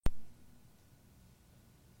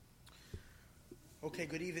Okay,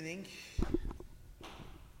 good evening.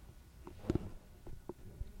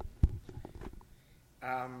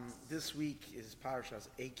 This week is Parashas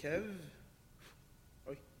Eikev.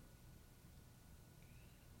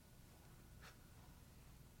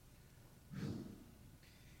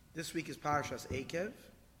 This week is Parashas Eikev,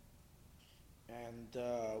 and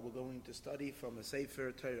we're going to study from a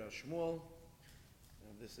Sefer Torah Shmuel.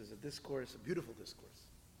 And this is a discourse, a beautiful discourse.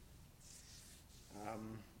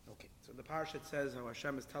 Okay, so the Parashat says how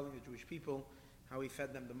Hashem is telling the Jewish people how He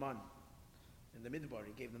fed them the man. In the Midbar,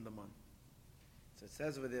 He gave them the man. So it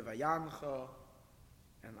says over there, Vayancha,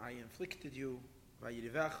 and I inflicted you.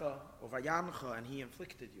 Vayirivecha, or Vayancha, and He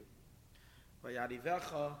inflicted you.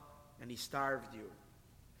 Vayarivecha, and He starved you.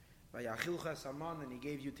 Vayachilcha saman, and He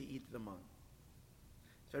gave you to eat the man.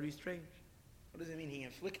 It's very strange. What does it mean He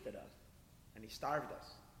inflicted us? And He starved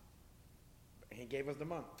us. And He gave us the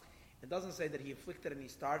man. It doesn't say that He inflicted and He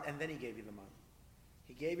starved and then He gave you the man.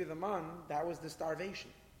 He gave you the man, that was the starvation.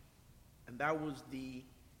 And that was the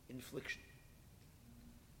infliction.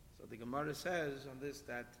 So the Gemara says on this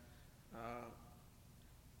that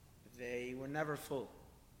they were never full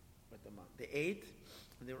with the man. They ate,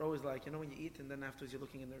 and they were always like, when you eat and then afterwards you're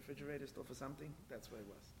looking in the refrigerator still for something? That's what it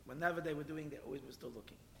was. Whenever they were doing, they always were still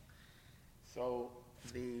looking. So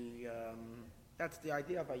that's the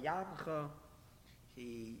idea of a yamcha.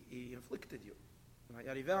 He inflicted you. So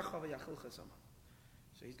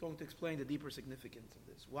he's going to explain the deeper significance of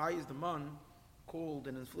this. Why is the man called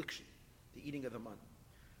an infliction? The eating of the man.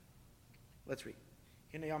 Let's read.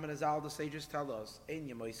 The sages tell us, there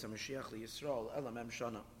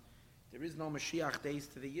is no Mashiach days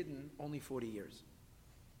to the Yidden, only 40 years.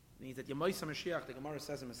 It means that Yemoisa Mashiach, the Gemara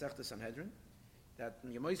says in Masechta Sanhedrin, that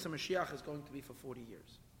Yemoisa Mashiach is going to be for 40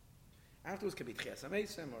 years. Afterwards could be Tchias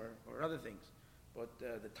HaMeisim or other things. But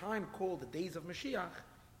the time called the days of Mashiach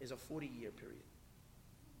is a 40-year period.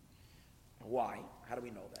 And why? How do we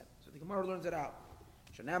know that? So the Gemara learns it out.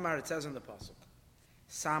 Shanamar, it says in the Pasuk,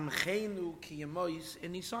 Samcheinu ki yemois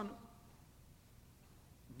in Nisanu.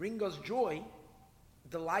 Bring us joy,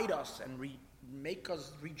 delight us, and make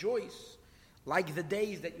us rejoice like the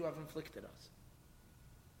days that you have inflicted us.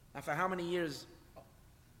 Now, for how many years?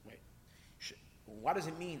 What does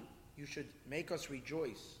it mean? You should make us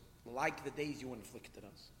rejoice like the days you inflicted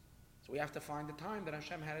us. So we have to find the time that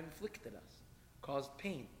Hashem had inflicted us, caused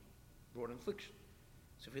pain, brought infliction.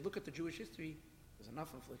 So if we look at the Jewish history, there's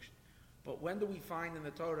enough infliction. But when do we find in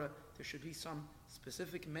the Torah there should be some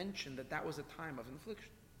specific mention that was a time of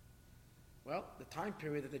infliction? Well, the time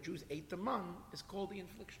period that the Jews ate the man is called the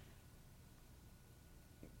infliction.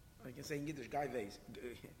 I can say in Yiddish, Gai Veis,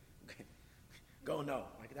 go no.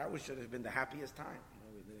 Like that should have been the happiest time,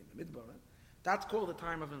 in the Midbar. Right? That's called the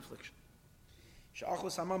time of infliction.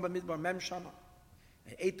 She'achos haman b'midbar mem shana.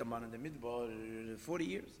 He ate the man in the Midbar 40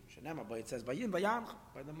 years. Shenema, but it says by the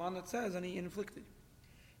man it says, and He inflicted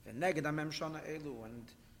you.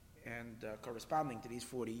 And corresponding to these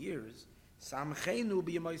 40 years, Samcheinu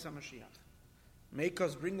b'yemois HaMashiach.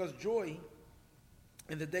 Bring us joy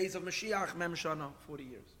in the days of Mashiach, Mem Shana, 40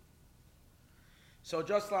 years. So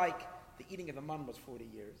just like the eating of the man was 40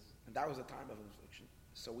 years, and that was a time of infliction,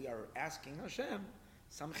 so we are asking Hashem,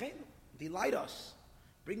 Samcheinu, delight us,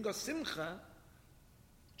 bring us simcha,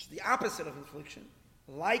 which is the opposite of infliction,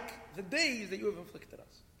 like the days that you have inflicted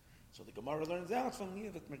us. So the Gemara learns out from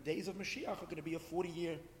here that the days of Mashiach are going to be a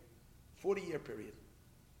 40-year period.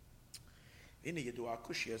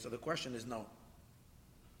 So the question is no.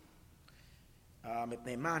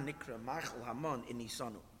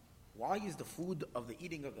 Why is the food of the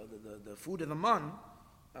eating of the food of the man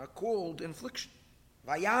called infliction?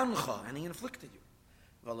 Vayancha, and He inflicted you.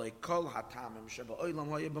 The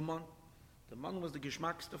man was the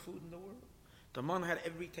gishmakste food in the world. The man had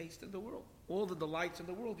every taste in the world. All the delights in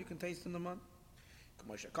the world you can taste in the man.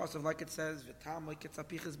 Like it says,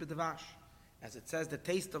 as it says, the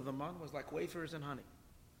taste of the man was like wafers and honey.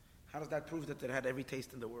 How does that prove that it had every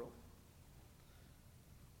taste in the world?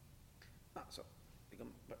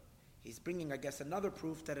 But he's bringing, I guess, another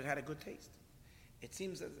proof that it had a good taste. It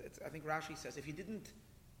seems, I think Rashi says, if you didn't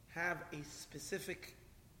have a specific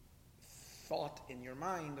thought in your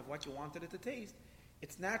mind of what you wanted it to taste,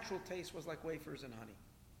 its natural taste was like wafers and honey,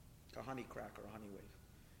 a honey crack or a honey wafer.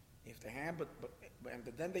 If they had, but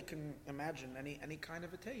then they can imagine any kind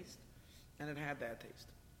of a taste, and it had that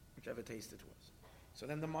taste, whichever taste it was. So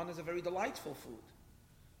then the man is a very delightful food.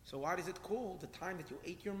 So why is it called the time that you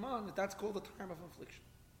ate your man? That's called the time of infliction.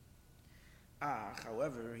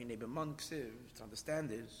 However, to understand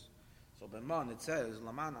this, so b'man it says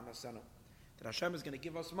laman anasenu, that Hashem is going to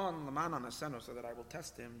give us man laman anasenu, so that I will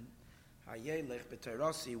test him. Hayelech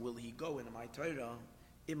b'Torasi, will he go in my Torah?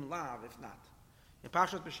 Im lav, if not. In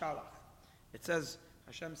Parshat B'Shalach, it says,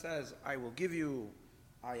 Hashem says, I will give you,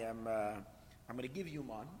 I'm going to give you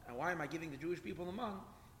man. And why am I giving the Jewish people the man?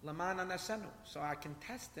 Laman anasenu, so I can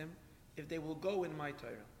test them if they will go in my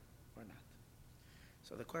Torah or not.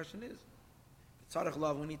 So the question is, Tzarech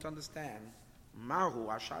Love, we need to understand, Mahu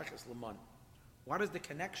Ashayches Laman. What is the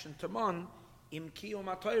connection to man im kiyum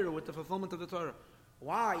HaTorah, with the fulfillment of the Torah?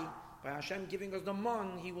 Why? By Hashem giving us the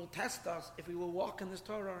man, He will test us if we will walk in this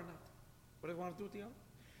Torah or not. What does He want to do with the other?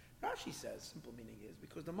 Rashi says, simple meaning is,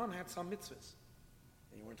 because the man had some mitzvahs.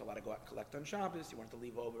 And you weren't allowed to go out and collect on Shabbos, you weren't to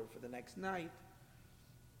leave over for the next night,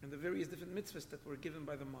 and the various different mitzvahs that were given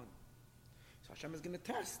by the man. So Hashem is going to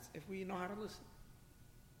test if we know how to listen.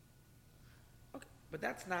 Okay, but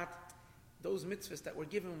that's not, those mitzvahs that were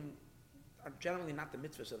given are generally not the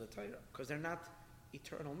mitzvahs of the Torah, because they're not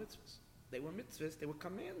eternal mitzvahs. They were mitzvahs, they were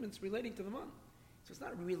commandments relating to the man. So it's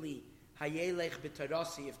not really hayelech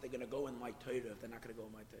b'Torasi if they're going to go in my Torah, if they're not going to go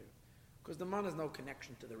in my Torah. Because the man has no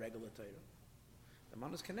connection to the regular Torah. The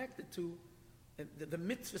man is connected to, the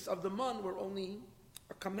mitzvahs of the man were only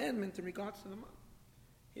a commandment in regards to the man.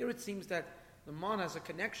 Here it seems that the man has a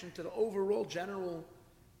connection to the overall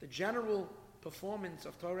the general performance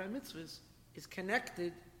of Torah and mitzvahs is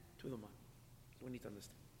connected to the man. So we need to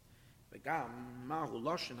understand.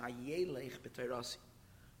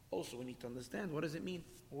 Also, we need to understand, what does it mean?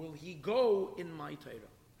 Will he go in my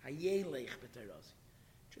Torah? Hayelech b'Torasi.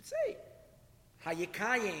 It should say,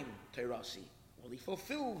 Hayekayim Torasi. Will he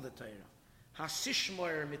fulfill the Torah?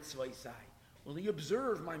 Hasishmer mitzvahsai. Will he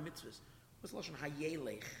observe my mitzvahs? What's Lashon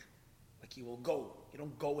Hayelech? Like he will go. You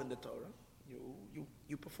don't go in the Torah.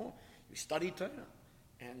 You perform. You study Torah.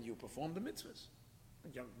 And you perform the mitzvahs.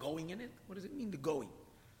 And you're going in it. What does it mean, the going?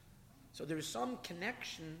 So there is some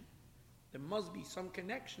connection, there must be some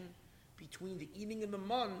connection between the eating in the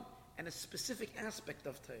man and a specific aspect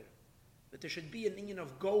of Torah. That there should be an union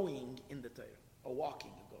of going in the Torah, a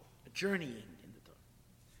walking, a journeying in the Torah.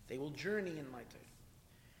 They will journey in my Torah.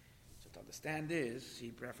 So to understand this, he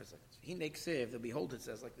prefaces like this. He neksiv, the behold, it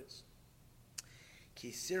says like this. Ki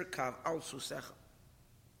sirkav al susecha.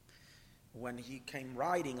 When he came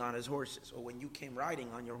riding on his horses, or when you came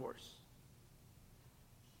riding on your horse.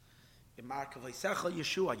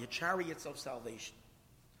 Yeshua, your chariots of salvation.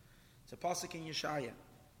 It's a pasuk in Yeshaya,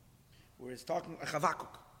 where it's talking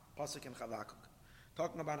Chavakuk, pasuk in Chavakuk,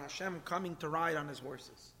 talking about Hashem coming to ride on his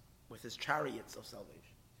horses with his chariots of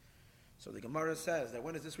salvation. So the Gemara says that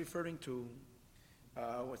when is this referring to?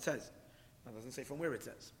 What it says? It doesn't say from where it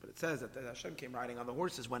says, but it says that Hashem came riding on the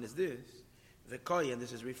horses. When is this? V'koy, and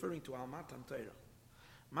this is referring to Al Matan Torah.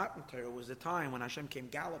 Matan Torah was the time when Hashem came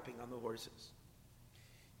galloping on the horses.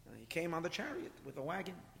 He came on the chariot with a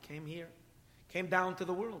wagon. He came here. Came down to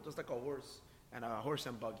the world, just like a horse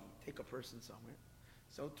and buggy. Take a person somewhere.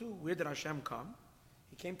 So too, where did Hashem come?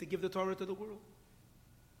 He came to give the Torah to the world.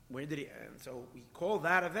 Where did he? And so we call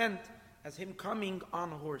that event as him coming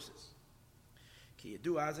on horses. Ki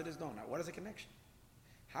yedu as it is known. Now, what is the connection?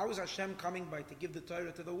 How is Hashem coming by to give the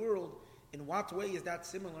Torah to the world? In what way is that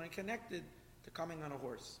similar and connected to coming on a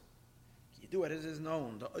horse? Ki yedu as it is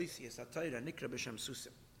known. The oisius HaTorah nikra b'shem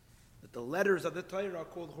susim. That the letters of the Torah are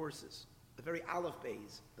called horses. The very aleph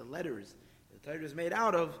bays, the letters the Torah is made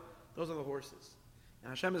out of, those are the horses. And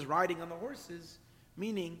Hashem is riding on the horses,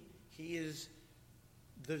 meaning He is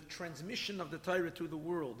the transmission of the Torah to the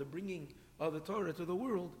world. The bringing of the Torah to the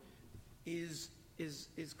world is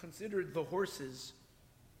considered the horses,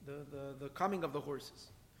 the coming of the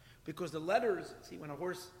horses, because the letters. See, when a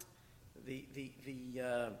horse, the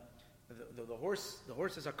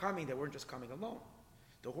horses are coming. They weren't just coming alone.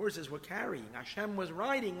 The horses were carrying. Hashem was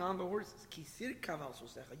riding on the horses.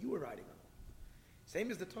 You were riding on them.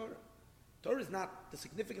 Same as the Torah. Torah is not, the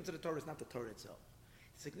significance of the Torah is not the Torah itself.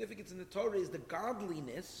 The significance in the Torah is the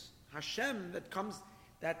godliness, Hashem, that comes,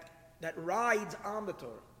 that rides on the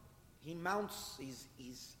Torah. He mounts, he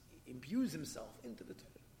imbues himself into the Torah.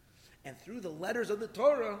 And through the letters of the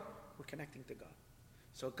Torah, we're connecting to God.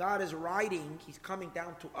 So God is riding, He's coming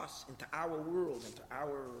down to us, into our world, into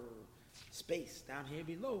our space down here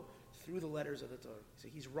below through the letters of the Torah. So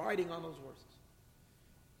He's riding on those horses.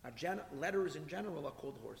 Now, letters in general are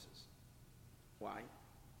called horses. Why?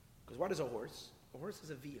 Because what is a horse? A horse is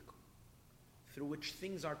a vehicle through which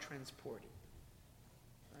things are transported.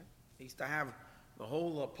 Right? They used to have the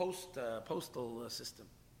whole postal system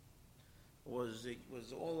was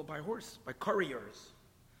all by horse, by couriers.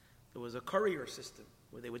 There was a courier system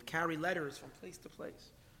where they would carry letters from place to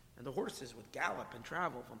place. And the horses would gallop and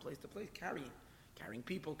travel from place to place, carrying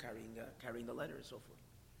people, carrying the letters, and so forth.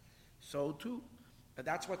 So too, But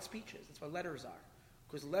that's what speech is. That's what letters are.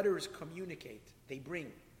 Because letters communicate. They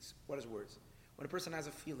bring. What is words? When a person has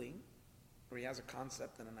a feeling, or he has a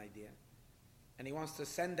concept and an idea, and he wants to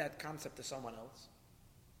send that concept to someone else,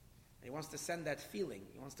 and he wants to send that feeling,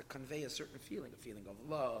 he wants to convey a certain feeling, a feeling of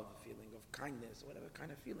love, a feeling of kindness, whatever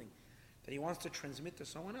kind of feeling that he wants to transmit to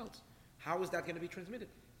someone else. How is that going to be transmitted?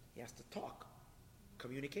 He has to talk.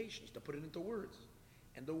 Communication. He has to put it into words.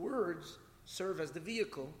 And the words serve as the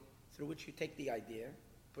vehicle through which you take the idea,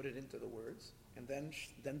 put it into the words, and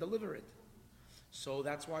then deliver it. So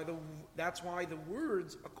that's why the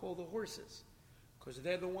words are called the horses, because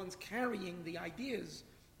they're the ones carrying the ideas,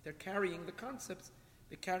 they're carrying the concepts,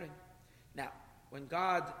 they're carrying. Now, when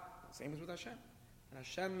God, same as with Hashem, when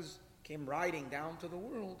Hashem came riding down to the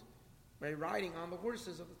world, riding on the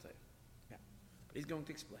horses of the Torah. Yeah. But he's going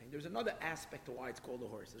to explain. There's another aspect to why it's called the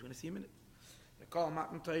horses. We're going to see in a minute. They call them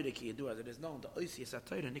Matan Torah ki Yedu, as it is known, the Oisias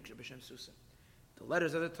HaTorah Nikra B'Shem Susim. The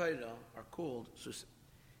letters of the Torah are called Susim.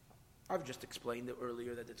 I've just explained it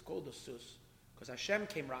earlier that it's called the Sus because Hashem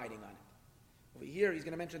came riding on it. Over here, he's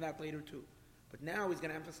going to mention that later too. But now he's going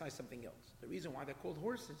to emphasize something else. The reason why they're called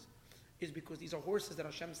horses is because these are horses that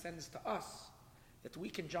Hashem sends to us, that we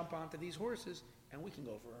can jump onto these horses and we can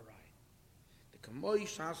go for a ride. The Kamoi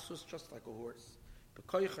Shasus, just like a horse,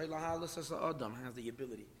 Adam has the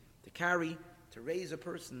ability to carry, to raise a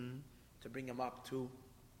person, to bring him up to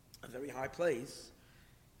a very high place,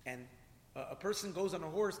 and a person goes on a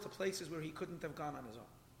horse to places where he couldn't have gone on his own.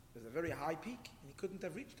 There's a very high peak, and he couldn't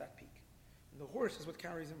have reached that peak. And the horse is what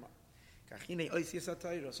carries him up.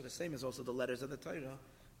 So the same is also the letters of the Torah.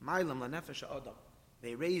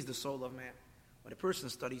 They raise the soul of man. When a person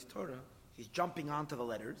studies Torah, he's jumping onto the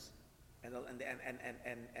letters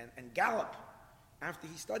and gallop after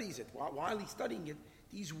he studies it. While he's studying it,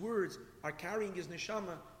 these words are carrying his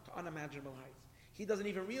neshama to unimaginable heights. He doesn't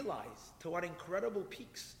even realize to what incredible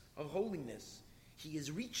peaks of holiness he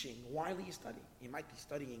is reaching while he is studying. He might be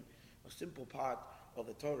studying a simple part of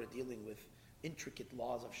the Torah dealing with intricate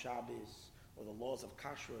laws of Shabbos or the laws of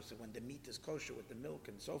kashrus and when the meat is kosher with the milk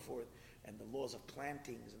and so forth, and the laws of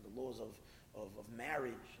plantings and the laws of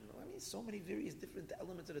marriage. So many various different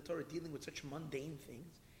elements of the Torah dealing with such mundane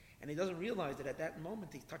things. And he doesn't realize that at that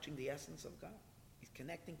moment he's touching the essence of God. He's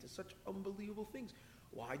connecting to such unbelievable things.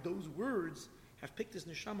 Why those words have picked his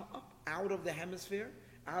neshama up out of the hemisphere,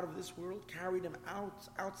 out of this world, carried him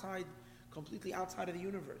outside, completely outside of the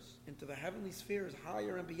universe, into the heavenly spheres,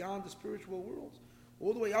 higher and beyond the spiritual worlds,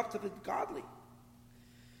 all the way up to the godly.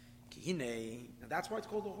 Kihine, and that's why it's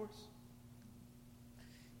called a horse.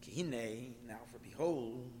 Kihine, now for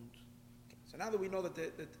behold. Okay, so now that we know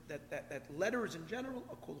that letters in general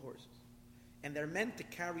are called horses, and they're meant to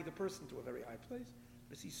carry the person to a very high place,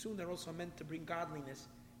 but see, soon they're also meant to bring godliness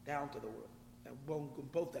down to the world, and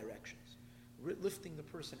both directions, lifting the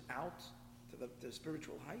person out to the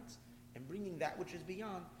spiritual heights and bringing that which is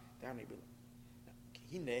beyond down below.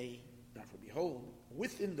 Kihine, now for behold,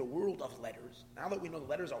 within the world of letters, now that we know the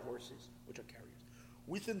letters are horses, which are carriers,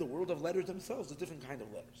 within the world of letters themselves, there's different kind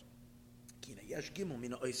of letters.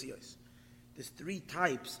 There's three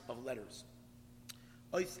types of letters.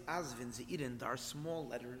 Ois azvin zeirin, there are small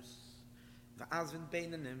letters. V'azvin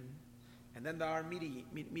beinanim, and then there are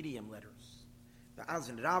medium letters.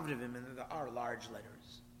 V'azvin ravrivim, and then there are large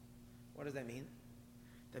letters. What does that mean?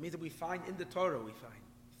 That means that we find in the Torah, we find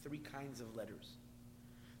three kinds of letters.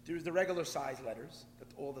 There's the regular size letters,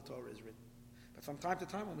 that all the Torah is written. But from time to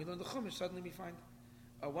time, when we learn the Chumash, suddenly we find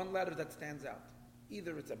one letter that stands out.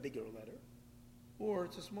 Either it's a bigger letter, or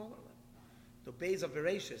it's a smaller letter. The Beis of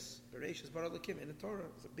Bereshis Bara Elokim in the Torah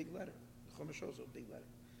is a big letter. The Chumash also a big letter.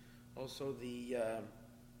 Also the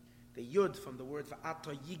Yud from the word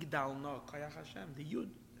V'ato Yigdal No Koyach Hashem, the Yud,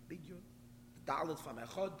 the big Yud. The Dalet from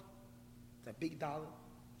Echad, the big Dalet.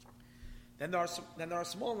 Then there are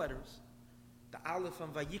small letters. The Aleph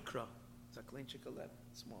from Vayikra, it's a klein chicken letter,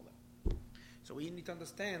 small letter. So we need to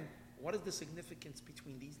understand what is the significance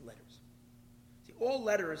between these letters. See, all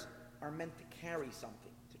letters are meant to carry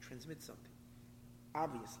something, to transmit something.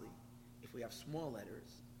 Obviously, if we have small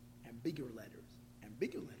letters and bigger letters,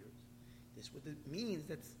 this what it means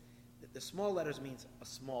that the small letters means a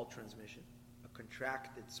small transmission, a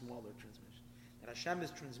contracted, smaller transmission. That Hashem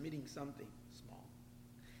is transmitting something small.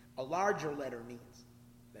 A larger letter means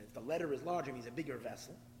that if the letter is larger, it means a bigger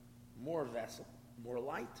vessel, more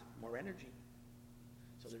light, more energy.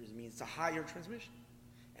 So there means it's a higher transmission.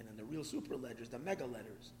 And then the real super letters, the mega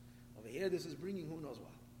letters, over here this is bringing who knows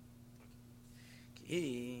what.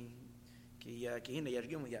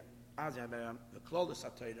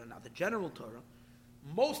 Now the general Torah,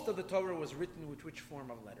 most of the Torah was written with which form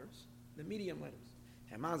of letters? The medium letters.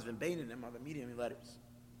 Hemazvin Beinim are the medium letters.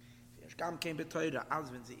 Yeshkam came b'Torah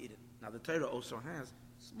Azvin Ze'irin. Now the Torah also has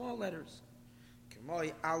small letters.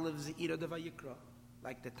 K'moi Aleph Ze'ira de Vayikra,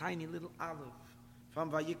 like the tiny little Aleph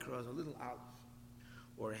from Vayikra is a little Aleph,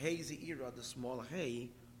 or Hey Ze'ira, the small Hey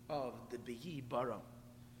of the Behi Bara,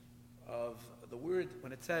 of the word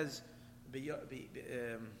when it says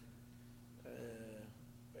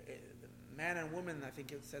man and woman. I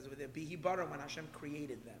think it says over there Behi Bara when Hashem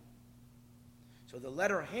created them. So the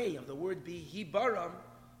letter Hey of the word Behi Bara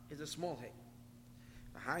is a small Hey.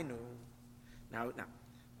 Now,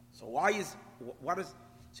 so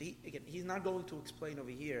he's not going to explain over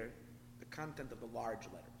here the content of the large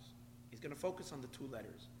letters. He's going to focus on the two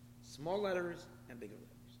letters, small letters and bigger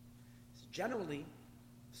letters. So generally,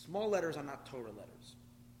 small letters are not Torah letters.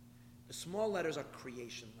 The small letters are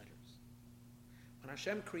creation letters. When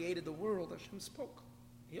Hashem created the world, Hashem spoke.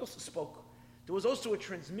 He also spoke. There was also a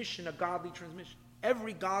transmission, a godly transmission.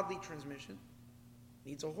 Every godly transmission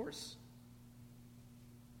needs a horse.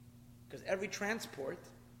 Because every transport,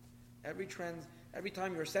 every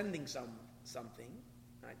time you're sending something,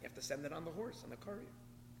 right, you have to send it on the horse, on the courier.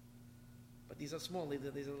 But these are small.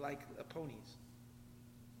 These are like ponies.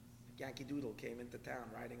 Yankee Doodle came into town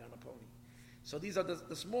riding on a pony. So these are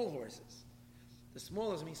the small horses. The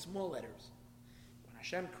smallest means small letters. When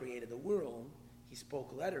Hashem created the world, He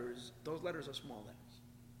spoke letters. Those letters are small letters.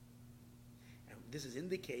 And this is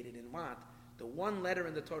indicated in what? The one letter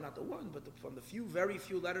in the Torah, not the one, but from the very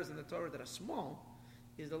few letters in the Torah that are small,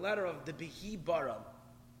 is the letter of the Behi Bara.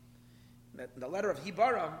 The letter of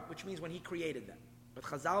Hibaram, which means when He created them. But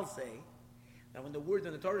Chazal say that when the word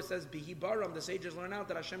in the Torah says Behi Baram, the sages learn out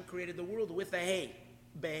that Hashem created the world with a Hey.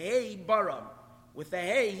 Behei Baram. With the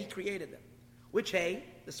Hey, He created them. Which Hey?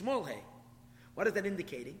 The small Hey. What is that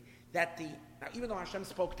indicating? That now even though Hashem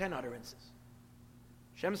spoke 10 utterances,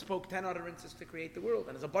 Hashem spoke 10 utterances to create the world,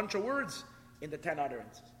 and there's a bunch of words in the 10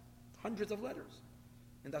 utterances. Hundreds of letters.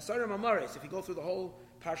 In the Asarim Amaris, if you go through the whole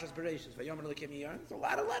Parshas Bereshis, there's a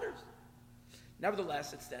lot of letters.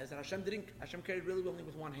 Nevertheless, it says that Hashem created really only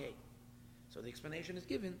with one Hey. So the explanation is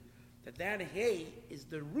given that Hey is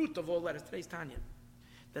the root of all letters. Today's Tanya.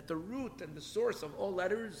 That the root and the source of all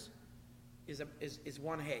letters is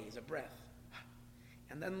one Hey, is a breath.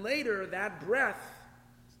 And then later that breath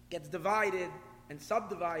gets divided and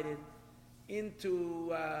subdivided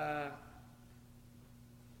into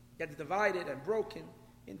gets divided and broken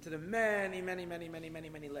into the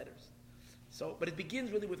many letters. So, but it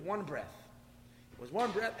begins really with one breath. It was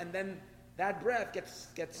one breath, and then that breath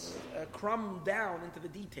gets crumbed down into the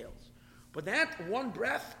details. But that one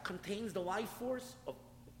breath contains the life force of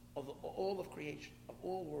all of creation, of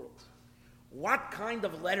all worlds. What kind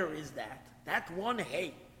of letter is that? That one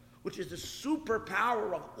Hey, which is the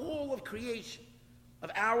superpower of all of creation, of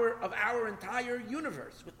our entire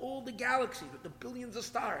universe, with all the galaxies, with the billions of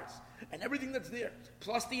stars, and everything that's there,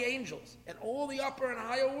 plus the angels, and all the upper and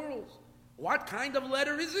higher worlds. What kind of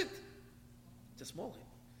letter is it? It's a small Hey.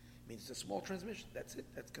 It means it's a small transmission. That's it.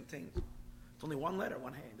 That's contained. It's only one letter,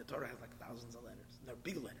 one Hey. The Torah has like thousands of letters. They're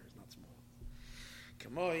big letters, not small. There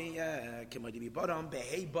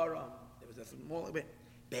was a small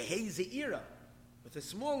Behei Ze'ira. With a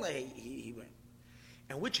small Hey, he went.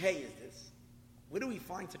 And which Hey is this? Where do we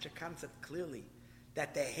find such a concept clearly?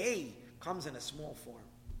 That the Hey comes in a small form.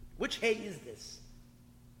 Which Hey is this?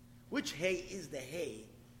 Which Hey is the Hey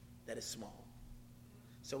that is small?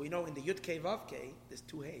 So we know in the Yud Kei Vav Kei, there's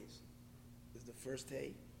two Heys. There's the first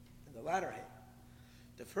Hey and the latter Hey.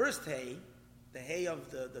 The first Hey, the Hey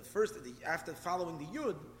of after following the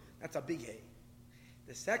Yud, that's a big Hey.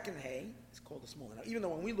 The second Hey is called the small. Now, even though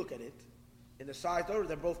when we look at it, in the size order,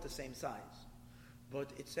 they're both the same size.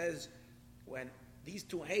 But it says when these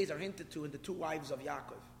two Heys are hinted to in the two wives of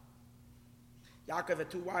Yaakov. Yaakov had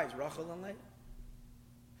two wives, Rachel and Leah.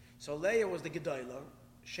 So Leah was the Gedolah,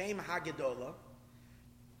 Shem HaGedolah.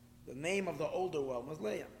 The name of the older one was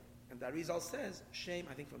Leah. And the Arizal says, Shem,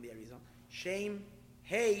 I think from the Arizal, Shem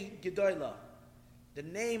Hey Gedolah. The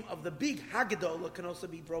name of the big HaGedolah can also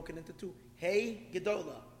be broken into two. Hey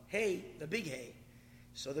Gedolah. Hey, the big Hey.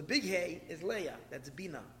 So the big Hey is Leah, that's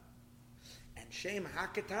Bina. And Shem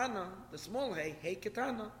HaKetana, the small Hey, Hey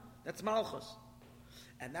Ketana, that's Malchus.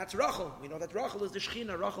 And that's Rachel. We know that Rachel is the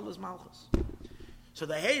Shechina, Rachel is Malchus. So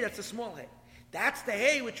the Hey, that's the small Hey. That's the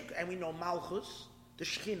Hey, and we know Malchus, the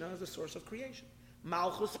Shechina, is the source of creation.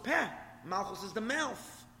 Malchus Peh. Malchus is the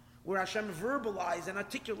mouth, where Hashem verbalizes and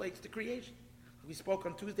articulates the creation. We spoke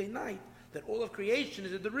on Tuesday night that all of creation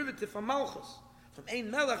is a derivative from Malchus, from Ein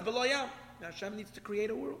Melech B'lo Yam. Hashem needs to create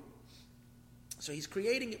a world. So He's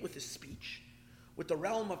creating it with His speech, with the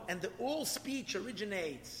realm of, and all speech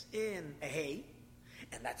originates in a Hey,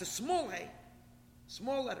 And that's a small hey,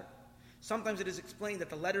 small letter. Sometimes it is explained that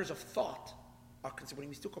the letters of thought are considered, when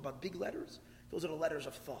we talk about big letters, those are the letters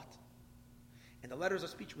of thought. And the letters of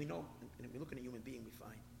speech, we know, and if we look at a human being, we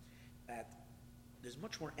find that there's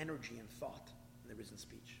much more energy in thought than there is in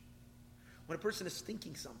speech. When a person is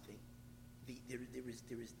thinking something, there is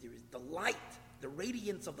the light, the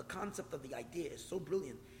radiance of the concept of the idea is so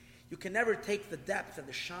brilliant. You can never take the depth and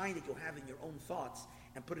the shine that you have in your own thoughts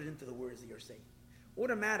and put it into the words that you're saying.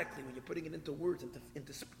 Automatically, when you're putting it into words,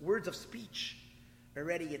 into words of speech,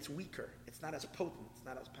 already it's weaker. It's not as potent. It's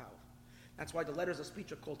not as powerful. That's why the letters of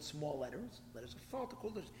speech are called small letters. Letters of thought are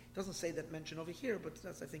called. It doesn't say that mentioned over here, but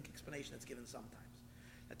that's, I think, explanation that's given sometimes.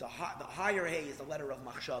 That the higher hey is the letter of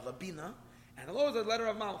machshava, bina, and the lower is the letter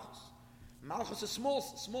of malchus. Malchus is small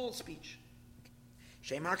speech.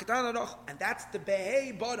 And that's the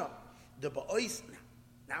behei bottom. The ba'ois.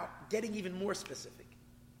 Now, getting even more specific.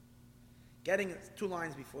 Getting 2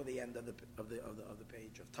 lines before the end of the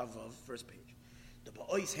page of Tavav, first page. The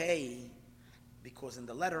ba'ois hey, because in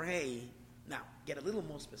the letter hey, now get a little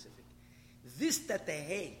more specific. This that the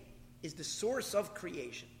hey is the source of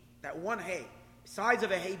creation. That one hey, besides of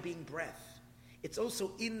a hay being breath, it's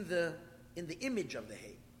also in the image of the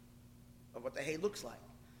hay, of what the hay looks like.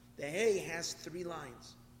 The hay has 3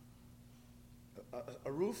 lines: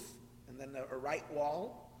 a roof, and then a right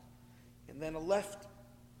wall, and then a left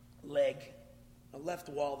leg, a left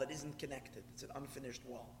wall that isn't connected. It's an unfinished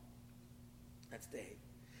wall. That's the hay.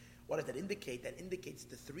 What does that indicate? That indicates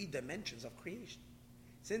the 3 dimensions of creation.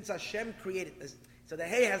 Since Hashem created this, so the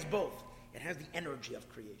hay has both. It has the energy of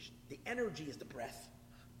creation. The energy is the breath,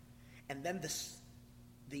 and then the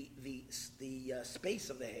space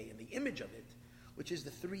of the hay and the image of it, which is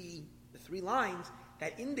the three lines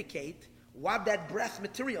that indicate what that breath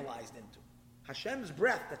materialized into. Hashem's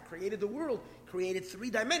breath that created the world created 3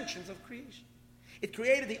 dimensions of creation. It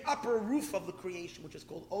created the upper roof of the creation, which is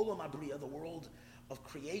called Olam Abriya, the world of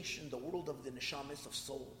creation, the world of the neshamas, of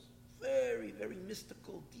souls. Very, very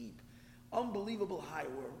mystical, deep, unbelievable high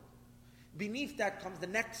world. Beneath that comes the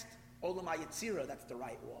next Olam HaYetzirah, that's the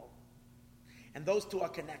right wall. And those 2 are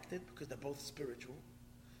connected because they're both spiritual.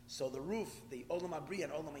 So the roof, the Olam Abriya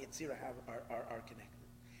and Olam HaYetzirah are connected.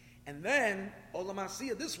 And then Olam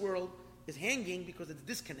HaSiyah, this world, is hanging because it's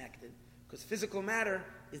disconnected, because physical matter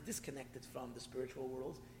is disconnected from the spiritual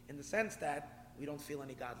worlds in the sense that we don't feel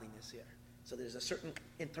any godliness here. So there's a certain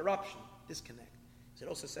interruption, disconnect. So it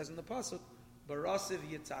also says in the Pasuk, Barasiv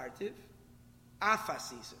Yitzartiv,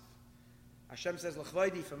 Afasisiv. Hashem says,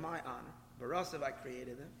 L'chvaydi, for my honor. Barasiv, I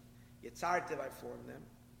created them. Yitzartiv, I formed them.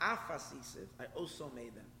 Afasisiv, I also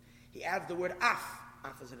made them. He adds the word af.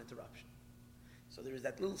 Af is an interruption. So there is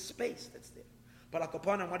that little space that's there. But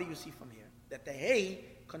Akopanim, what do you see from here? That the hay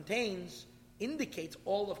indicates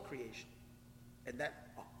all of creation. And that,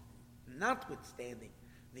 notwithstanding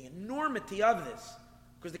the enormity of this,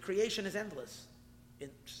 because the creation is endless.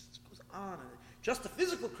 It just goes on. Just the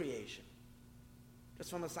physical creation, just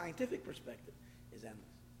from a scientific perspective, is endless.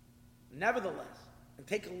 Nevertheless, and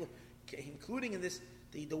take a look, including in this,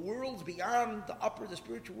 the worlds beyond the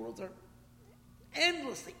spiritual worlds are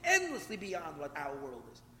endlessly beyond what our world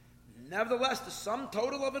is. Nevertheless, the sum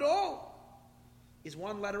total of it all is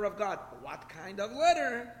one letter of God. What kind of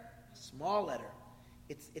letter? A small letter.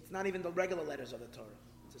 It's not even the regular letters of the Torah.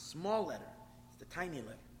 It's a small letter. It's the tiny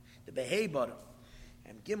letter. The behei bottom.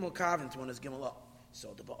 And gimel kav into one is gimel up.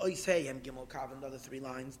 So the ba'ois hey and gimel kav and the other 3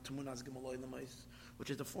 lines. Tumunas gimel oilamais, which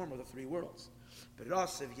is the form of the 3 worlds.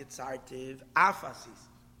 Berasiv yitzartiv afasis.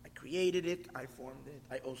 I created it. I formed it.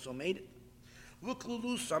 I also made it.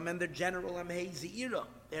 Vuklulusam and the general amhei zeira.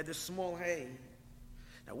 They're the small hay.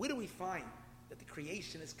 Now, where do we find that the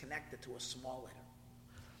creation is connected to a small letter?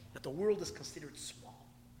 That the world is considered small.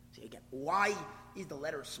 See, again, why is the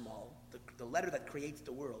letter small? The letter that creates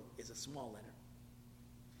the world is a small letter.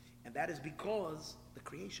 And that is because the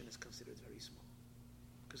creation is considered very small.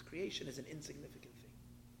 Because creation is an insignificant thing.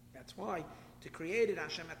 That's why to create it,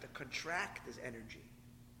 Hashem had to contract his energy,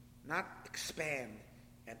 not expand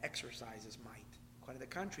and exercise his might. Quite on the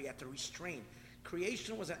contrary, he had to restrain.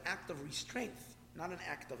 Creation was an act of restraint, not an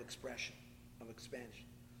act of expression, of expansion.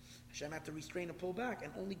 Hashem had to restrain and pull back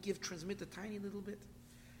and only transmit a tiny little bit.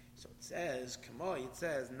 So it says,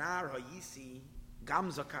 Nar ha'yisi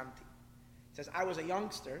gam zakanti. It says, I was a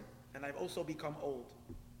youngster and I've also become old.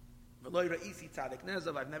 V'lo ra'isi tzaddik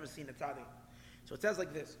nezav, I've never seen a tzaddik. So it says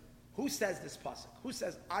like this. Who says this pasuk? Who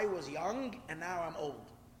says, I was young and now I'm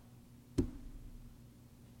old?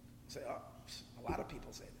 Say, a lot of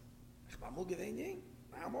people say that.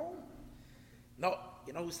 I'm old. No,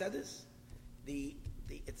 you know who said this?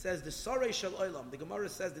 It says the Sarei Shel Olam. The Gemara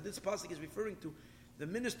says that this pasuk is referring to the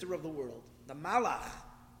minister of the world, the Malach,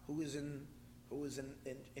 who is the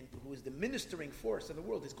ministering force of the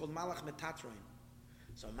world, is called Malach Metatron.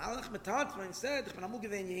 So Malach Metatron said,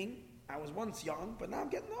 I was once young, but now I'm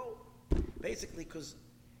getting old. Basically, because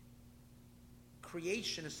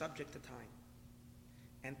creation is subject to time.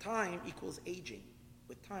 And time equals aging.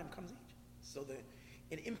 With time comes aging. So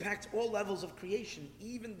it impacts all levels of creation,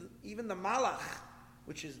 even the Malach,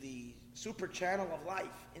 which is the super channel of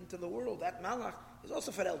life into the world. That Malach is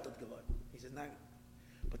also for Eltad Gavod. He says, no.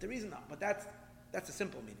 But the reason not, but that's a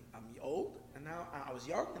simple meaning. I'm old, and now I was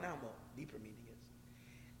young, and now I'm old. Deeper meaning is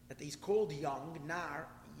that he's called young. Nar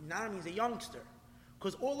means a youngster,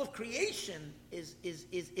 because all of creation is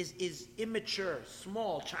immature,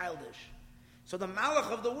 small, childish. So the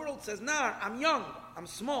Malach of the world says, Nar, I'm young, I'm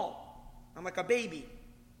small, I'm like a baby,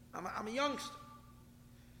 I'm a youngster.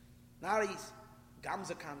 Nar is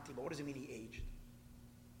Gamza Kanti, but what does it mean he aged?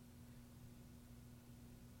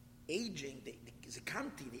 Aging, the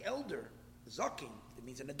Kanti, the elder, Zoking, it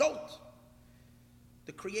means an adult.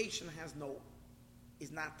 The creation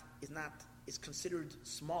is considered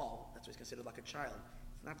small. That's why it's considered like a child.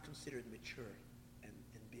 It's not considered mature and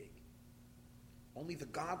big. Only the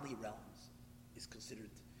godly realms is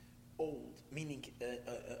considered old, meaning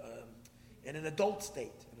in an adult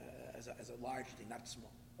state, as a large thing, not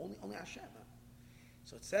small. Only Hashem. Huh?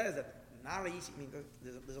 So it says that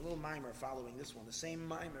there's a little mimer following this one, the same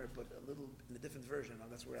mimer, but a little in a different version.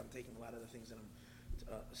 That's where I'm taking a lot of the things that I'm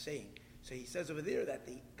saying. So he says over there that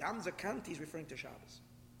the Gamza Kanti is referring to Shabbos.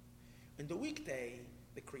 In the weekday,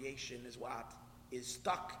 the creation is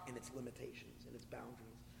stuck in its limitations, in its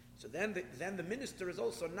boundaries. So then the minister is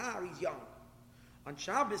also Nar, he's young. On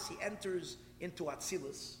Shabbos, he enters into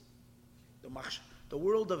Atzilus, the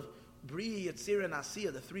world of Bria, Yetzirah, and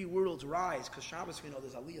Asiya. The three worlds rise, because Shabbos,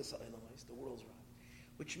 there's Aliyah Sa'ilamais, the worlds rise.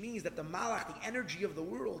 Which means that the Malach, the energy of the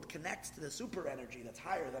world, connects to the super energy that's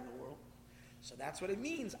higher than the world. So that's what it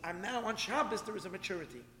means. I'm now on Shabbos, there is a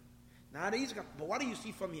maturity. But what do you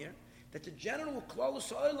see from here? That the general Klal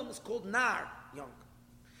Sa'ilam is called Nar, young.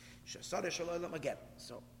 Shasare Shalom again.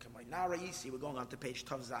 So, Nar Yisi, we're going on to page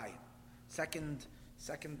Tav Zayin. Second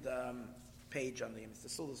page on it's the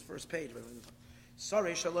Sula's first page.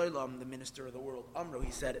 Sareh Shalom, the minister of the world. Amro,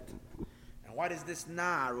 he said it. And what is this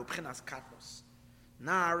Nar? Ubchinas Katnos.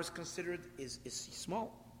 Nar is considered is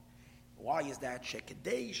small. Why is that?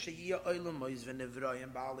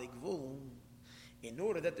 In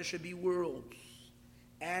order that there should be worlds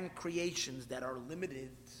and creations that are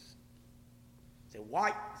limited. Say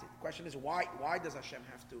why? The question is why? Why does Hashem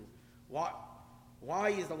have to? Why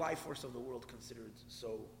is the life force of the world considered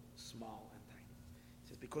so small and tiny? He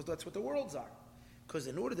says because that's what the worlds are. Because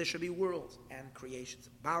in order there should be worlds and creations,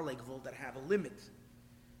 Baalegvul, that have a limit.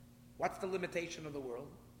 What's the limitation of the world?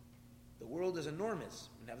 The world is enormous,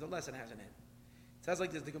 and nevertheless it has an end. It says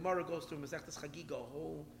like this: the Gemara goes through Masechtas Chagiga,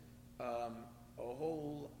 a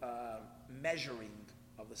whole measuring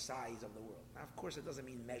of the size of the world. Now, of course, it doesn't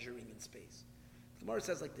mean measuring in space. The Gemara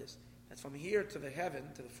says like this: that's from here to the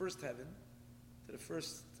heaven, to the first heaven, to the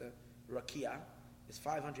first rakia, is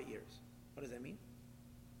 500 years. What does that mean?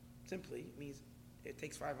 Simply, it means it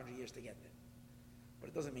takes 500 years to get there. But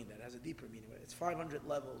it doesn't mean that. It has a deeper meaning. It's 500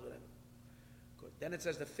 levels, whatever. Good. Then it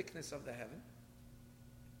says the thickness of the heaven.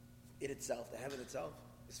 It itself, the heaven itself,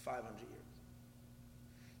 is 500 years.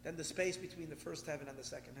 Then the space between the first heaven and the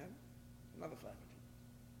second heaven, another 500 years.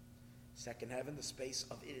 Second heaven, the space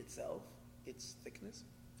of it itself, its thickness,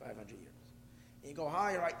 500 years. And you go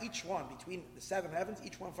higher, right? Each one, between the seven heavens,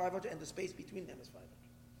 each one 500, and the space between them is 500.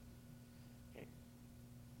 Okay?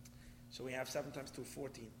 So we have 7 times 2,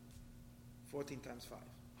 14. 14 times 5,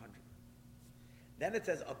 100. Then it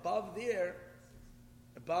says above there,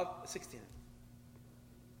 above 16.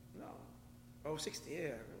 No. Oh, 60,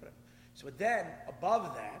 yeah, whatever. So then,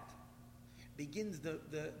 above that, begins the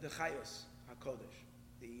Chayos HaKodesh,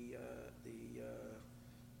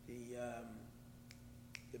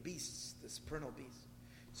 the beasts, the supernal beasts.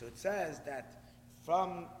 So it says that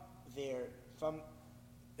from their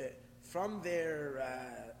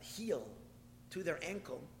heel to their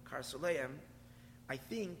ankle, Karsuleim, I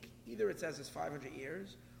think either it says it's 500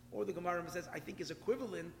 years, or the Gemara says I think is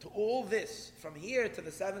equivalent to all this from here to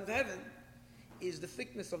the seventh heaven is the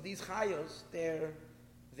thickness of these chayos. They're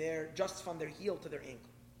just from their heel to their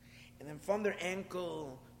ankle, and then from their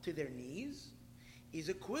ankle to their knees is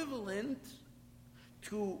equivalent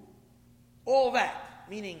to all that,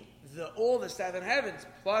 meaning all the seven heavens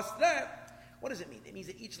plus that. What does it mean? It means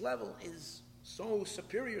that each level is so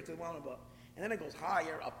superior to the one above. And then it goes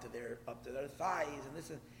higher up to their thighs, and this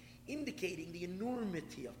is indicating the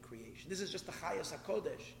enormity of creation. This is just the Chayos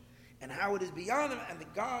HaKodesh. and how it is beyond him, and the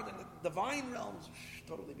God and the divine realms,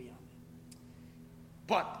 totally beyond it.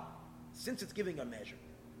 But since it's giving a measure,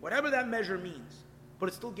 whatever that measure means, but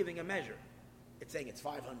it's still giving a measure. It's saying it's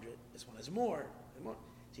 500. This one is more and more.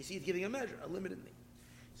 So you see, it's giving a measure, a limited thing.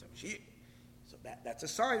 So that's a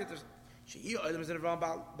sign that there's.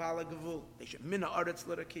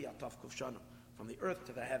 From the earth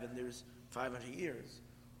to the heaven, there's 500 years.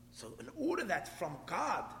 So in order that from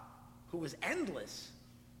God, who is endless,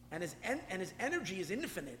 and his energy is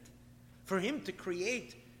infinite, for him to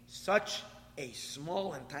create such a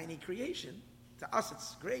small and tiny creation, to us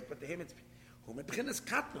it's great, but to him it's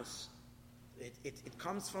katnus. It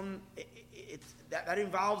comes from that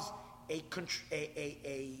involves a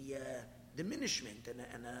diminishment and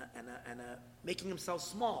a making himself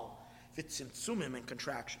small, vitzimtzumim and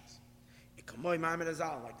contractions.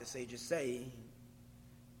 Like the sages say,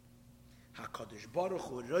 HaKadosh Baruch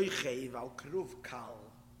Hu roichev al kruv kal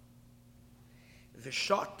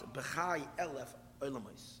v'shot b'chai elef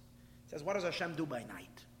olamos. Says, what does Hashem do by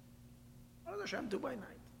night? What does Hashem do by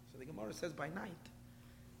night? So the Gemara says, by night,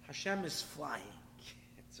 Hashem is flying.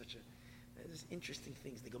 There's interesting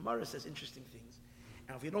things. The Gemara says interesting things.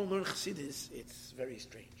 And if you don't learn Chassidus, it's very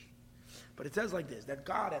strange. But it says like this, that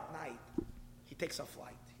God at night, he takes a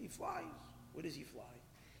flight. He flies. Where does he fly?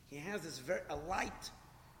 He has a light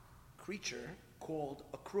creature called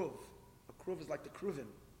a kruv. A kruv is like the kruvim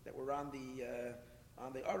that were on the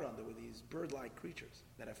Aron. There were these bird-like creatures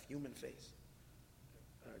that have human face.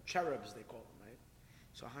 Cherubs, they call them, right?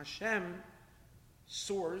 So Hashem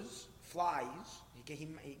soars, flies.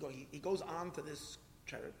 He goes on to this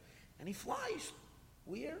cherub, and he flies.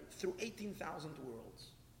 Where? Through 18,000 worlds.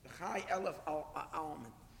 B'chai elef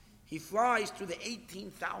almin. He flies through the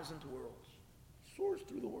 18,000 worlds. Soars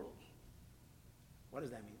through the worlds. What does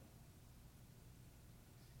that mean?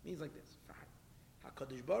 It means like this.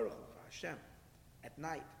 HaKadosh Baruch Hu, Hashem, at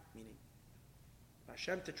night, meaning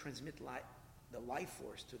Hashem to transmit light, the life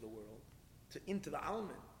force to the world, into the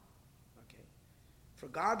almin. Okay? For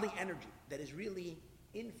godly energy that is really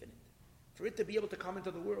infinite, for it to be able to come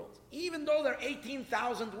into the world, even though there are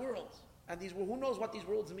 18,000 worlds, and who knows what these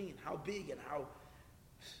worlds mean, how big and how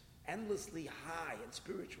endlessly high and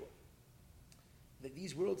spiritual that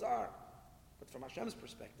these worlds are. But from Hashem's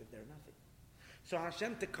perspective, they're nothing. So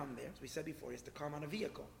Hashem to come there, as we said before, is to come on a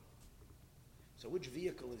vehicle. So which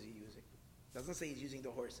vehicle is he using? It doesn't say he's using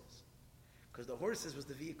the horses. Because the horses was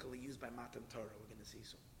the vehicle he used by Matan Torah, we're going to see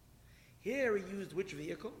soon. Here he used which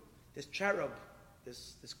vehicle? This cherub,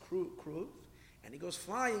 this kruv, and he goes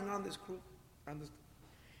flying on this kruv.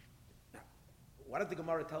 Now, what did the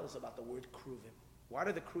Gemara tell us about the word kruvim? Why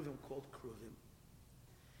are the kruvim called kruvim?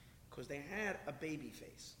 Because they had a baby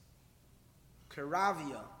face.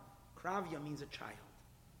 Karavia means a child.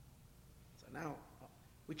 So now,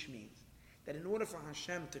 which means that in order for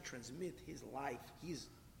Hashem to transmit his life, he's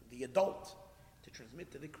the adult, to transmit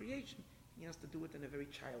to the creation, he has to do it in a very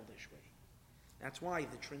childish way. That's why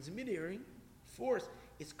the transmitting force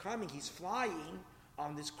is coming. He's flying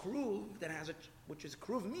on this kruv that has which is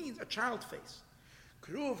kruv means a child face.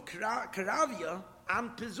 Kruv, karavia, and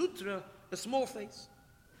pezutra, a small face.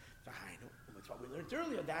 That's what we learned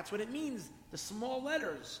earlier. That's what it means. The small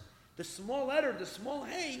letters. The small letter, the small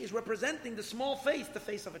hey, is representing the small face, the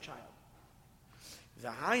face of a child.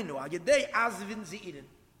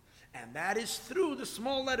 And that is through the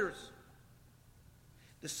small letters.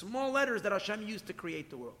 The small letters that Hashem used to create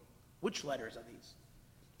the world. Which letters are these?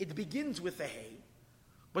 It begins with the hey,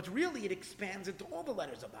 but really it expands into all the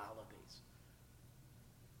letters of Baal Beis.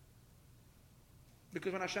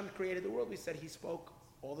 Because when Hashem created the world, we said he spoke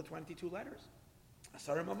all the 22 letters.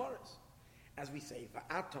 Asarim Amaris. As we say,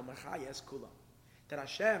 Va'atom achayes kulam. That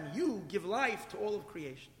Hashem, you give life to all of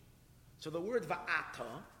creation. So the word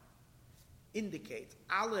Va'ata indicates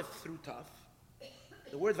Aleph through Taf.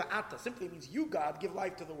 The word Va'ata simply means you, God, give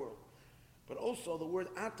life to the world. But also the word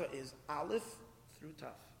Ata is Aleph through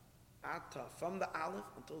Taf. Ata, from the Aleph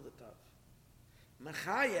until the Taf.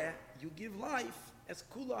 Machaya, you give life as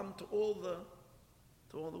kulam to all the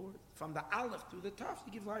words. From the Aleph to the Taf,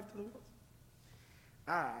 you give life to the world.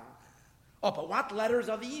 But what letters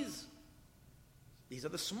are these? These are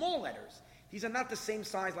the small letters. These are not the same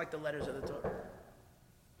size like the letters of the Torah.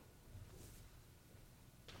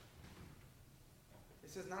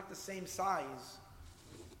 This is not the same size.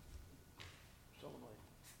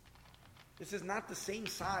 This is not the same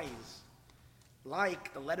size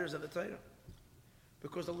like the letters of the Torah.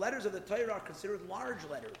 Because the letters of the Torah are considered large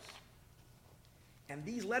letters. And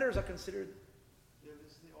these letters are considered... Yeah,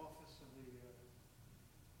 this is the office of the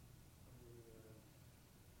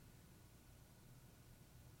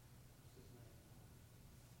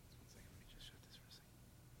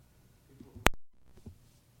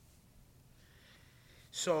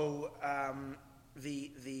So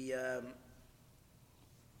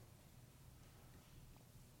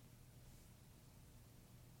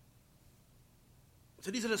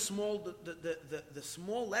so these are the small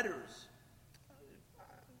letters.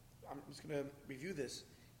 I'm just going to review this.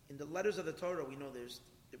 In the letters of the Torah, we know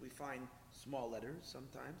that we find small letters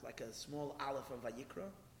sometimes, like a small aleph of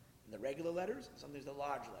Vayikra, in the regular letters, and sometimes the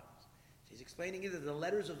large letters. So he's explaining that the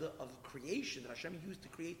letters of creation that Hashem used to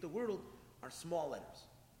create the world are small letters,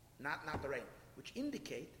 not the regular, which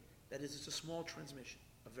indicate that it's a small transmission,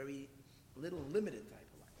 a very little limited type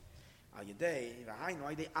of light.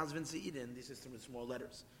 This is through the small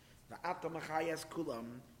letters.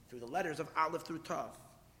 Through the letters of Aleph through Tav.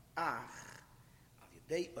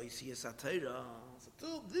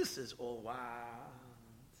 So this is all what?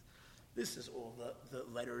 This is all the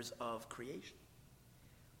letters of creation.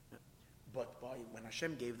 But when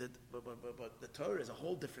Hashem gave but the Torah is a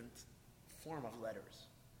whole different form of letters.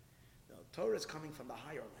 The Torah is coming from the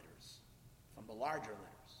higher letters, from the larger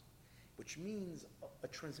letters, which means a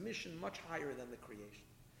transmission much higher than the creation.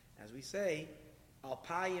 As we say,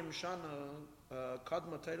 Alpayim Shana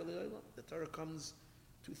Kadma Torah L'Olam. The Torah comes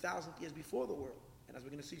 2,000 years before the world. And as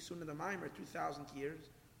we're going to see soon in the Maimer, 2,000 years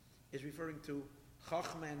is referring to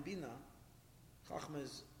Chachma and Bina. Chachma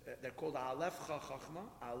is, they're called Alefcha Chachma,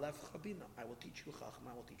 Alefcha Bina. I will teach you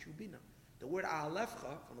Chachma, I will teach you Bina. The word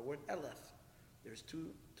Alefcha, from the word Elef, there's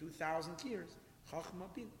 2,000 years. Chachma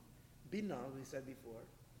Bina. Bina, we said before,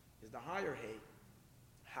 is the higher Hey.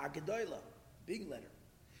 Hagedayla, big letter.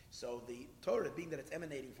 So the Torah, being that it's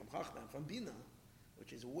emanating from Chachma and from Bina,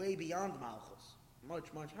 which is way beyond Malchus,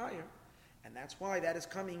 much, much higher, and that's why that is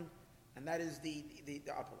coming, and that is the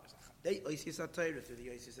upper level. Through the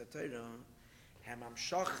Oisis HaTorah,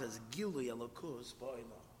 Hamamshachas Gilui Elokus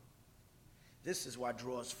Ba'olah. This is what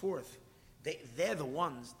draws forth. They're the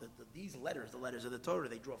ones, these letters, the letters of the Torah,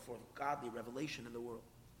 they draw forth godly revelation in the world.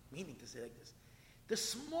 Meaning to say like this. The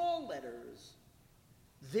small letters,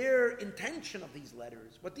 their intention of these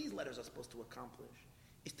letters, what these letters are supposed to accomplish,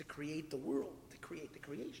 is to create the world, to create the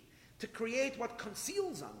creation, to create what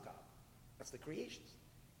conceals on God. That's the creations.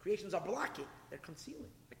 Creations are blocking, they're concealing,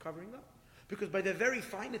 they're covering up. Because by their very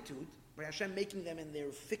finitude, by Hashem making them in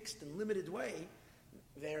their fixed and limited way,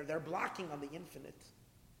 they're blocking on the infinite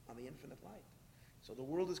light. So the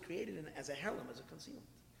world is created as a helam, as a concealment.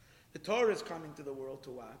 The Torah is coming to the world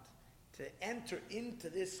to what? To enter into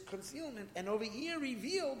this concealment and over here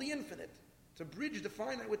reveal the infinite, to bridge the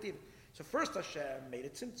finite with the infinite. So first Hashem made a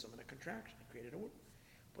tzimtzum and a contraction, and created a world.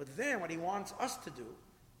 But then what he wants us to do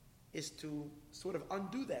is to sort of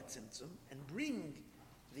undo that tzimtzum and bring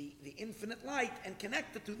the infinite light and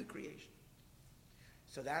connect it to the creation.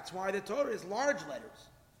 So that's why the Torah is large letters.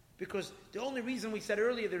 Because the only reason we said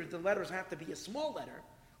earlier that the letters have to be a small letter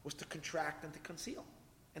was to contract and to conceal.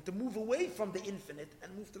 And to move away from the infinite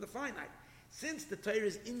and move to the finite. Since the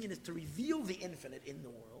Torah's inyan is to reveal the infinite in the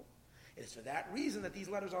world, it is for that reason that these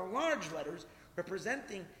letters are large letters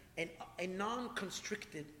representing a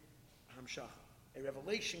non-constricted hamshach, a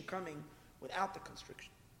revelation coming without the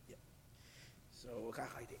constriction. Yeah. So,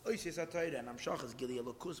 Oisis HaTorah and hamshach is Gili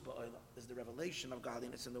Elokus Ba'olah. This is the revelation of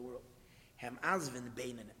godliness in the world. Hem Azvin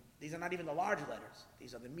Beinanim. These are not even the large letters.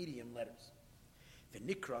 These are the medium letters. The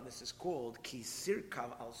Nikra, this is called Ki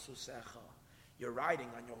Sirkav Al Susecha. You're riding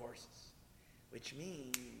on your horses. Which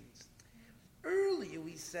means, earlier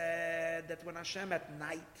we said that when Hashem at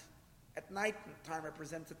night time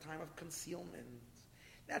represents a time of concealment.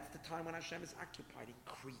 That's the time when Hashem is occupied in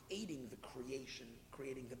creating the creation,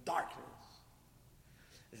 creating the darkness.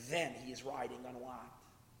 Then he is riding on what?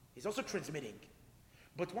 He's also transmitting.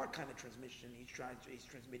 But what kind of transmission? He's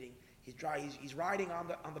transmitting. He's riding on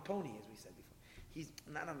the pony, as we said before. He's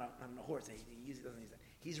not on a horse. He usually doesn't use that.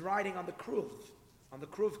 He's riding on the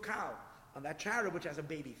kruv cow, on that chariot which has a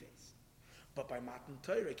baby face. But by Matan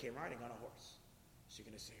Torah, he came riding on a horse. So you're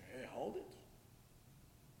going to say, hey, hold it.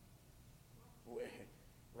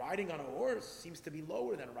 Riding on a horse seems to be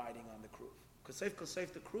lower than riding on the kruv.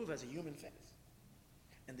 Kosef, the kruv has a human face.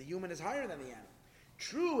 And the human is higher than the animal.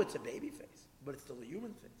 True, it's a baby face, but it's still a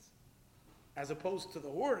human face. As opposed to the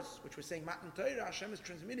horse, which we're saying, Matan Torah, Hashem is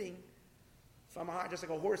transmitting from a high, just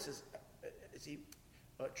like a horse is,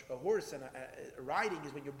 a horse and a riding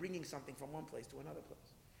is when you're bringing something from one place to another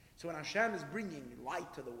place. So when Hashem is bringing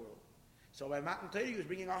light to the world, so by Matan Torah, he was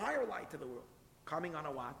bringing a higher light to the world, coming on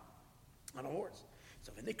a what? On a horse.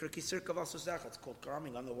 So v'nikra kisirkav al susach, it's called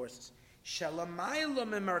coming on the horses. Shalamayla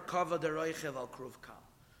me markava deroichev al kruv kal,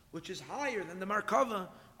 which is higher than the markava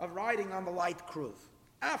of riding on the light kruv.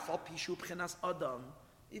 Afal pishu b'chinas adam,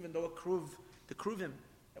 even though the kruvim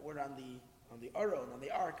that were on the Aron, on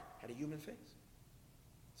the ark, had a human face.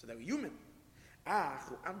 So they were human.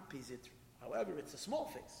 However, it's a small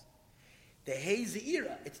face. The Hey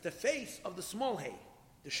Zeira, it's the face of the small Hey,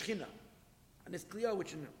 the Shechina. And it's Kliya,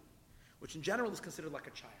 which in general is considered like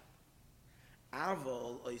a child.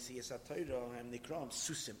 Aval, Oisiyas HaTorah, and Nikram,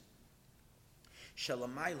 Susim.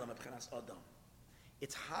 Shalamayla, Mebchanas Adam.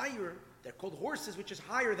 It's higher, they're called horses, which is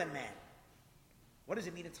higher than man. What does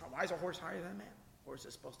it mean? Why is a horse higher than man? Horse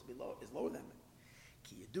is supposed to be lower than man.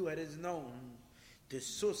 Ki Yedu, it is known, the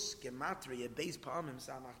Sus, Gematria, Beis Pa'amim,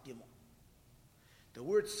 Samach Gimel. The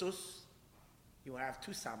word Sus, you have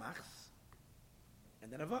two Samachs, and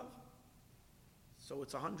then a Vav. So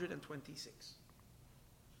it's 126.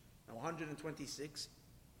 Now 126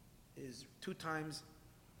 is 2 times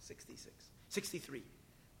 63.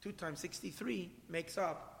 2 times 63 makes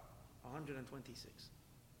up 126.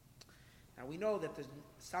 Now we know that the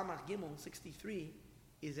Samach Gimel 63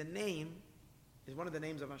 is one of the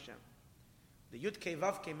names of Hashem. The Yud Kei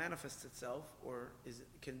Vav Kei manifests itself, or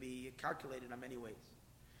can be calculated in many ways.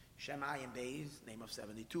 Shem Ayin Beis, name of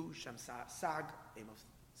 72. Shem Sag, name of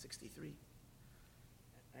 63.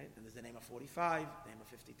 Right? And there's the name of 45, name of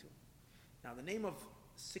 52. Now the name of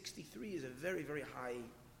 63 is a very, very high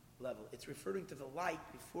level. It's referring to the light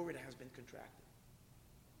before it has been contracted.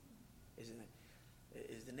 Isn't it?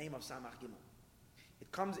 Is the name of Samach Gimel.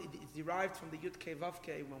 It's derived from the Yud Kei Vav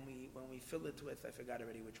Kei when we fill it with, I forgot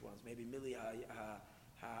already which ones, maybe Mili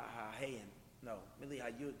Ha-Hayin. No, Mili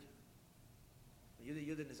Ha-Yud.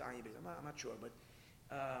 Yud is Ayin Beis. I'm not sure, but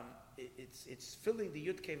it's filling the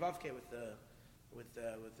Yud Kei Vav Kei with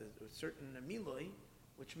certain Miloi,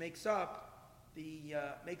 which makes it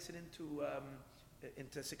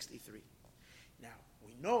into 63. Now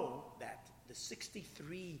we know that the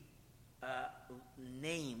 63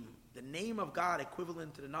 name, the name of God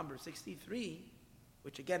equivalent to the number 63,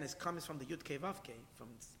 which again comes from the Yud Kei Vav Kei, from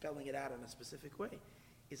spelling it out in a specific way,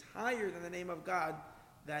 is higher than the name of God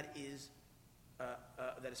that is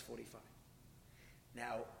 45.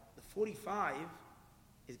 Now the 45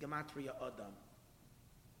 is Gematria Adam.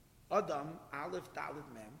 Adam, Aleph, Dalet,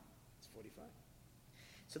 Mem, it's 45.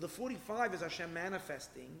 So the 45 is Hashem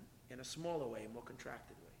manifesting in a smaller way, a more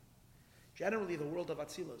contracted way. Generally, the world of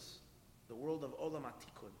Atzilus, the world of Olam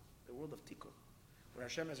HaTikun, the world of Tikkun, where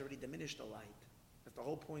Hashem has already diminished the light. That's the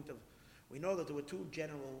whole point of, we know that there were 2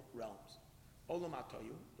 general realms. Olam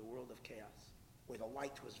HaToyu, the world of chaos, where the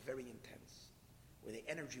light was very intense, where the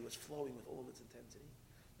energy was flowing with all of its intensity.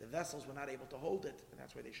 The vessels were not able to hold it, and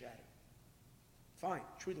that's where they shattered. Fine,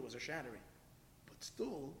 true, there was a shattering, but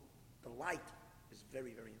still, the light is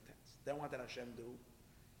very, very intense. Then what did Hashem do?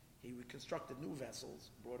 He reconstructed new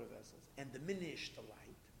vessels, broader vessels, and diminished the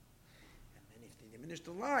light. And then if they diminish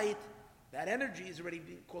the light, that energy is already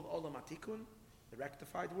being called Olam HaTikun, the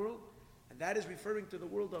rectified world, and that is referring to the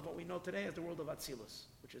world of what we know today as the world of Atzilus,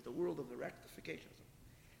 which is the world of the rectification.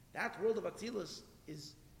 That world of Atzilus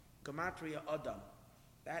is Gematria Adam.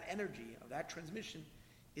 That energy of that transmission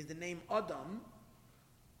is the name Adam,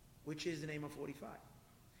 which is the name of 45.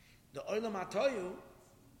 The Olam HaToyu,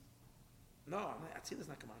 no, Atzilus is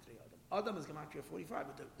not Gematria Adam. Adam is Gematria 45,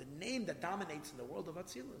 but the name that dominates in the world of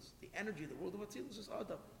Atzilus, the energy of the world of Atzilus is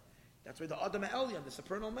Adam. That's where the Adam Elyon, the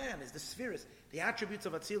supernal man, is the spheres, the attributes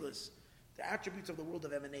of Atzilus, the attributes of the world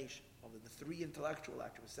of emanation, of the 3 intellectual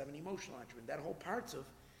attributes, 7 emotional attributes. That whole parts of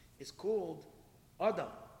is called Adam,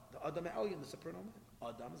 the Adam Elyon, the supernal man.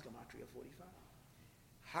 Adam is Gematria 45.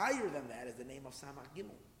 Higher than that is the name of Samach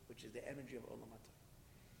Gimel, which is the energy of Olam HaToyu.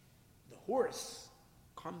 The horse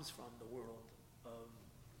comes from the world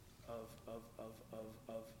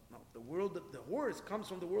the horse comes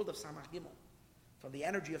from the world of Samach Gimel, from the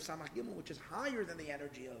energy of Samach Gimel, which is higher than the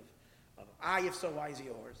energy of if so, why is he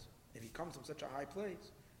a horse? If he comes from such a high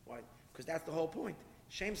place, why? Because that's the whole point.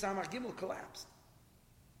 Shem Samach Gimel collapsed.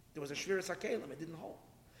 There was a Shviras HaKelim, it didn't hold.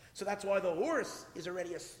 So that's why the horse is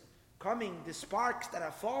already coming, the sparks that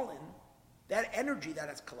have fallen, that energy that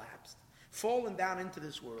has collapsed, fallen down into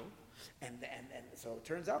this world, and so it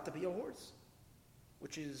turns out to be a horse,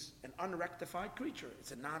 which is an unrectified creature.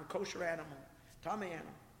 It's a non-kosher animal, Tamei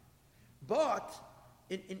animal. But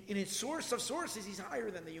in its source of sources, he's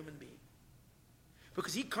higher than the human being.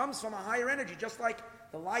 Because he comes from a higher energy, just like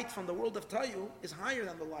the light from the world of Tayu is higher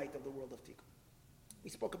than the light of the world of Tikkun. We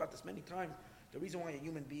spoke about this many times. The reason why a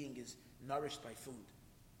human being is nourished by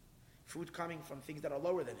food coming from things that are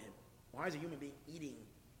lower than him. Why is a human being eating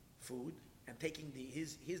food and taking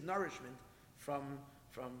his nourishment from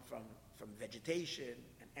vegetation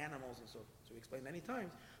and animals and so forth? So we explained many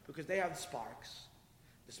times, because they have sparks.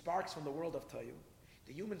 The sparks from the world of Tayu.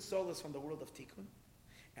 The human soul is from the world of Tikkun.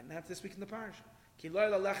 And that's this week in the parish. Ki lo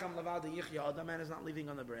lechem levad yichya, Adam man is not living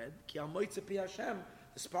on the bread. Ki al moitze pi Hashem,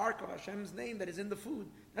 the spark of Hashem's name that is in the food,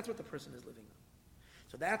 that's what the person is living on.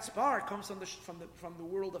 So that spark comes from the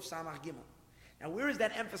world of Samach Gimel. Now, where is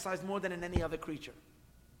that emphasized more than in any other creature?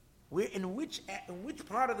 In which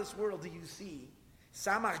part of this world do you see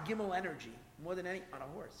Samach Gimel energy more than any? On a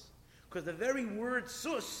horse. Because the very word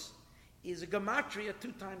sus is a gematria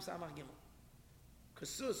 2 times Samach Gimel. Because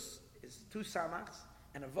sus is 2 samachs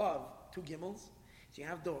and a vav, 2 gimels. So you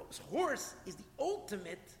have the horse is the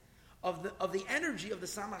ultimate of the energy of the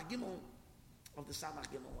Samach Gimel, of the Samach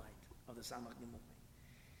Gimel light, of the Samach Gimel light.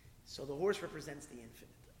 So the horse represents the infinite.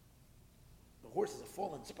 The horse is a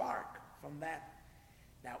fallen spark from that.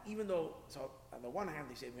 Now, even though, so on the one hand,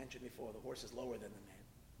 we mentioned before, the horse is lower than the man,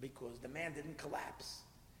 because the man didn't collapse.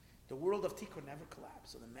 The world of Tikkun never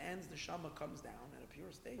collapsed. So the man's neshama comes down in a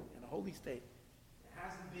pure state, in a holy state. It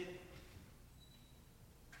hasn't been,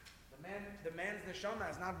 the man's neshama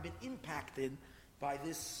has not been impacted by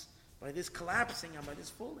this collapsing and by this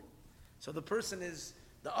falling. So the person is,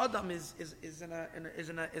 the Adam is in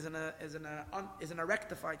a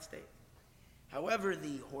rectified state. However,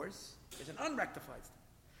 the horse is an unrectified state.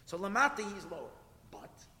 So lamati is lower. But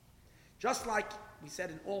just like we said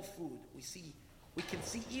in all food, we can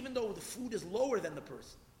see even though the food is lower than the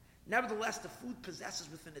person, nevertheless the food possesses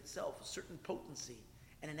within itself a certain potency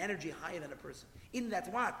and an energy higher than a person. In that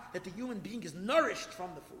what? That the human being is nourished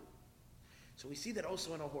from the food. So we see that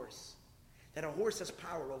also in a horse. That a horse has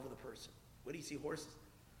power over the person. Where do you see horses?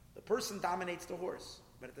 The person dominates the horse,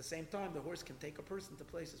 but at the same time, the horse can take a person to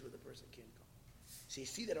places where the person can't go. So you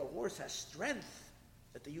see that a horse has strength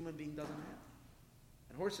that the human being doesn't have.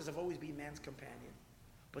 And horses have always been man's companion,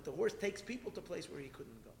 but the horse takes people to a place where he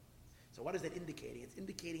couldn't go. So what is that indicating? It's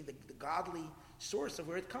indicating the godly source of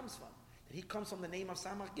where it comes from. That he comes from the name of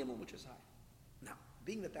Samach Gimel, which is high. Now,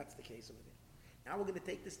 being that that's the case over there, now we're going to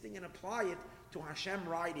take this thing and apply it to Hashem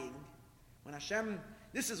riding. When Hashem,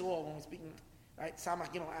 this is all when we're speaking, right?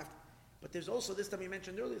 Samach Gimel after. But there's also this that we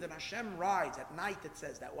mentioned earlier, that Hashem rides at night. It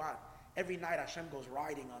says that what? Every night Hashem goes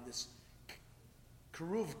riding on this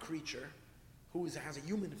keruv creature who has a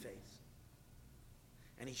human face.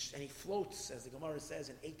 And he floats, as the Gemara says,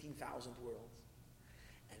 in 18,000 worlds.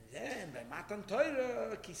 And then by Matan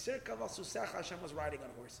Torah, Kisir Kavasusecha, Hashem was riding on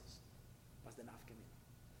horses. Was the nafkamina.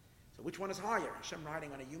 So which one is higher? Hashem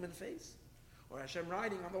riding on a human face, or Hashem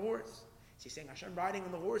riding on the horse? So he's saying Hashem riding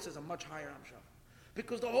on the horse is a much higher amshach.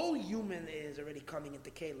 Because the whole human is already coming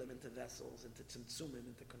into kelim, into vessels, into tzimtzumim,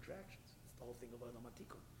 into contractions. It's the whole thing of Olam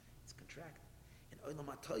HaTikun. It's contracted. In Olam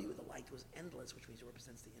HaToyu, the light was endless, which means it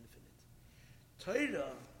represents the infinite.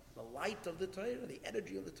 Torah, the light of the Torah, the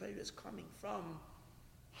energy of the Torah is coming from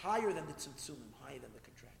higher than the tzimtzumim, higher than the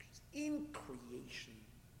contractions. In creation,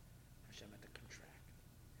 Hashem had to contract.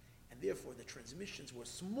 And therefore, the transmissions were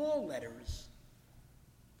small letters,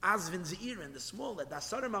 Azvin Ze'irin, the small letters,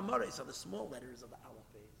 Dasarim Amaris are the small letters of the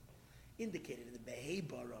Aleph Beis, indicated in the Behei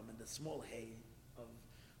Baram and the small Hey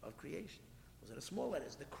of creation. Those are the small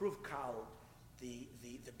letters, the Kruv Kal, the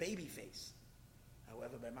baby face.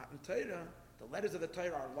 However, by Matan Torah, the letters of the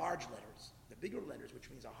Torah are large letters. The bigger letters, which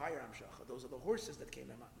means a higher Amshacha, those are the horses that came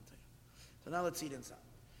by Matan Torah. So now let's see it inside.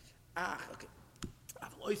 Okay.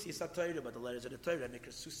 But the letters of the Torah, they're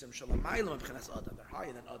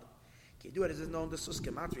higher than Adam. Kedua is known the sus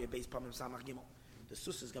gematria based pamim samach gimel. The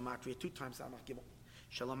sus is gematria 2 times samach gimel.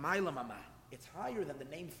 Shalamayla mama. It's higher than the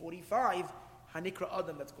name 45 hanikra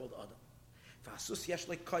Adam that's called Adam. Vasus yesh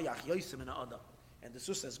like koyach yosim in Adam, and the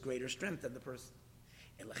sus has greater strength than the person.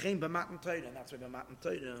 Elachem b'matan Torah, and that's why b'matan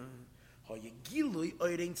Torah hayagilui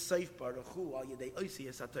oirein seif baruchu al yedei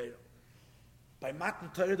oisiyas haTorah. By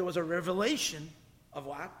matan Torah there was a revelation of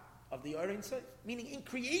what? Of the oirein seif. Meaning in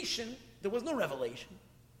creation there was no revelation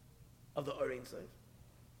of the Orein Seif.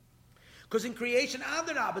 Because in creation,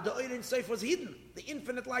 Adarabah, the Orein Seif was hidden. The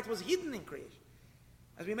infinite light was hidden in creation.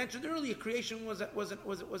 As we mentioned earlier, creation was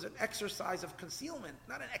an exercise of concealment,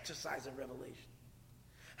 not an exercise of revelation.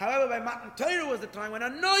 However, by Matan Torah was the time when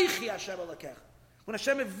Anoichi Hashem Elokecha, when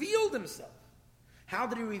Hashem revealed himself. How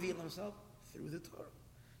did he reveal himself? Through the Torah.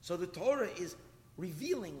 So the Torah is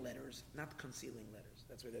revealing letters, not concealing letters.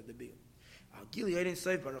 That's where they're the big. And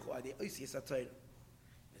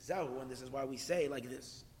this is why we say like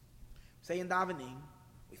this. We say in davening,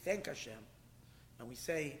 we thank Hashem, and we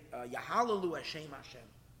say, Yahalalu Hashem Hashem.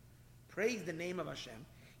 Praise the name of Hashem.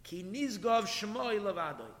 Ki nizgov shmoi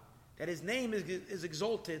levadoi. That his name is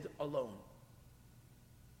exalted alone.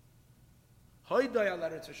 Hoidoi al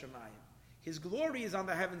eretz hashamayim. His glory is on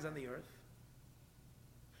the heavens and the earth.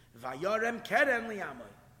 Vayarem kerem liyamoi.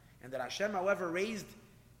 And that Hashem, however, raised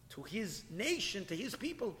to his nation, to his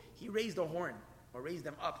people, he raised a horn. Or raise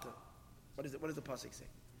them up to. What does the pasuk say?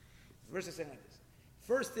 The verse is saying like this: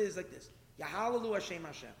 First is like this. Yahalalu Hashem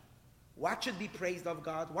Hashem. What should be praised of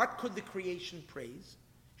God? What could the creation praise?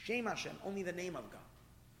 Shem Hashem, only the name of God.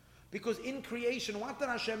 Because in creation, what did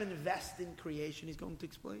Hashem invest in creation? He's going to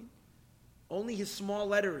explain. Only his small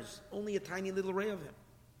letters, only a tiny little ray of him.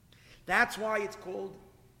 That's why it's called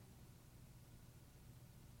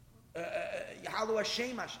Yahalu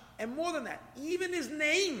Hashem Hashem. And more than that, even his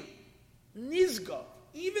name, Nizgov,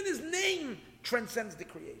 even his name transcends the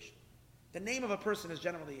creation. The name of a person is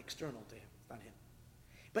generally external to him. It's not him.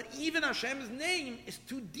 But even Hashem's name is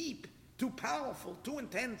too deep, too powerful, too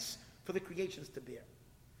intense for the creations to bear.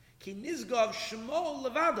 Ki Nizgov Shmo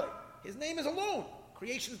Levadoi. His name is alone.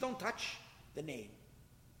 Creations don't touch the name.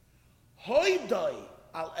 Hoidoi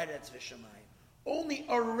al Eretz V'Shamayim. Only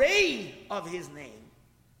a ray of his name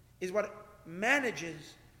is what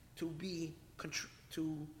manages to be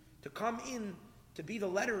to come in to be the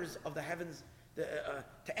letters of the heavens,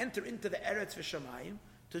 to enter into the Eretz V'Shamayim,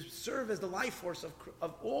 to serve as the life force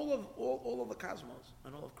of all of the cosmos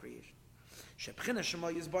and all of creation. Shebchina Shema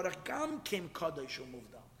Yizbarach Gam Kim Kadosh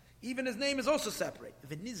Umuvdal. Even his name is also separate.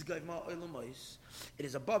 It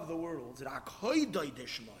is above the worlds.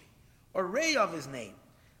 A ray of his name,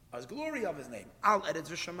 as glory of his name. Al Eretz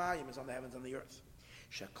V'Shamayim is on the heavens and the earth.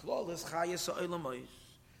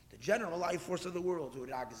 The general life force of the world,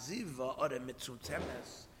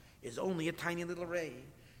 is only a tiny little ray.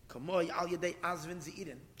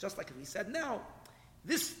 Just like we said now,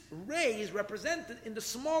 this ray is represented in the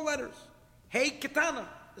small letters. Hey Ketana,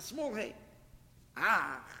 the small hey.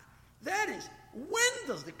 That is, when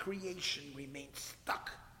does the creation remain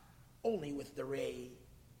stuck only with the ray?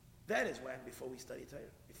 That is when, before we study Torah,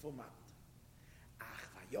 before Mount.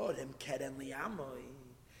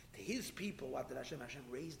 To his people, what did Hashem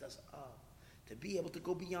raised us up to be able to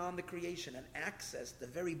go beyond the creation and access the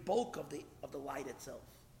very bulk of the light itself.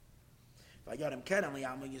 To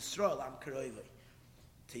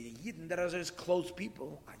the Yidden that are his close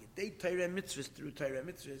people, through Torah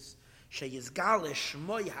mitzvahs, Sheyizgale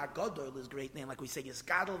Shmoy HaGadol, his great name, like we say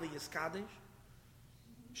Yizgadol the Yiskadish.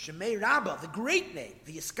 Shemei Rabbah, the great name,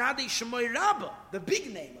 the Yiskadish Shemei Rabbah, the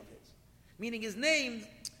big name of his. Meaning his name,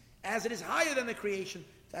 as it is higher than the creation,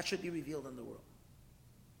 that should be revealed in the world.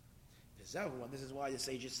 This is why the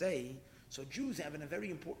sages say, so Jews have a very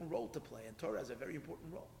important role to play, and Torah has a very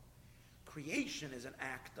important role. Creation is an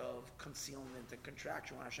act of concealment and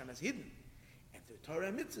contraction when Hashem has hidden. And through Torah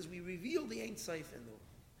and mitzvahs, we reveal the Ein Sof in the world.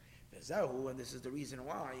 And this is the reason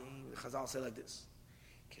why Chazal say like this: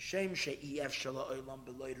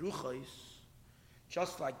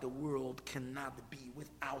 just like the world cannot be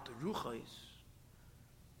without ruchos.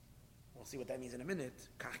 We'll see what that means in a minute.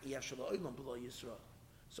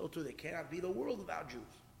 So too, there cannot be the world without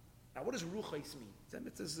Jews. Now, what does ruchos mean?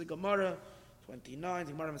 This is the Gemara 29,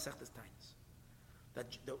 the Gemara Masechtas Tainis.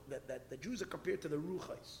 That the Jews are compared to the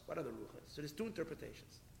ruchos. What are the ruchos? So there's two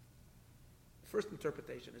interpretations. First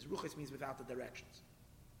interpretation is ruchos means without the directions.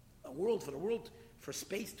 For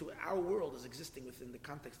space to our world is existing within the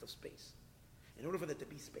context of space. In order for there to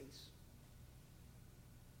be space,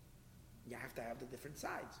 you have to have the different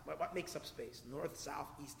sides. What makes up space? North, south,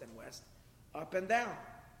 east, and west, up and down.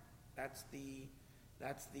 That's the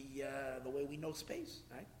way we know space,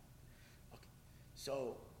 right? Okay.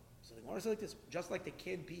 So the Gemara says like this: just like the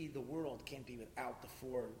world can't be without the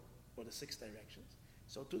 4 or the 6 directions.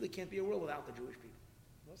 So too, there can't be a world without the Jewish people.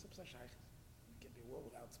 There can't be a world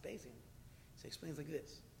without space. So he explains like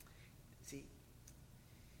this. See,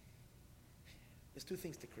 there's 2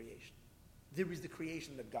 things to creation. There is the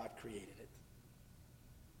creation that God created it.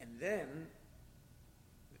 And then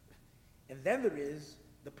there is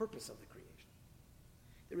the purpose of the creation.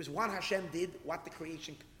 There is what Hashem did, what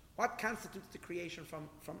constitutes the creation from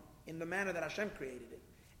in the manner that Hashem created it,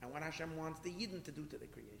 and what Hashem wants the Yidden to do to the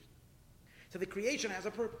creation. So the creation has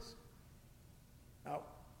a purpose. Now,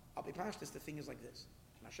 I'll be past this. The thing is like this: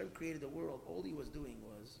 when Hashem created the world, all He was doing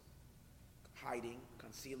was hiding,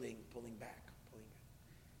 concealing, pulling back.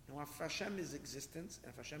 And if Hashem is existence,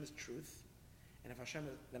 and if Hashem is truth, and if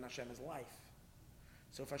then Hashem is life.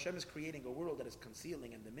 So if Hashem is creating a world that is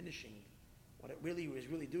concealing and diminishing, what it really was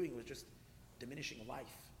doing was just diminishing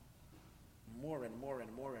life. More and more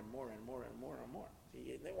and more and more and more and more and more.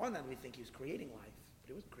 See, on one hand we think He was creating life, but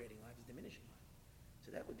He wasn't creating life, He's diminishing life.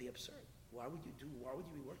 So that would be absurd. Why would you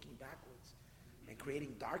be working backwards and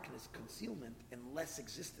creating darkness, concealment, and less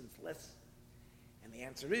existence, less? And the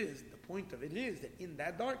answer is, the point of it is that in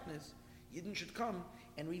that darkness, Yidden should come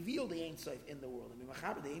and reveal the Ein Sof in the world. I mean,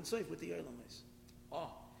 machaber the Ein Sof with the Olam is.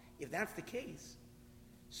 If that's the case,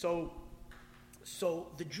 so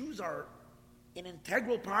the Jews are an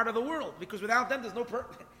integral part of the world, because without them, there's no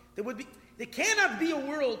There cannot be a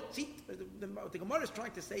world. See, what the Gemara is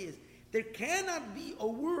trying to say is there cannot be a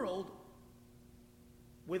world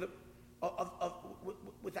without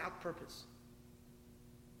purpose.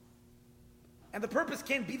 And the purpose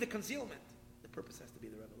can't be the concealment. The purpose has to be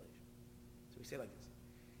the revelation. So we say like this.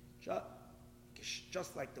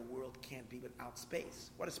 Just like the world can't be without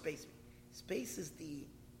space. What does space mean? Space is the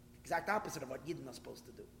exact opposite of what Yidden are supposed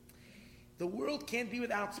to do. The world can't be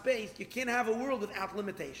without space. You can't have a world without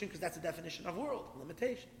limitation, because that's the definition of world,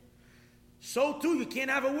 limitation. So too, you can't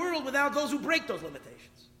have a world without those who break those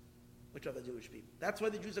limitations, which are the Jewish people. That's why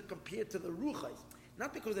the Jews are compared to the Ruchais,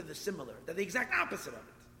 not because they're similar, they're the exact opposite of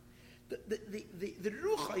it. The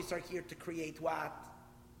Ruchais are here to create what?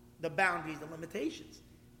 The boundaries, the limitations.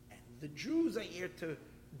 And the Jews are here to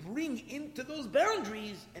bring into those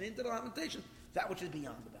boundaries and into the limitations that which is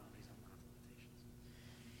beyond the boundaries and not the limitations.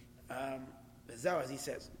 As he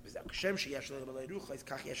says,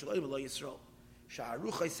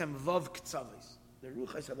 the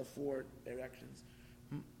Ruchais are the four directions,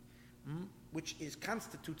 which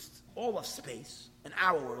constitutes all of space in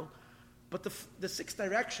our world. But the six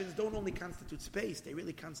directions don't only constitute space, they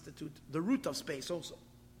really constitute the root of space also.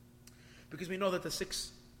 Because we know that the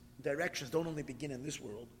six directions don't only begin in this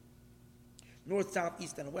world. North, south,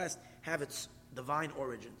 east, and west have its divine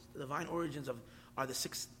origins. The divine origins are the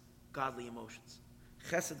six godly emotions.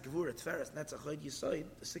 Chesed, Gevurah, Tferes, Netzach, Chod, Yesod,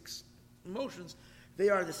 the six emotions, they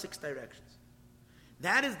are the six directions.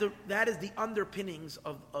 That is the underpinnings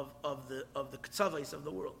of the Ketzavos of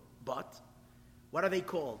the world. But what are they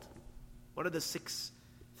called? What are the six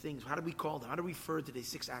things? How do we call them? How do we refer to these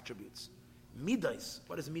six attributes? Midas.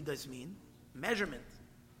 What does Midas mean? Measurement.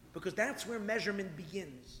 Because that's where measurement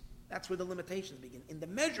begins. That's where the limitations begin. In the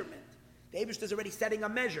measurement, the Eibishter is already setting a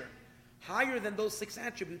measure. Higher than those six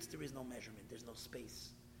attributes, there is no measurement. There's no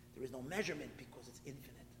space. There is no measurement because it's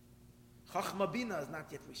infinite. Chachma Bina is not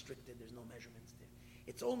yet restricted. There's no measurements there.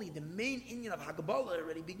 It's only the main inyan of Hagabala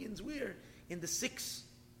already begins where? In the six.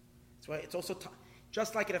 That's why it's also time.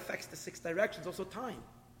 Just like it affects the six directions, also time.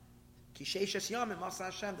 Kisheshes Yamim Asa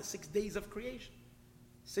Hashem, the 6 days of creation.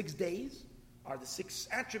 6 days are the six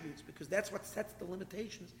attributes because that's what sets the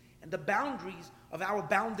limitations and the boundaries of our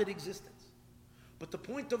bounded existence. But the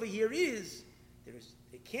point over here is there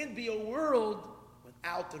can't be a world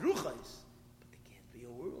without the Ruchais, but there can't be a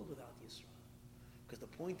world without Yisrael. Because the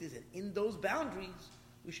point is that in those boundaries,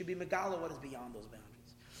 we should be Megala what is beyond those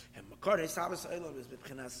boundaries. And Makar Sabas Eilam is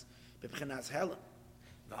Bibchinas Hela.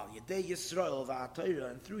 Val Yedei Yisrael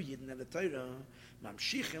Va'atayra, and through Yidden and the Torah,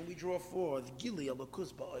 Mamshichem, we draw forth Gili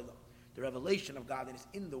Elokus Ba'olam, the revelation of godliness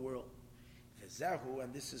in the world. V'zehu,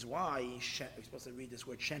 and this is why we're supposed to read this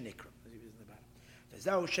word Shenikra.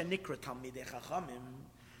 V'zehu Shenikra Talmidei Chachamim.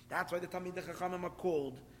 That's why the Talmidei Chachamim are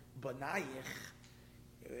called Banayich,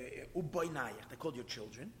 Uboinayich. They're called your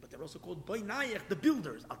children, but they're also called Boinayich, the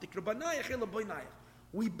builders. Al Tikra Banayich Ela Boinayich.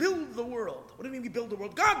 We build the world. What do you mean we build the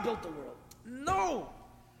world? God built the world. No,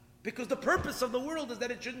 because the purpose of the world is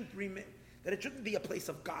that it shouldn't be a place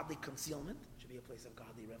of godly concealment. It should be a place of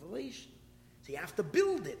godly revelation. So you have to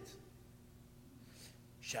build it.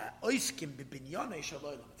 It says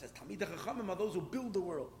Talmidei Chachamim are those who build the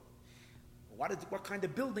world. What kind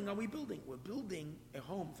of building are we building? We're building a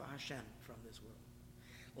home for Hashem from this world.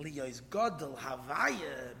 Liyos Gadol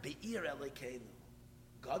Havaya Be'ir Elokeinu.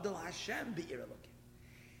 Gadol Hashem Be'ir Elokeinu.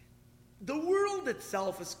 The world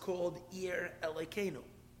itself is called Ir Elokeinu.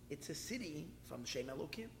 It's a city from Shem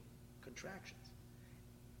Elokim, contractions.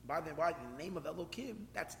 By the name of Elokim,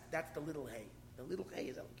 that's the little hay. The little hay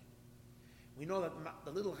is Elokim. We know that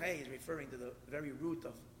the little hay is referring to the very root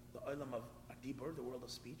of the Olam of Adibur, the world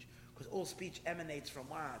of speech, because all speech emanates from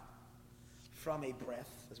what? From a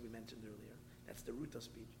breath, as we mentioned earlier. That's the root of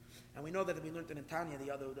speech. And we know that we learned in Tanya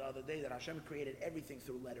the other day that Hashem created everything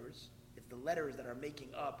through letters. It's the letters that are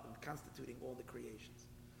making up and constituting all the creations.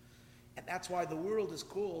 And that's why the world is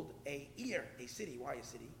called a city. Why a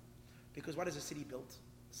city? Because what is a city built?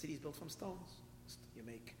 A city is built from stones.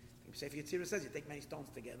 Sefer Yetzirah says you take many stones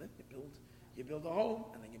together, you build a home,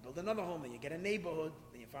 and then you build another home, then you get a neighborhood,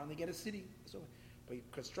 then you finally get a city. So by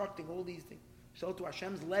constructing all these things. So to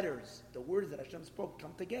Hashem's letters, the words that Hashem spoke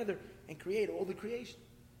come together and create all the creation.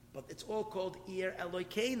 But it's all called Ir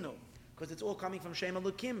Elokeinu, because it's all coming from Shem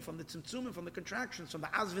Elokim, from the Tzimtzumim, from the contractions, from the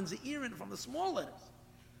Azvin Ze'irin, from the small letters.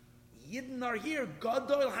 Yidden are here,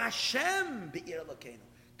 Gadol Hashem Be'ir Elokeinu,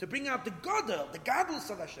 to bring out the Gadol, the Gadlus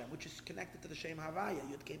of Hashem, which is connected to the Shem Havaya,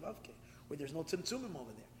 Yud Kei Vav Kei, where there's no Tzimtzumim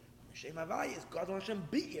over there. And the Shem Havaya is Gadol Hashem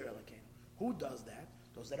Be'ir Elokeinu. Who does that?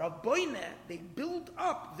 Those that are Boineh, they build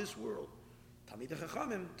up this world. Talmidei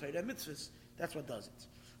Chachamim, Torah Mitzvahs, that's what does it.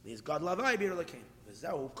 There's God lavai bir lakein.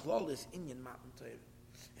 V'zeu klolis inyan matan Torah.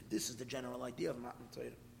 And this is the general idea of matan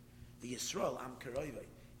Torah. The Yisrael am karoivai.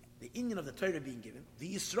 The inyan of the Torah being given.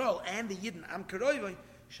 The Yisrael and the Yidden am karoivai.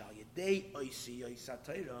 Shal yedei oisi oisa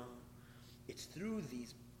Torah. It's through the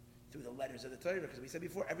letters of the Torah, because we said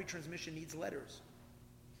before, every transmission needs letters.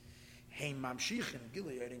 They draw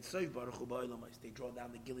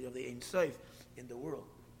down the Gili of the Ein Sof in the world.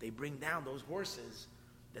 They bring down those horses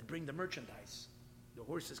that bring the merchandise. The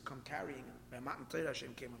horses come carrying. By Matan Torah,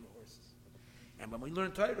 Hashem came on the horses. And when we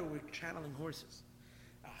learn Torah, we're channeling horses.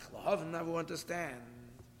 Never understand.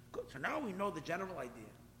 Good. So now we know the general idea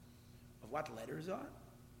of what letters are,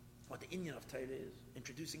 what the inyan of Torah is,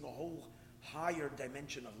 introducing a whole higher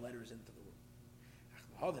dimension of letters into the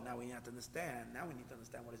world. Now we have to understand. Now we need to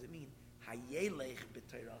understand, what does it mean? Hayelech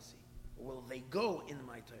b'Torasi. Will they go in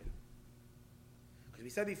my Torah? Because we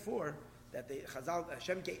said before that the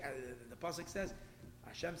pasuk says,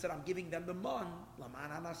 Hashem said, "I'm giving them the man. Laman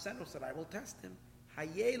anasenu," said, "I will test him."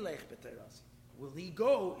 Hayelech b'Torasi. Will he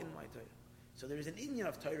go in my Torah? So there is an inyan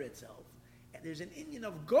of Torah itself, and there's an inyan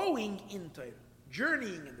of going in Torah,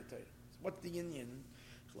 journeying in the Torah. So what's the inyan?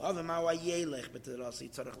 We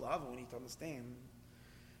need to understand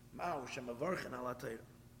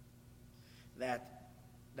that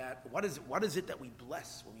what is it that we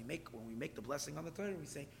bless when we make the blessing on the Torah? We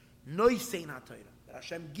say noisein haTorah, that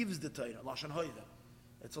Hashem gives the Torah, lashon hoida.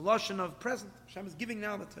 It's a lashon of present. Hashem is giving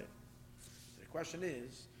now the Torah. So the question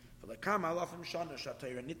is, for the kama alafim shana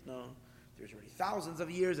shatayra nitna, there's already thousands of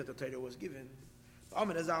years that the Torah was given. The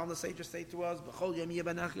Amen Azal, the sages say to us, b'chol yom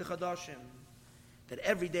yibanach chadashim, that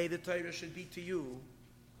every day the Torah should be to you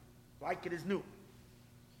like it is new.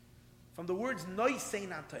 From the words noisein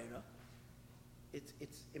haTorah,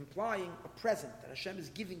 it's implying a present, that Hashem is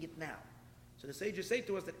giving it now. So the sages say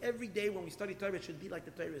to us that every day when we study Torah, it should be like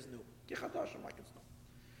the Torah is new. Kichadashim, like it's new.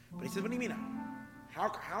 But he says, what do you mean?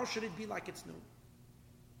 How should it be like it's new?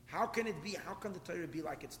 How can it be? How can the Torah be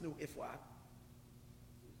like it's new? If what?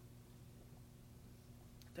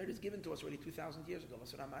 The Torah is given to us already 2,000 years ago.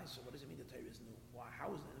 So what does it mean the Torah is new? Why?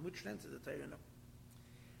 How is it? In which sense is the Torah new?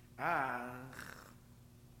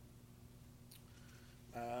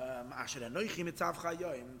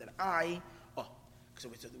 So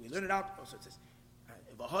we learn it out. Also it says,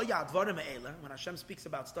 when Hashem speaks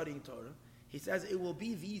about studying Torah, He says it will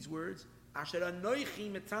be these words,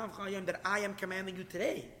 that I am commanding you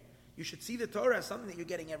today. You should see the Torah as something that you're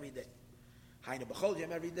getting every day.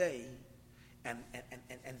 Every day. And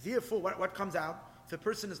therefore, what comes out? If a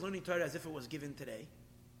person is learning Torah as if it was given today,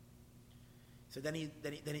 so then he's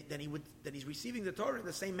receiving the Torah in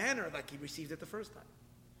the same manner like he received it the first time.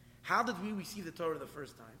 How did we receive the Torah the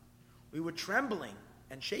first time? We were trembling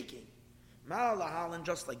and shaking.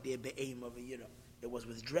 Just like the be'im of a yira. It was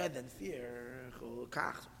with dread and fear. So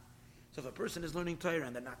if a person is learning Torah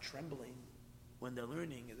and they're not trembling when they're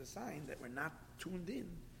learning, is a sign that we're not tuned in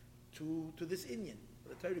to this inyan,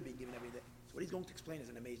 the Torah being given every day. So what he's going to explain is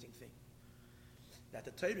an amazing thing. That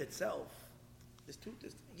the Torah itself,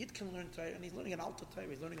 Yid can learn Torah, and he's learning an Alta Torah,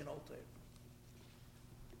 he's learning an Old Torah.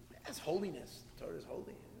 It has holiness. The Torah is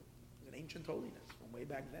holy. It's an ancient holiness from way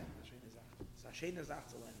back then.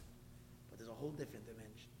 But there's a whole different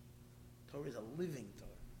dimension. Torah is a living Torah.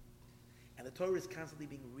 And the Torah is constantly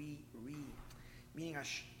being meaning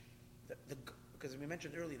because we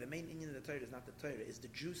mentioned earlier, the main inyan of the Torah is not the Torah, it's the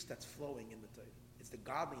juice that's flowing in the Torah. It's the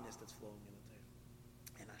godliness that's flowing in the Torah.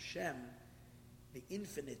 And Hashem, the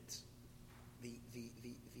infinite, the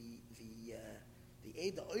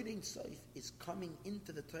Oirin Sof is coming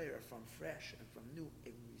into the Torah from fresh and from new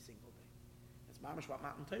every single day. That's mamash what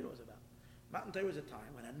Matan Torah was about. Matan Torah was a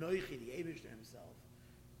time when Anoichi, the Eibishter himself,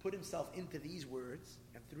 put himself into these words,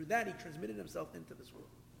 and through that he transmitted himself into this world.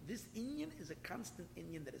 This inyan is a constant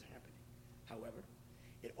inyan that is happening. However,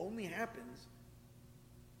 it only happens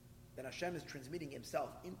that Hashem is transmitting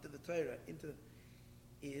himself into the Torah,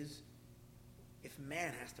 is if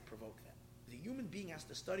man has to provoke that. The human being has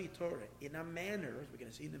to study Torah in a manner, as we're going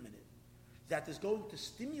to see in a minute, that is going to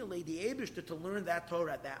stimulate the Eibishter to learn that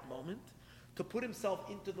Torah at that moment, to put himself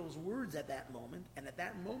into those words at that moment, and at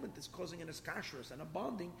that moment is causing an iskashrus and a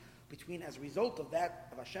bonding between, as a result of that,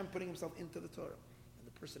 of Hashem putting himself into the Torah. And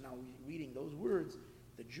the person now reading those words,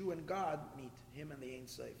 the Jew and God meet, him and the Ein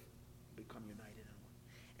Sof become united in one.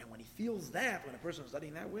 And when he feels that, when a person is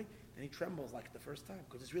studying that way, then he trembles like the first time,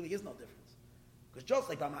 because there really is no difference. Because just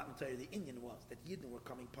like Matan Torah, the inyan was that Yidden were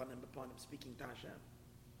coming upon him, speaking to Hashem.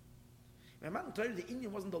 By Matan Torah, the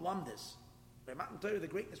inyan wasn't the lamdis. By Matan Torah, the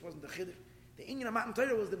greatness wasn't the chiddush. The inyan of Matan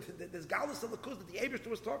Torah was this galus of the kuz that the Eibishter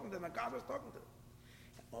was talking to them, and God was talking to them.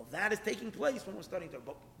 Well, that is taking place when we're studying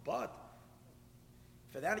Torah. But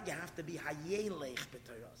For that, you have to be hayelech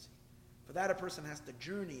b'Torah. For that, a person has to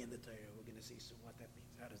journey in the Torah. We're going to see soon what that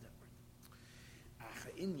means. How does that work?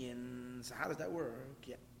 So how does that work?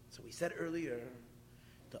 Yeah. So we said earlier,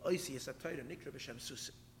 the oisius of Torah nikra b'shem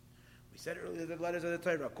susim. We said earlier that the letters of the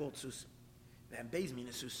Torah are called susim. And beis mean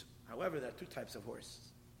susim. However, there are two types of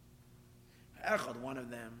horses. Echad, one of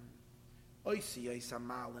them, oisi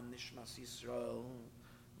oisamalim nishmas Yisrael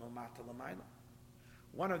momata l'mayla.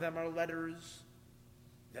 One of them are letters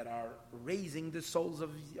that are raising the souls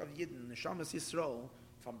of Yidden, Neshamas Yisrael,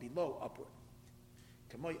 from below upward.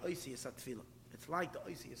 Kamoi oisius atfilah. It's like the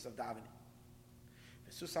oisius of davening.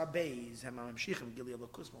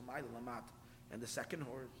 And the second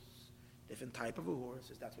horse, different type of a horse,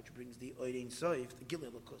 is that's what brings the oirein soif, the gilei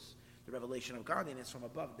lakus, the revelation of godliness from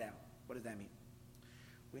above down. What does that mean?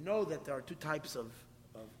 We know that there are two types of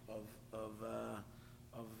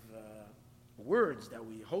words that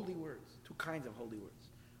we holy words, two kinds of holy words.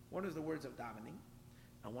 One is the words of davening,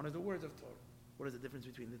 and one is the words of Torah. What is the difference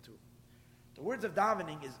between the two? The words of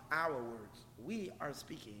davening is our words. We are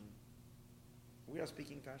speaking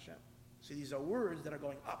to Hashem. So these are words that are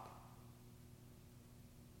going up.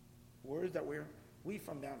 Words that we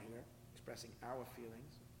from down here, expressing our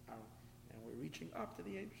feelings, and we're reaching up to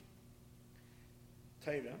the Eibush.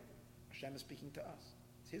 Torah, Hashem is speaking to us.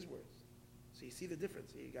 It's His words. So you see the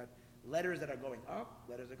difference. You got letters that are going up,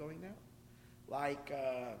 letters that are going down. Like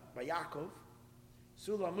by Yaakov,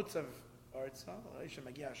 Sula Mutzav Artza,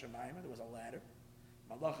 there was a ladder.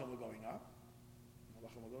 Malachim were going up,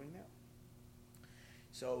 Malachim were going down.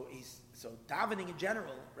 So davening in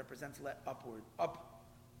general represents upward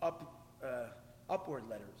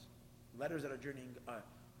letters that are journeying,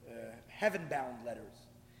 heaven-bound letters,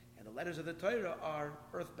 and the letters of the Torah are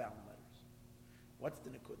earth-bound letters. What's the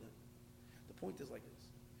nekuda? The point is like this: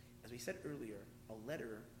 as we said earlier, a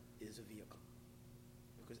letter is a vehicle,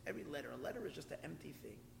 because a letter is just an empty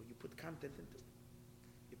thing where you put content into it.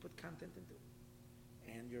 You put content into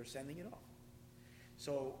it, and you're sending it off.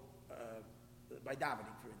 So. By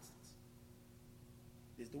davening, for instance,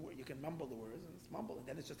 is the word you can mumble the words and it's mumble, and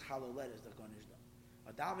then it's just hollow letters that go on.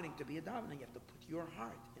 A davening, to be a davening, you have to put your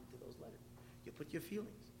heart into those letters. You put your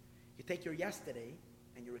feelings. You take your yesterday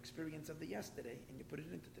and your experience of the yesterday, and you put it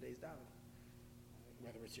into today's davening.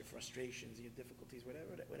 Whether it's your frustrations, your difficulties,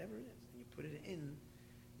 whatever it is, and you put it in.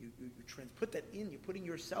 You put that in. You're putting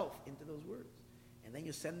yourself into those words, and then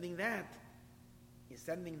you're sending that.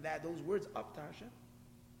 Those words up to Hashem.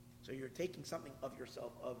 So you're taking something of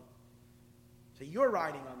yourself so you're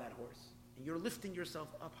riding on that horse and you're lifting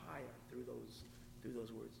yourself up higher through those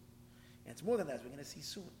words. And it's more than that, as we're going to see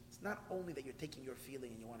soon. It's not only that you're taking your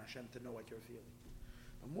feeling and you want Hashem to know what you're feeling,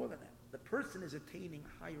 but more than that, the person is attaining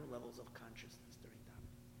higher levels of consciousness during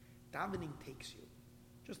davening. Davening takes you,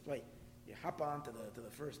 just like you hop on to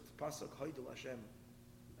the first pasuk, Haidul Hashem,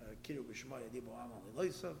 Kiru B'Shmaya Dibu Amal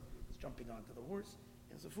Eloisav, it's jumping onto the horse,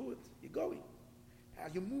 and so forth. You're going.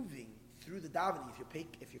 As you're moving through the davening,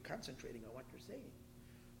 if you're concentrating on what you're saying,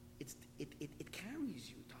 it carries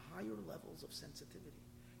you to higher levels of sensitivity.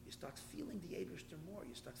 You start feeling the Eibishter more.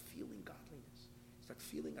 You start feeling godliness. You start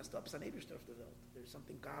feeling as the Eibishter of the world. There's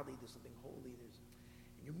something godly. There's something holy. And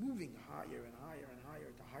you're moving higher and higher and higher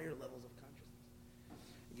to higher levels of consciousness.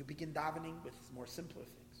 And you begin davening with more simpler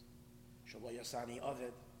things. Shalom Yasani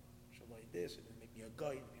Aved, Shalom this, and then make me a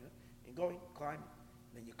guide, and going, climb.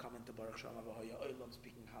 Then you come into Baruch Shalom V'Hoya Olam,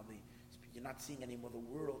 speaking how you're not seeing anymore the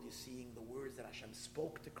world, you're seeing the words that Hashem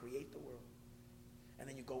spoke to create the world. And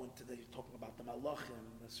then you go into you're talking about the Malachim,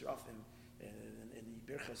 the Seraphim, and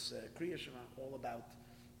the Birchas Kriya Shema, all about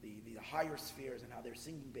the higher spheres and how they're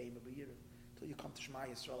singing Be'em B'Yira. Until you come to Shema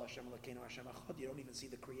Yisrael, Hashem Elokeinu, Hashem Echad, you don't even see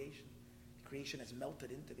the creation. The creation has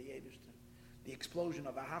melted into the Eibishter. The explosion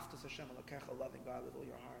of Ahavtas Hashem Elokecha, loving God with all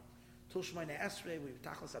your heart. Till Shemona Esrei, with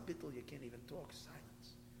Tachlis Abitul, you can't even talk.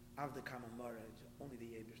 Silence. Avda Kama Maraj, only the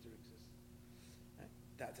Eibishter exists. Right?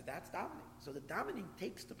 That's davening. So the davening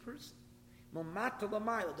takes the person. Momata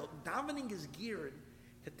Lamayla. The davening is geared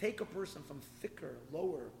to take a person from thicker,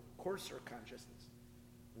 lower, coarser consciousness.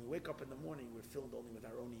 When we wake up in the morning, we're filled only with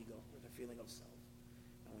our own ego, with a feeling of self.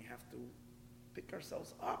 And we have to pick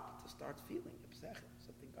ourselves up to start feeling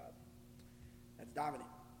something godly. That's davening.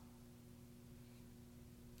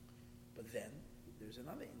 But then, there's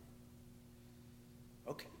another end.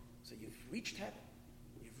 Okay, so you've reached heaven.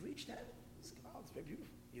 It's very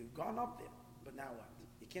beautiful. You've gone up there. But now what?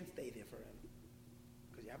 You can't stay there forever.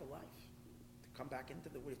 Because you have a life. To come back into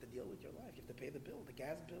you have to deal with your life. You have to pay the bill, the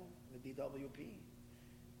gas bill, the DWP.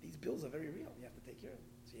 These bills are very real. You have to take care of them.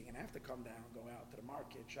 So you're going to have to come down, go out to the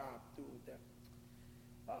market, shop, do that.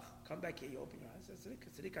 Come back here, you open your eyes. It's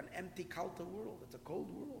an empty, kalta world. It's a cold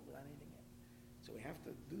world without anything in it. So we have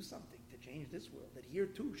to do something to change this world. That here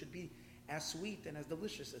too should be as sweet and as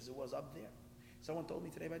delicious as it was up there. Someone told me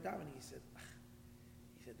today by davening, he said,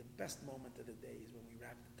 the best moment of the day is when we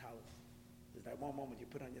wrap the talis. There's that one moment you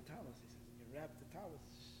put on your talis. He says, when you wrap the talis,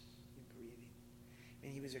 you're breathing.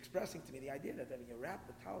 And he was expressing to me the idea that when you wrap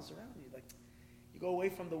the talis around you, like, you go away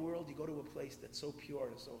from the world, you go to a place that's so pure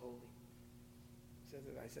and so holy.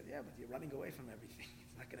 I said, yeah, but you're running away from everything.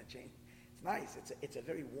 It's not going to change. It's nice. It's a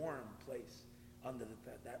very warm place under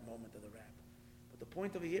that moment of the wrap. But the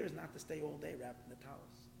point over here is not to stay all day wrapped in the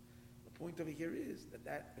talis. The point over here is that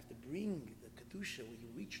you have to bring the kedusha when you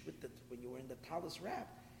reached when you were in the talis wrap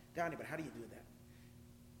down here. But how do you do that?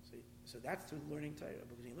 So that's through learning Torah.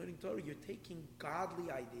 Because in learning Torah, you're taking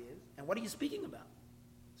godly ideas, and what are you speaking about?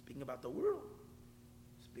 Speaking about the world.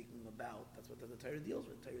 Speaking about, that's what the Torah deals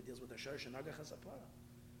with. The Torah deals with a shorsh and agach hasapara,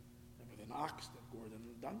 and with an ox that gored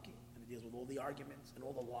a donkey, and it deals with all the arguments and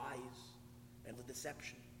all the lies and the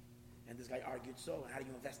deception. And this guy argued so, and how do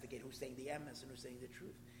you investigate who's saying the emes and who's saying the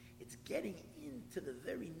truth? It's getting into the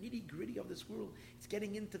very nitty-gritty of this world. It's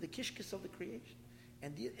getting into the kishkis of the creation.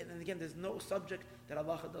 And again, there's no subject that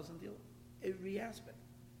Allah doesn't deal with. Every aspect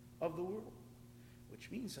of the world. Which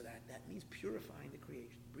means that means purifying the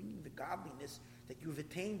creation, bringing the godliness that you've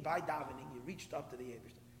attained by davening. You reached up to the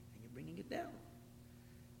Eibishter, and you're bringing it down.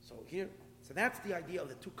 So that's the idea of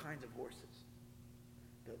the two kinds of horses.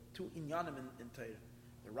 The two inyanim in Torah.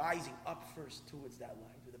 The rising up first towards that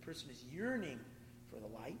light, where the person is yearning for the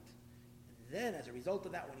light, and then as a result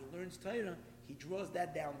of that, when he learns Torah, he draws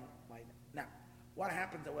that down light. Now, what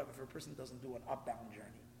happens, however, if a person doesn't do an upbound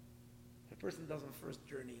journey? If a person doesn't first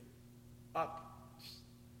journey up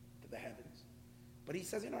to the heavens, but he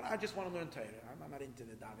says, I just want to learn Torah. I'm not into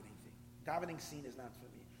the davening thing. Davening scene is not for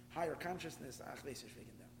me. Higher consciousness,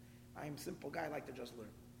 I'm a simple guy, I like to just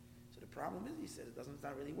learn. So the problem is, he says, it's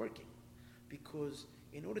not really working. Because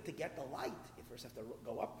in order to get the light, you first have to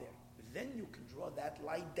go up there. Then you can draw that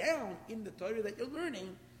light down in the Torah that you're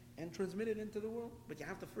learning and transmit it into the world. But you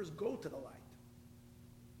have to first go to the light.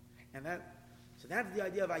 And so that's the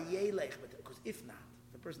idea of ayelech. Because if not,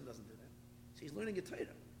 the person doesn't do that. So he's learning a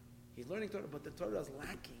Torah. He's learning Torah, but the Torah is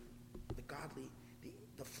lacking the godly.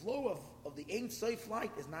 The flow of the Ein Sof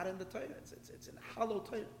light is not in the Torah. It's in hollow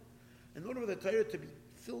Torah. In order for the Torah to be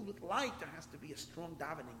filled with light, there has to be a strong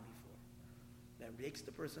davening before. That wakes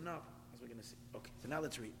the person up, as we're going to see. Okay, so now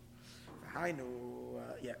let's read.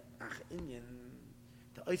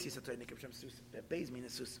 The Oisias of Torah Nikab Shem Sus. Beis Min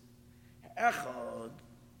Sus. Echad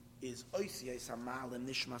is Oisias Hamal and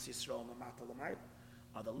Nishmas Yisrael Mamata Lamayla.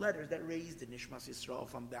 Are the letters that raise the Nishmas Yisrael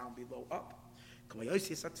from down below up. Kama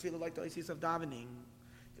Oisias Atfilah, like the Oisias of davening.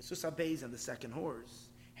 The Sus HaBeis and the second horse.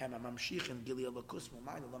 Hema Mamshich and Gilead Lakus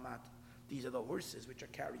Mamayla Lamata. These are the horses which are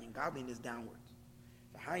carrying godliness downwards.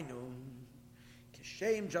 V'hainu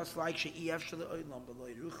Kishem, just like She'iyaf Shalei Olam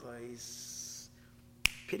B'loi Ruchais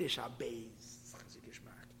Pirish HaBeis.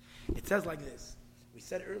 It says like this. We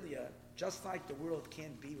said earlier, just like the world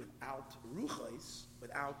can't be without Ruchais,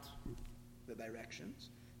 without the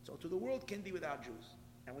directions, so too the world can be without Jews.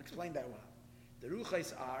 And we'll explain that one. The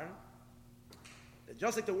Ruchais are that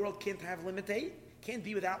just like the world can't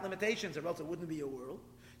be without limitations, or else it wouldn't be a world,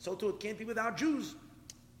 so too it can't be without Jews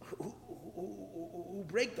who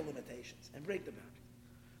break the limitations and break the boundaries.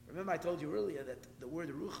 Remember I told you earlier that the word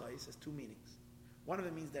Ruchais has two meanings. One of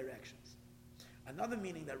them means directions. Another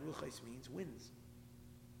meaning that Ruchais means winds.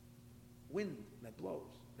 Wind that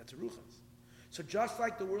blows. That's Ruchais. So just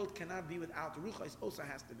like the world cannot be without Ruchais, also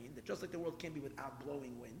has to mean that just like the world can't be without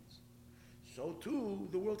blowing winds, so too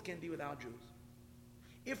the world can't be without Jews.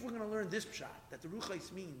 If we're going to learn this pshat, that the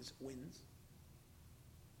Ruchais means winds,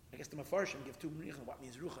 I guess the Mefarshim give two meanings on what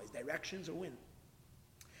means Ruchais, directions or wind.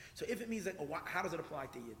 So if it means that, how does it apply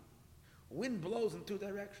to Yidden? Wind blows in two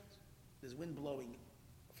directions. There's wind blowing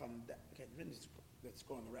from that. Okay, wind is that's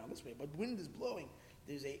going around this way, but wind is blowing.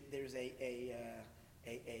 There's a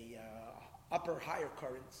upper higher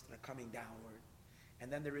currents that are coming downward,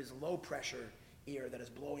 and then there is low pressure air that is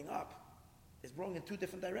blowing up. It's blowing in two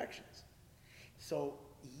different directions. So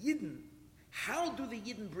Yidden, how do the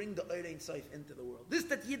Yidden bring the Eir Ein Sof into the world? This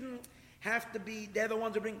that Yidden have to be, they're the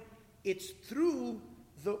ones who bring. It's through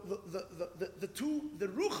the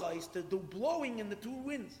Ruchais, the blowing in the two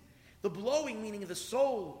winds. The blowing meaning the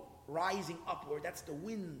soul rising upward. That's the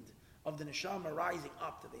wind of the neshama rising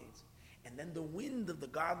up to the Ein Sof. And then the wind of the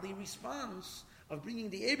godly response of bringing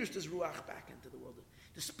the Eibishter's Ruach back into the world.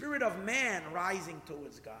 The spirit of man rising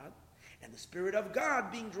towards God, and the spirit of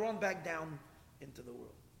God being drawn back down into the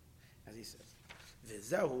world. As he says.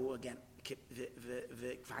 V'zehu, again,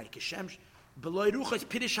 Beloy ruchos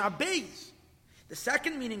pirish habeis. The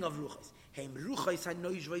second meaning of ruchos. Heim ruchos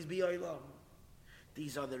hanoishvos b'olam.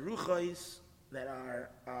 These are the ruchos that are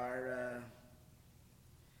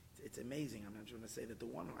it's amazing. I'm not going to say that the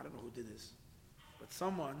one, I don't know who did this, but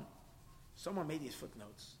someone made these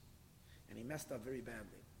footnotes, and he messed up very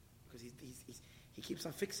badly, because he keeps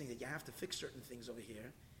on fixing that you have to fix certain things over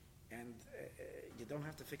here, and you don't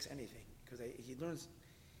have to fix anything, because he learns,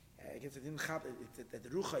 I guess it didn't have, that the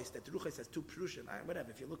ruchos has two prushim,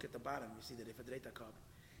 whatever, if you look at the bottom, you see that if a dreta kab,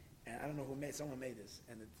 and I don't know someone made this,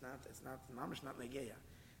 and it's not mamish not negeya,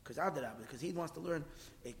 because he wants to learn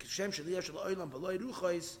Shem Shaliyah Shel Olam B'Loi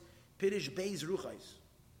Ruchos Pirish Beis Ruchos,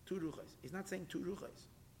 two Ruchos. He's not saying two Ruchos.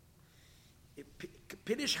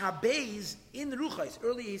 Pirish HaBeis in Ruchos.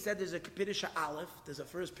 Earlier he said there's a Pirish HaAleph, there's a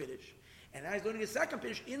first Pirish, and now he's learning a second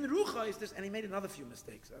Pirish in Ruchos. And he made another few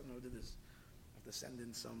mistakes. I don't know who did this. I have to send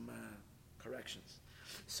in some corrections.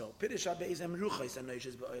 So Pirish HaBeis and Ruchos and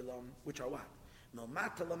Noishes B'Olam, which are what?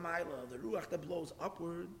 Milmata Lamaila, the Ruach that blows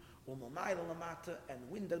upward. And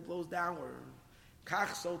wind that blows downward.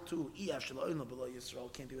 Kach so too, Iyah Shel Olam Below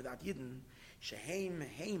Yisrael can't be without Yidden. Shehem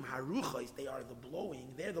Heim Haruchos, they are the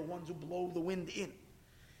blowing. They're the ones who blow the wind in.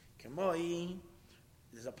 Kemoi,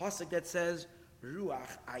 there's a pasuk that says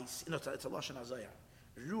Ruach Aisi. No, it's a Lashon Hazaya.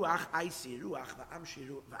 Ruach Aisi Ruach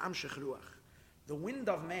v'amshich Ruach. The wind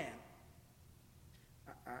of man.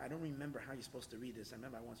 I don't remember how you're supposed to read this. I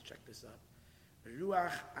remember I once checked this up.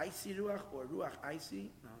 Ruach Aisi Ruach or Ruach Aisi?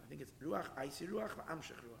 No, I think it's Ruach Aisi Ruach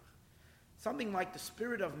v'amshich Ruach. Something like the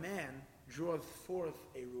spirit of man draweth forth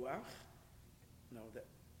a Ruach. No, that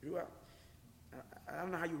Ruach. I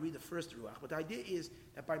don't know how you read the first Ruach, but the idea is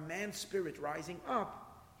that by man's spirit rising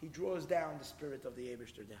up, he draws down the spirit of the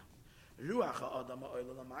Eibishter down. Ruach ha'adam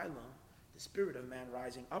ha'olam ha'mayla, the spirit of man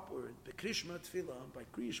rising upward, bekrishma tefillah, by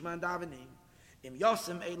krishma and davening, im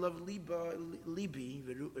yosem elav libi,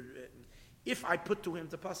 if I put to him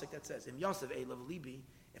the pasuk that says, im yosem elav libi,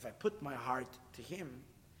 if I put my heart to him,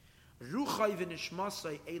 ruchai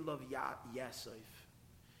v'nishmasai elav yasef,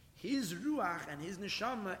 his ruach and his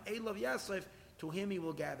neshama elav yasef, to him he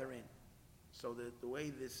will gather in. So the way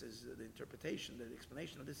this is, the interpretation, the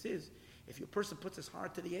explanation of this is, if your person puts his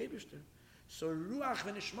heart to the Eibishter, so ruach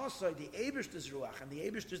v'nishmasai, the Eibishter's ruach and the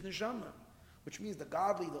Eibishter's neshama, which means the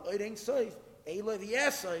godly, the Oid Ein Sof, elav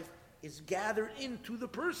yasef, is gathered into the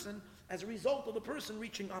person as a result of the person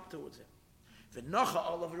reaching up towards him. V'nocha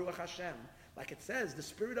olav ruach Hashem, like it says, the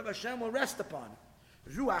spirit of Hashem will rest upon him.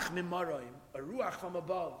 Ruach mimaroim, a ruach from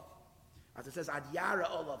above. As it says, ad yara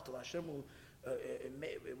olav, till Hashem will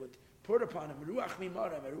it would pour upon him, ruach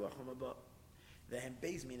mimaroim, a ruach from above. Vehem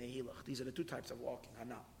beis min ehilach. These are the two types of walking.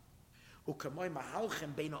 Hana. Ukamoy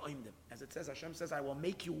mahalchem beina oimdim. As it says, Hashem says, I will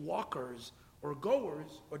make you walkers or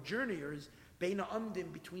goers or journeyers beina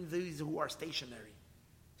oimdim, between these who are stationary,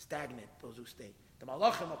 stagnant, those who stay. The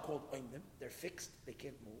malachim are called oimdim. They're fixed. They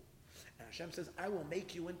can't move. And Hashem says, I will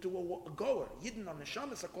make you into a goer. Yidden on the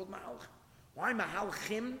Neshamas are called Mahalch. Why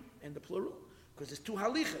Mahalchim in the plural? Because there's two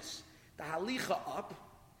halichas. The halicha up,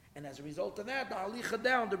 and as a result of that, the halicha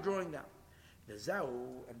down, they're drawing down. The zau,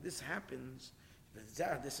 and this happens,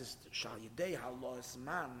 this is Shal Yidei Halos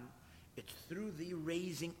Man, it's through the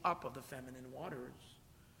raising up of the feminine waters.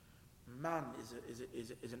 Man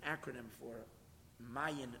is an acronym for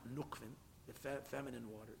Mayan Nukvin, the feminine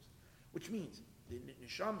waters, which means the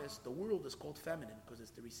neshamis, the world is called feminine because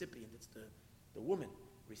it's the recipient, it's the woman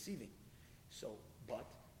receiving. So, but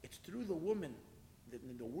it's through the woman that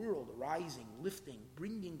in the world rising, lifting,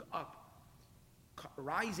 bringing up,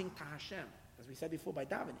 rising to Hashem, as we said before by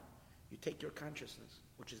davening. You take your consciousness,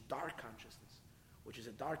 which is dark consciousness, which is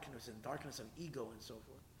a darkness of ego and so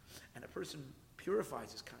forth, and a person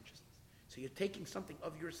purifies his consciousness. So you're taking something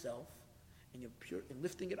of yourself and you're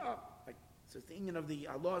lifting it up, like. So it's the union of the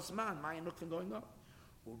Allah's man, Mayan Nukvin going up.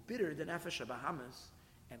 Or bitter than Nefesh Bahamas,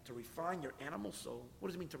 and to refine your animal soul. What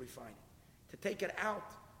does it mean to refine it? To take it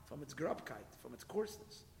out from its grubkeit, from its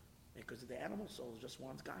coarseness. Because the animal soul just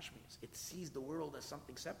wants Gashmis. It sees the world as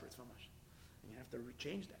something separate from us. And you have to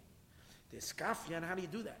change that. The Iskafia, and how do you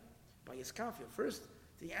do that? By Iskafia. First,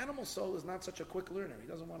 the animal soul is not such a quick learner. He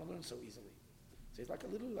doesn't want to learn so easily. So he's like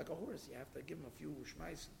a horse. You have to give him a few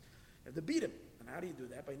shmais. You have to beat him. And how do you do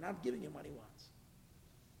that? By not giving him what he wants.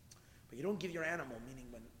 But you don't give your animal, meaning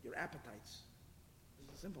when your appetites.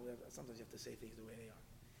 It's simple. Sometimes you have to say things the way they are.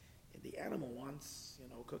 If the animal wants,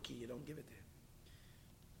 a cookie, you don't give it to him.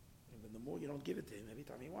 And the more you don't give it to him, every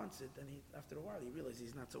time he wants it, then after a while he realizes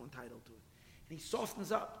he's not so entitled to it. And he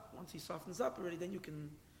softens up. Once he softens up already, then you can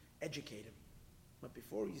educate him. But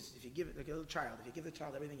before, if you give it like a little child, if you give the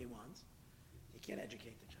child everything he wants, you can't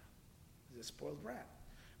educate the child. He's a spoiled brat.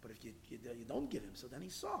 But if you don't give him, so then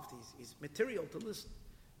he's soft. He's material to listen.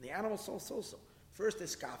 The animal soul so. First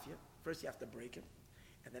is skafia. First you have to break him.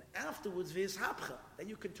 And then afterwards, v'yishapcha. Then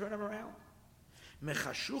you can turn him around.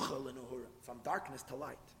 Mechashucha lenuhura. From darkness to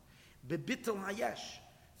light. Bebitel hayesh.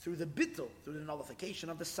 Through the bittel, through the nullification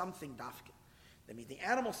of the something dafka. That means the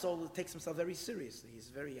animal soul takes himself very seriously.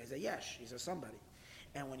 He's a yesh. He's a somebody.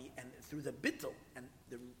 And through the bittel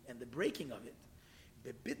and the breaking of it,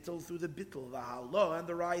 the bittel through the bittel, the halo and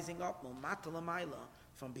the rising up,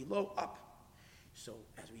 from below up. So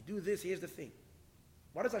as we do this, here's the thing.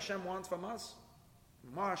 What does Hashem want from us?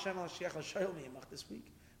 This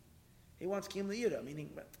week, He wants Kim Le'ira, meaning,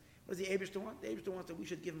 what does the Eibishter want? The Eibishter wants that we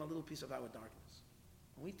should give him a little piece of our darkness.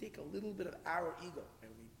 When we take a little bit of our ego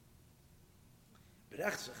and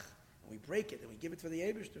we break it and we give it for the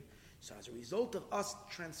Eibishter, so as a result of us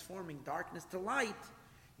transforming darkness to light,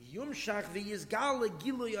 Yumshach v'yizgale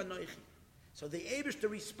giluy anoichi. So the Eibishter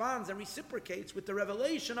responds and reciprocates with the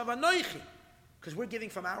revelation of anoichi, because we're giving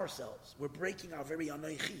from ourselves. We're breaking our very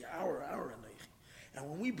anoichi, our anoichi. And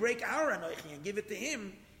when we break our anoichi and give it to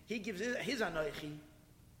him, he gives his anoichi.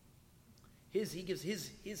 He gives his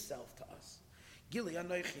self to us. Gili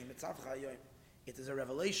anoichi mitzav chayim. It is a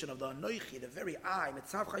revelation of the anoichi, the very I,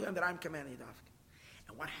 mitzav chayim, that I'm commanding dafka.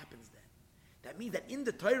 And what happens then? That means that in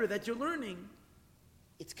the Torah that you're learning,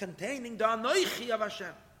 it's containing the anoichi of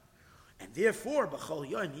Hashem. And therefore, b'chol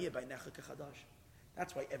yom yeh b'neicha kechadash.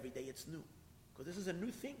 That's why every day it's new. Because this is a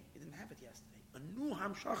new thing. You didn't have it yesterday. A new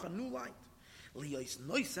hamshach, a new light. Liyos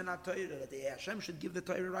noisen ha-Torah, that the Hashem should give the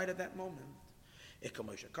Torah right at that moment.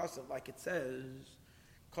 Like it says,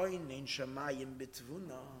 koinen shamayim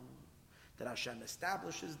bitvuna, that Hashem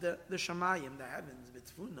establishes the shamayim, the heavens,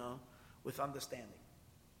 bitvuna, with understanding.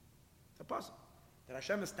 It's a puzzle. That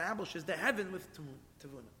Hashem establishes the heaven with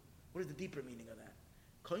tevuna. What is the deeper meaning of that?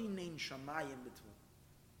 Koinen shamayim bitvuna.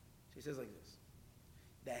 So he says like this.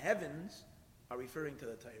 The heavens are referring to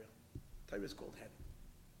the Torah. Torah is called heaven.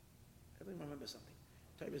 Everyone remember something.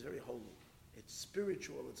 Torah is very holy. It's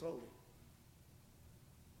spiritual, it's holy.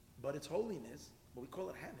 But its holiness, but we call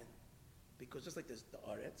it heaven, because just like there's the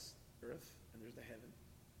Aretz, earth, and there's the heaven,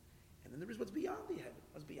 and then there is what's beyond the heaven.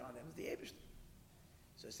 What's beyond heaven is the Eibishter.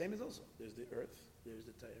 So the same is also, there's the earth, there's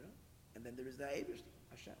the Torah, and then there is the Eibishter,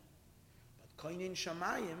 Hashem. But koinin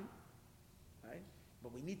shamayim, right?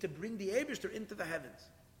 But we need to bring the Eibishter into the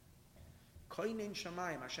heavens. Koinin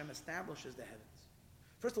shamayim, Hashem establishes the heavens.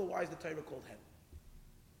 First of all, why is the Torah called heaven?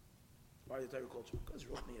 Why is the Torah called Shemayim? Because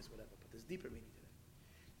Ruchni is whatever, but there's deeper meaning to that.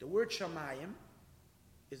 The word Shamayim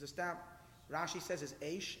is established. Rashi says is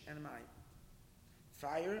Eish and Mayim.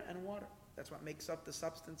 Fire and water. That's what makes up the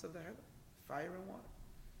substance of the heaven. Fire and water.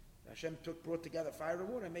 Hashem brought together fire and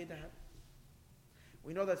water and made the heaven.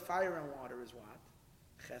 We know that fire and water is what?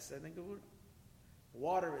 Chesed and Gevurah.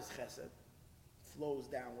 Water is Chesed, flows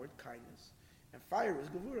downward, kindness. And fire is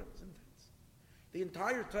Gevurah, it's intense. The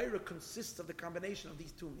entire Torah consists of the combination of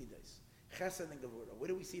these two midas, Chesed and Gevurah. Where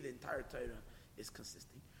do we see the entire Torah is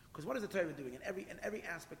consisting? Because what is the Torah doing in every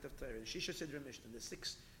aspect of Torah? Shisha Sidra Mishnah, the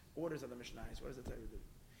 6 orders of the Mishnahs. What is the Torah doing?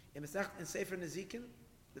 In Sefer Nezikin,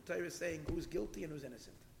 the Torah is saying who's guilty and who's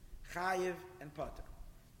innocent. Chayiv and Pater.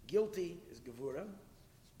 Guilty is Gevurah.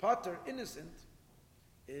 Pater, innocent,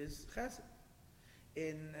 is Chesed.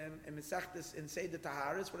 In Mesachtes, in Seder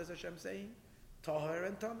Taharis, what is Hashem saying? Tahar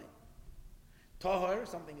and Tameh. Tahar,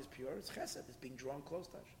 something is pure, it's Chesed, it's being drawn close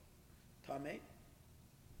to Hashem. Tameh,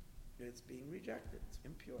 it's being rejected, it's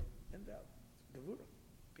impure, invalid, it's Gevurah,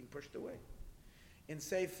 being pushed away. In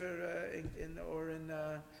Sefer,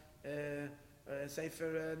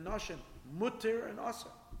 Sefer Noshin, Mutter and Asa,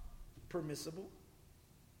 permissible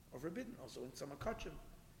or forbidden. Also in some Akachim,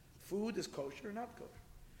 food is kosher or not kosher.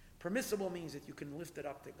 Permissible means that you can lift it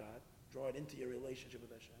up to God, draw it into your relationship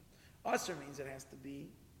with Hashem. Asa means it has to be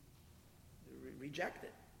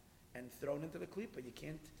rejected and thrown into the klipa. You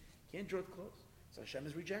can't draw it close. So Hashem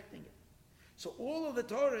is rejecting it. So all of the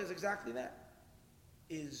Torah is exactly that.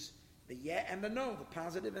 Is the yeah and the no, the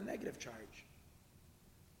positive and negative charge.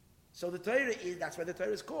 So the Torah is, that's why the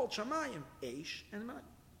Torah is called Shamayim, Eish and Mayim.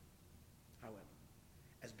 However,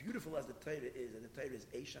 as beautiful as the Torah is, and the Torah is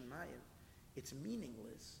Eish and Mayim, it's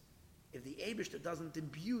meaningless if the Eibishter doesn't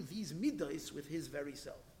imbue these midos with his very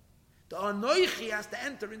self. The Anoichi has to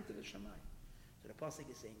enter into the Shamayim. So the Pasuk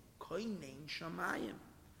is saying, Koinein Shamayim.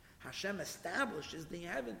 Hashem establishes the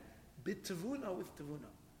heaven b'tevuna,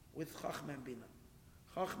 with Chachma and Bina.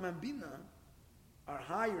 Chachma and Bina are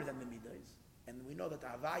higher than the midos, and we know that the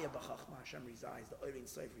Havaya b'Chachma Hashem resides, the Orein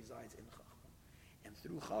Seif resides in Chachma. And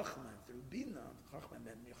through Chachma, through Bina,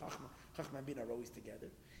 Chachma and Bina are always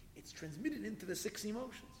together, it's transmitted into the 6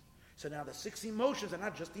 emotions. So now the 6 emotions are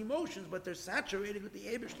not just emotions, but they're saturated with the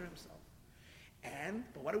Eibishter himself.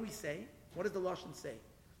 But what do we say? What does the Lashon say?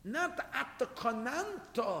 Not atta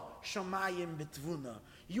konanta shamayim bitvuna.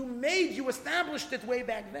 You established it way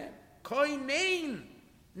back then. Koinein.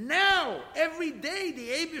 Now, every day, the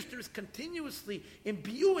Eibishter is continuously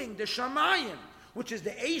imbuing the shamayim, which is the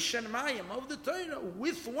Eish and Mayim of the Torah,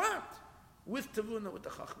 with what? With Tavuna, with the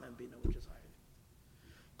Chachma and Bina, which is higher.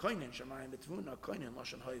 Koinen Shamayim Betvuna, Koinen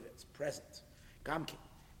Lashon Hoive, it's present. Gamkin,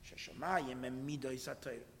 Shamayim and Midas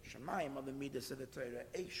HaTorah. Shamayim are the Midas of the Torah,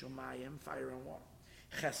 Eish Shamayim, fire and water.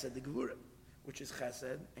 Chesed, the Gevura, which is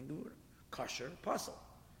Chesed and Gevura. Kosher, Puzzle.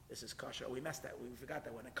 This is Kosher. We messed that. We forgot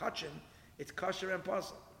that. When a Kachin, it's Kosher and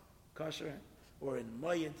Puzzle. Kosher, or in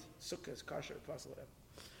Moyed, Sukkah is Kosher, Puzzle, whatever.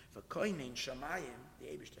 For Koinen Shamayim, the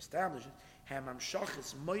Eibush establishes, Hamam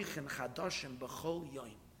Shachis Moichen Chadashim B'chol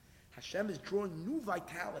Yoim. Hashem is drawing new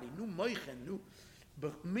vitality, new Moichen, new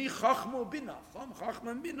Mi Chachma Bina, from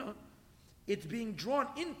Chachma and Bina. It's being drawn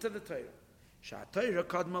into the Torah. Sha'Torah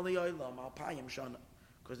Kadma Li'olam Alpayim Shana,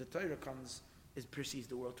 because the Torah precedes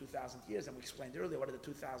the world 2,000 years, and we explained earlier what are the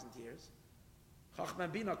 2,000 years. Chachma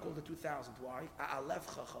and Bina called the 2,000. Why?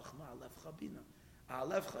 A'alevcha Chachma, A'alevcha Bina.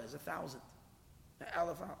 A'alevcha is 1,000.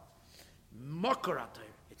 Makar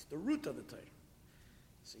Torah. It's the root of the Torah.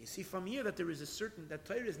 So you see from here that there is that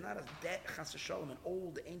Torah is not a dead Chas Shalom, an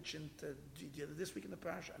old, ancient, this week in the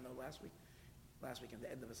Parasha, no, last week in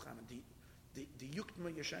the end of Escham, the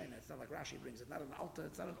Yuktma Yeshayna, it's not like Rashi brings, it's not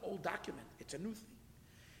an old document, it's a new thing.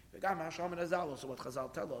 So what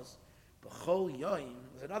Chazal tell us, B'chol Yoim,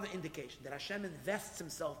 is another indication that Hashem invests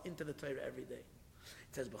himself into the Torah every day.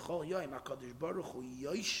 It says, B'chol Yoim, HaKadosh Baruch Hu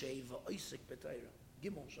Yoishev V'oisik B'Torah.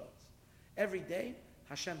 Gimel Shots. Every day,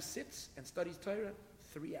 Hashem sits and studies Torah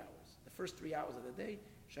 3 hours. The first 3 hours of the day,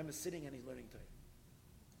 Hashem is sitting and he's learning Torah.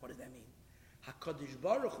 What does that mean? HaKadosh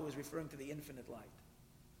Baruch Hu is referring to the infinite light.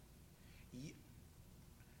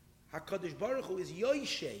 HaKadosh Baruch Hu is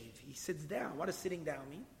Yoishev. He sits down. What does sitting down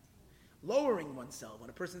mean? Lowering oneself. When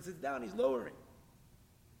a person sits down, he's lowering.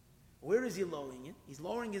 Where is he lowering it? He's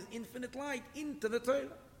lowering his infinite light into the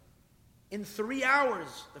Torah. In 3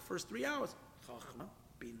 hours, the first 3 hours, Chachma,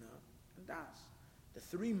 Bina, and Das. The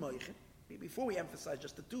 3 Moichin. Before we emphasize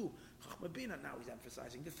just the 2, Chachma, Bina, now he's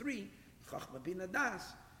emphasizing the 3, Chachma, Bina,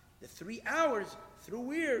 Das. The 3 hours through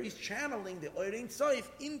where he's channeling the Oirein Tzoif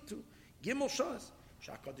into Gimel Shas.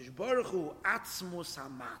 Shakadosh Baruch Hu Atzmus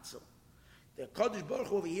HaMatzel. The Kadosh Baruch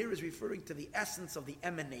Hu over here is referring to the essence of the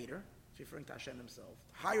emanator. It's referring to Hashem himself,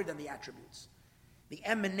 higher than the attributes. The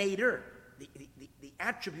emanator, the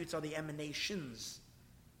attributes are the emanations.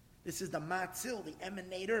 This is the matzil, the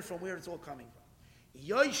emanator from where it's all coming from.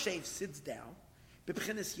 Yoshev sits down,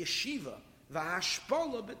 b'pchenes yeshiva,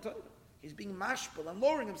 v'hashpala b'Torah. He's being mashpal and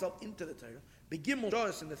lowering himself into the Torah. Begimel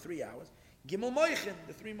Shas in the 3 hours, Gimel Moichin,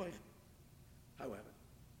 the 3 Moichin. However,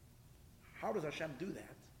 how does Hashem do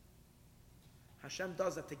that? Hashem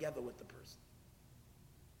does that together with the person.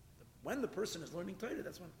 When the person is learning Torah,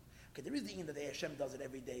 that's when. Okay, there is the end of the day, Hashem does it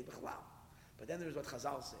every day, but then there's what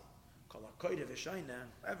Chazal say. Kol ha-koyre v'shayna,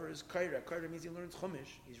 whoever is koyre, koyre means he learns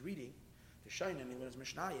Chumash, he's reading. V'shayna means he learns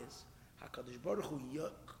Mishnayos. HaKadosh Baruch Hu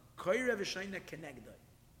koyre v'shayna kenegdai.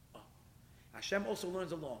 Hashem also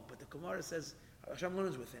learns along, but the Gemara says Hashem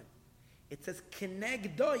learns with him. It says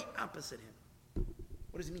kenegdai, opposite him.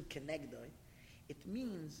 What does it mean, kenegdai? It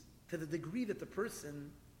means to the degree that the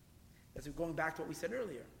person, as we're going back to what we said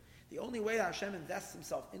earlier, the only way that Hashem invests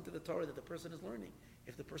himself into the Torah that the person is learning,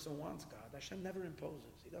 if the person wants God, Hashem never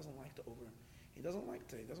imposes. He doesn't want to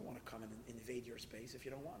come and invade your space if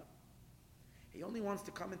you don't want him. He only wants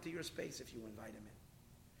to come into your space if you invite him in.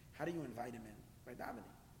 How do you invite him in? By davening.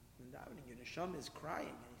 In davening, your neshama is crying,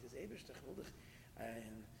 and he says,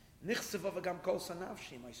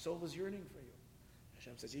 my soul is yearning for you.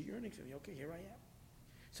 Hashem says, you're yearning for me. Okay, here I am.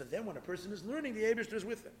 So then when a person is learning, the Eibishter is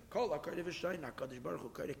with him. Kol ha-koyre v'shayna, HaKadosh Baruch Hu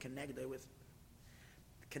koyre kenegdai with him.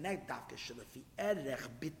 Connect dafka shelafi erech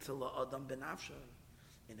bittel adam benafsha,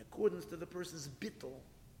 in accordance to the person's bittel,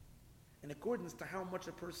 in accordance to how much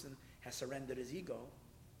a person has surrendered his ego.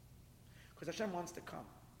 Because Hashem wants to come.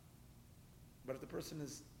 But if the person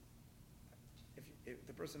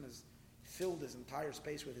is filled his entire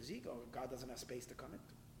space with his ego, God doesn't have space to come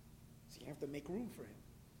into. So you have to make room for him.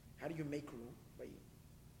 How do you make room?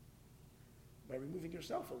 By removing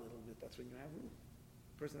yourself a little bit. That's when you have room.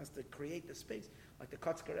 The person has to create the space. Like the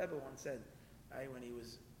Kotzker Rebbe once said,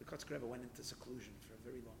 the Kotzker Rebbe went into seclusion for a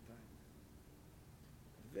very long time.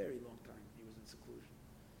 A very long time he was in seclusion.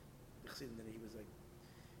 That he was like,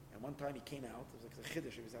 and one time he came out, it was like the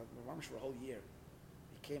Chiddush, he was out for a whole year.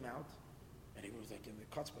 He came out, and he was like in the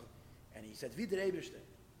Kotzker, and he said, Wie der Eibishter?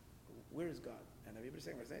 where is God? And everybody's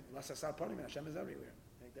saying, Hashem is everywhere.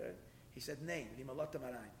 He said, Nay,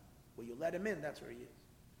 where you let him in, that's where he is.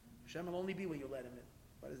 Hashem will only be where you let him in.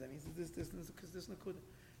 What does that mean? This nakuda.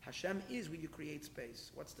 Hashem is where you create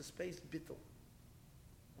space. What's the space? Bittul.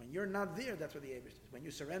 When you're not there, that's where the Eibush is. When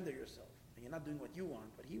you surrender yourself, and you're not doing what you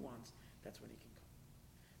want, what he wants, that's when he can come.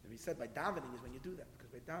 And he said by davening is when you do that, because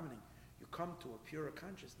by davening, you come to a purer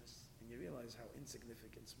consciousness, and you realize how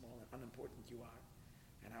insignificant, small, and unimportant you are,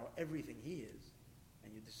 and how everything he is,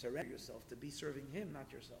 and you surrender yourself to be serving him,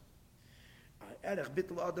 not yourself.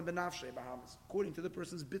 According to the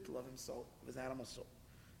person's bittul of himself, of his animal soul.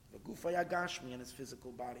 The gufaya gashmi and his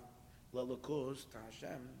physical body. Lalakos to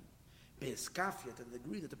Hashem. Be'eskafia, to the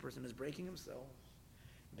degree that the person is breaking himself.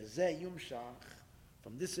 Bezeh yumshach.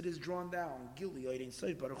 From this it is drawn down. Gili oirein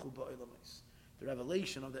soif baruch hu ba'olamais. The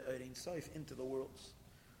revelation of the oirein soif into the worlds.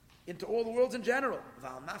 Into all the worlds in general.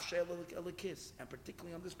 Val nafshe elikis. And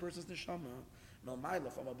particularly on this person's neshama.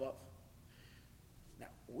 Melmaila from above. Now,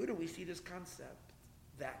 where do we see this concept?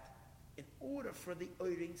 That in order for the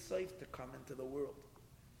oirein soif to come into the world,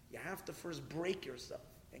 you have to first break yourself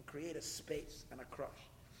and create a space and a crush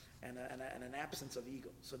and an absence of ego.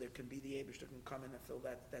 So there can be the Eibush that can come in and fill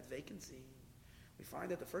that vacancy. We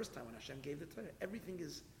find that the first time when Hashem gave the Torah, everything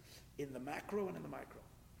is in the macro and in the micro.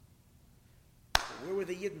 So where were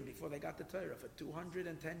the Yidden before they got the Torah? For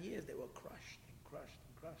 210 years, they were crushed and crushed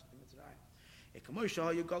and crushed in Mitzrayim.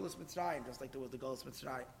 Just like there was the Golus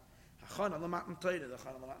Mitzrayim.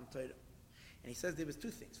 And he says there was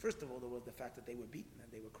two things. First of all, there was the fact that they were beaten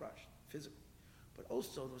and they were crushed, physically. But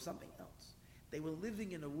also there was something else. They were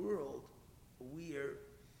living in a world where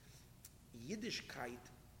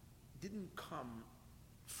Yiddishkeit didn't come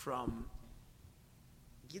from...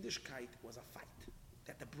 Yiddishkeit was a fight.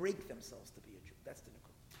 They had to break themselves to be a Jew. That's the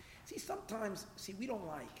Nikud. Sometimes we don't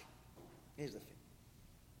like... Here's the thing.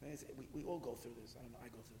 We all go through this. I don't know, I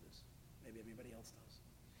go through this. Maybe everybody else does.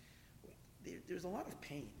 There's a lot of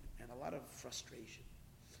pain and a lot of frustration.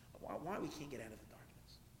 Why we can't get out of the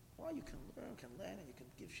darkness? Why you can learn, and you can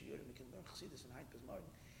give shiur, and you can learn chassidus and Heid Bismarck,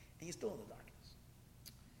 and you're still in the darkness.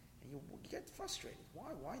 And you get frustrated.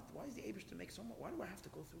 Why is the Eibush to make so much? Why do I have to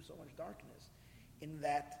go through so much darkness? In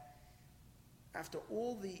that, after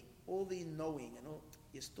all the knowing and all,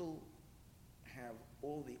 you still have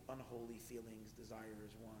all the unholy feelings,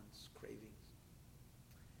 desires, wants, cravings.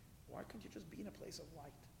 Why couldn't you just be in a place of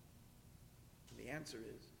light? And the answer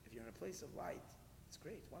is, if you're in a place of light, it's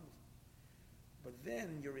great, it's wonderful. But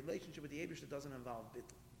then your relationship with the Eibush doesn't involve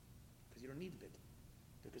bittul, because you don't need bittul,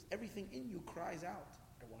 because everything in you cries out,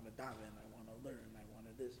 I want to daven, I want to learn, I want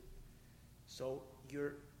to this. So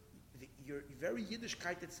your very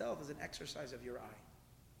Yiddishkeit itself is an exercise of your eye.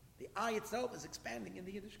 The eye itself is expanding in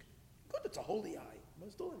the Yiddishkeit. Good, it's a holy eye, but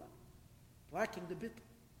it's still enough. Lacking the bittul.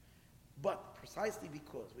 But precisely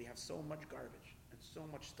because we have so much garbage and so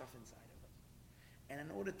much stuff inside of us, and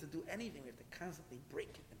in order to do anything, we have to constantly break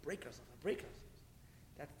it and break ourselves and break ourselves.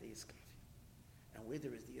 That's the iskafia. And where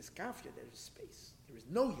there is the iskafia, there is space. There is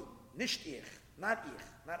no you, nicht ich, not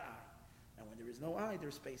I. And when there is no I, there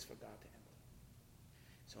is space for God to enter.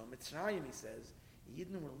 So in Mitzrayim, he says,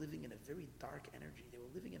 Yidden were living in a very dark energy. They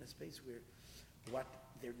were living in a space where what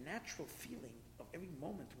their natural feeling of every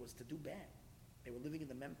moment was to do bad. They were living in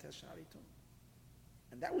the Mem Tes Sharitum.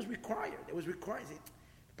 And that was required. It was required.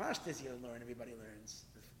 The Pashtas you learn, everybody learns.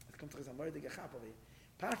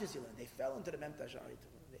 Pashtas you learn. They fell into the Mem Tes Sharitum.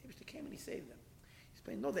 The Eibush came and he saved them. He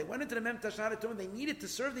explained, no, they went into the Mem Tes Sharitum. They needed to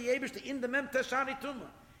serve the Eibush in the Mem Tes Sharitum.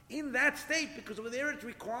 In that state, because over there it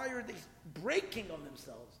required the breaking of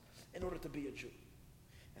themselves in order to be a Jew.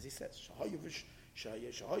 As he says,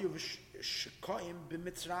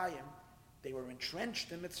 they were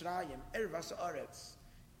entrenched in Mitzrayim, Ervas Aretz,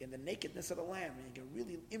 in the nakedness of the land, in a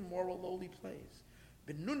really immoral, lowly place.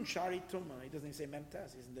 Benun Shari Tumah, he doesn't even say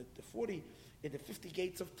Memtas, he's in the 50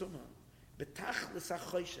 gates of Tumah. Betach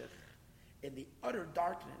l'sachoshech, in the utter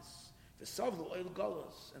darkness. The Savlu Oil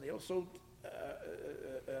Golos, and they also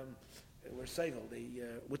were Sevel, they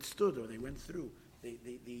withstood, or they went through the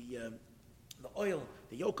oil,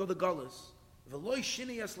 the yoke of the Golos. V'loi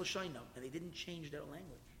shiniyas l'shaynam, and they didn't change their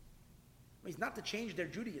language. I mean, it's not to change their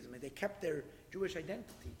Judaism. I mean, they kept their Jewish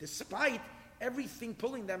identity, despite everything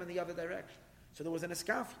pulling them in the other direction. So there was an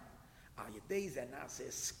eskafia.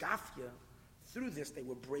 Through this, they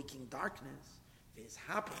were breaking darkness.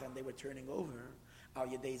 And they were turning over.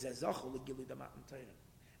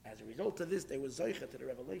 As a result of this, they were zoicha to the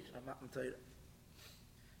revelation of Matan Torah.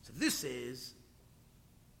 So this is,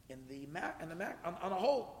 on a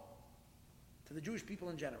whole, to the Jewish people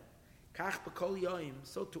in general. Kach b'kol yoim,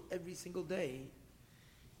 so to every single day,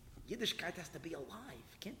 Yiddishkeit has to be alive.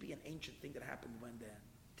 It can't be an ancient thing that happened when then.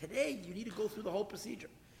 Today, you need to go through the whole procedure.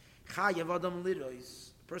 Chayav adam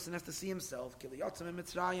lirois. The person has to see himself,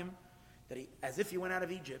 that he, as if he went out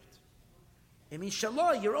of Egypt. It means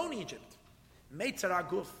shalom, your own Egypt. Meitzar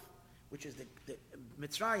aguf, which is the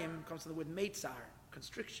Mitzrayim, comes from the word meitzar,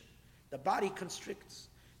 constriction. The body constricts.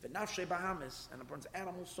 The nafshe bahamis, and a person's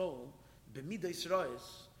animal soul, b'midas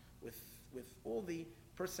rois, with all the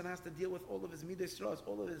person has to deal with all of his midas rois,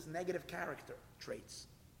 all of his negative character traits,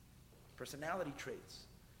 personality traits,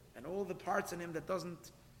 and all the parts in him that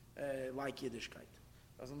doesn't like Yiddishkeit.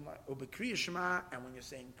 Doesn't like Kriya Shema, and when you're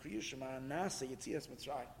saying Kriya Shema, Nasa Yetzias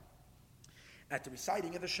Mitzrayim. At the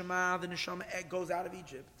reciting of the Shema, the Neshama goes out of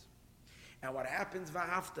Egypt. And what happens?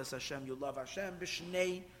 V'haftas Hashem, you love Hashem,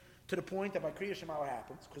 b'shnei, to the point that by Kriya Shema what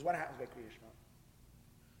happens? Because what happens by Kriya Shema?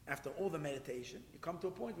 After all the meditation, you come to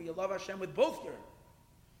a point where you love Hashem with both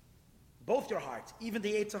your hearts, even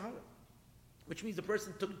the Yetzer Hara, which means the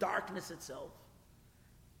person took darkness itself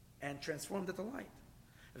and transformed it to light.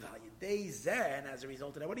 And as a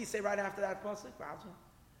result of that, what do you say right after that pasuk?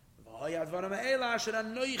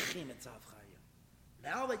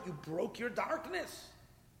 Now that you broke your darkness,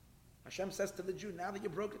 Hashem says to the Jew, now that you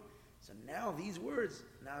broke it, so now these words,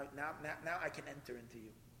 now I can enter into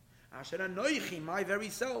you. Asher anoichi, my very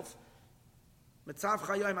self. Mitzav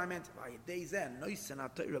chayim, I meant,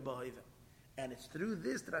 and it's through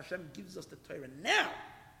this that Hashem gives us the Torah now,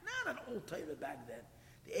 not an old Torah back then.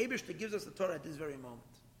 The Eibishter gives us the Torah at this very moment.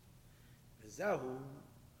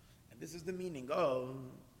 And this is the meaning of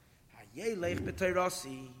Hayelech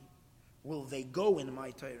b'Torasi, will they go in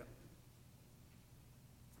my Torah?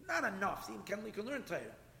 Not enough. See, we can learn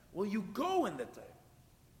Torah. Will you go in the Torah?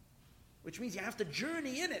 Which means you have to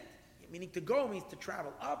journey in it. Meaning to go means to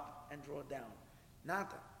travel up and draw down.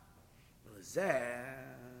 Nata. So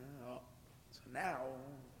now,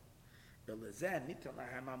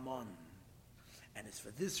 and it's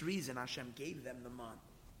for this reason Hashem gave them the man.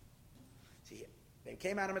 See, they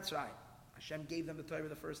came out of Mitzrayim. Hashem gave them the Torah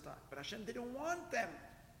the first time. But Hashem didn't want them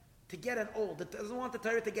to get an old. It doesn't want the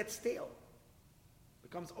Torah to get stale. It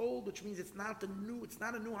becomes old, which means it's not a new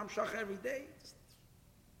Hamshach every day.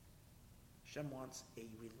 Hashem wants a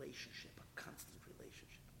relationship, a constant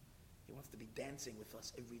relationship. He wants to be dancing with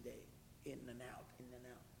us every day, in and out, in and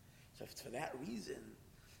out. So it's for that reason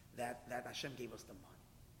that Hashem gave us the man.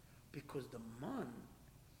 Because the man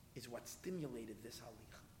is what stimulated this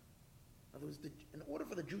halicha. In other words, in order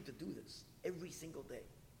for the Jew to do this every single day,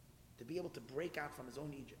 to be able to break out from his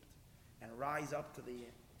own Egypt and rise up to the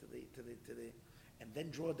and then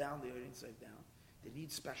draw down the Ein Sof down, they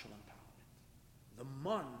need special empowerment. The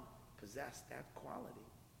man possessed that quality.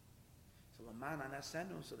 So Laman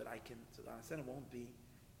Anasenu, so that Anasenu won't be,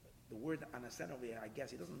 the word Anasenu, I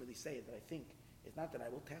guess he doesn't really say it, but I think it's not that I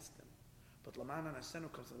will test him. But Laman Anasenu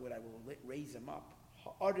comes from the word I will raise him up.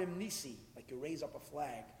 Ha'arim Nisi, like you raise up a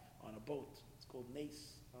flag on a boat. It's called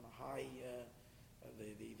Nes, on a high,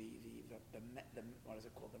 what is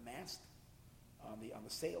it called? The mast on the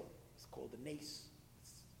sail. It's called the Nes.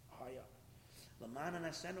 It's high up. Laman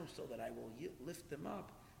Anasenu, so that I will lift them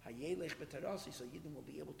up. Hayelech b'Torasi, so Yidden will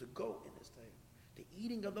be able to go in this time. The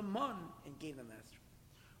eating of the man and gave them that strength.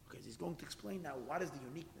 Okay, so he's going to explain now what is the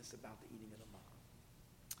uniqueness about the eating of the man.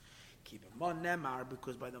 Keep a man nemar,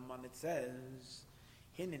 because by the man it says,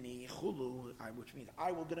 Hineni chulu, which means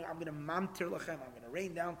I'm going to mamtir lechem, I'm going to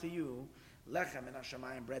rain down to you lechem and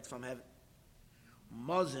hashamayim, bread from heaven.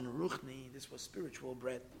 Mazin ruchni, this was spiritual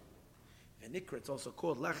bread. V'nikra, it's also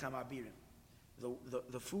called lechem abirim,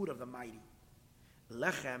 the food of the mighty.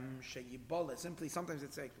 Lechem sheyibola, simply sometimes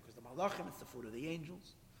it's like because the malachim, it's the food of the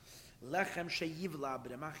angels. Lechem sheyivla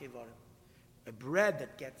b'demachivarim, a bread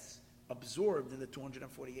that gets absorbed in the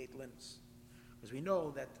 248 limbs. Because we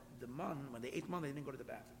know that the man, when they ate man, they didn't go to the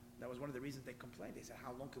bathroom. That was one of the reasons they complained. They said,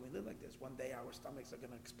 how long can we live like this? One day our stomachs are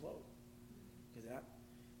going to explode. Because that,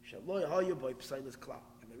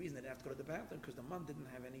 and the reason they didn't have to go to the bathroom, because the man didn't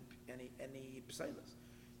have any psilas.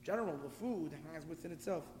 General, the food has within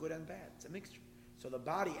itself good and bad. It's a mixture. So the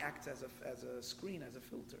body acts as a screen, as a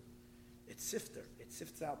filter. It's sifter. It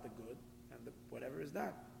sifts out the good, and whatever is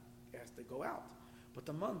that, it has to go out. But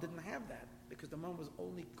the man didn't have that, because the man was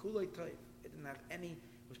only kulei toiv. It didn't have any,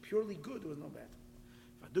 it was purely good, there was no bad.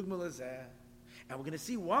 And we're going to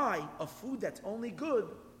see why a food that's only good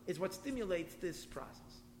is what stimulates this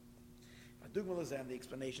process. And the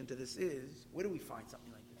explanation to this is, where do we find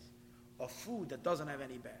something like this? A food that doesn't have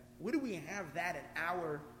any bad. Where do we have that in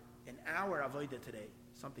our avodah today?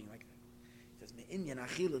 Something like that. It says, Me'inyan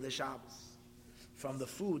achila de Shabbos. From the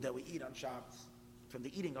food that we eat on Shabbos. From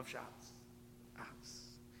the eating of Shabbos.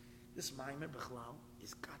 This Maimer B'chlal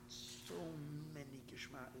is got so many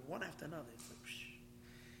geschmack, one after another. It's like,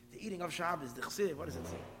 the eating of Shabbos, the chsiv, what does it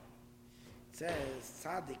say? It says,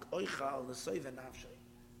 Tzadik oichal l'soiv nafshay.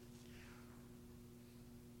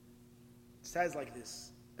 It says like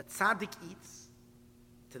this, a tzaddik eats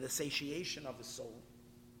to the satiation of the soul.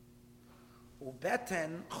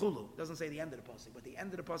 Ubeten chulu, doesn't say the end of the pasuk, but the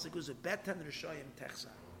end of the pasuk is ubeten rishayim techsa.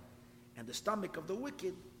 And the stomach of the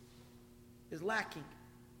wicked is lacking.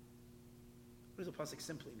 What does the pasuk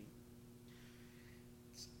simply mean?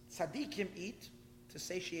 Tzaddikim eat to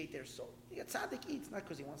satiate their soul. A tzaddik eats not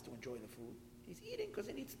because he wants to enjoy the food. He's eating because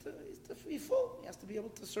he needs to be full. He has to be able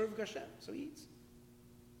to serve Hashem, so he eats.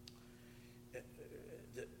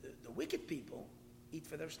 The wicked people eat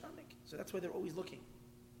for their stomach, so that's why they're always looking.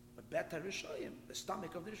 But bet HaRishayim, the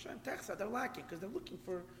stomach of the Rishayim, techsa, they're lacking because they're looking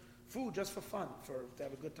for food just for fun, to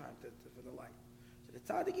have a good time, for the life. So the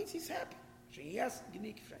tzaddik eats, he's happy. Yes,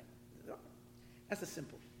 unique frame. That's the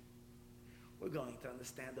simple. We're going to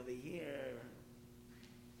understand over here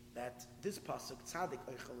that this pasuk, tzaddik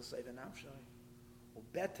oichel l'seiv nafshay, or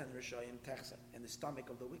betan rishayim techsa, and the stomach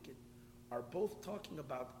of the wicked, are both talking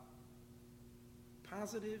about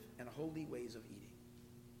positive and holy ways of eating.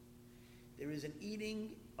 There is an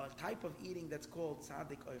eating, a type of eating that's called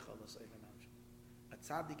tzaddik oichel l'seiv nafshay. A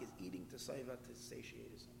tzaddik is eating to seiva, to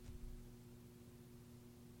satiate his soul.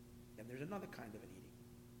 And there's another kind of an eating,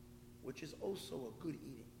 which is also a good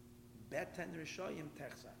eating. Betan rishayim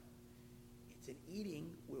techsa. It's an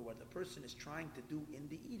eating where what the person is trying to do in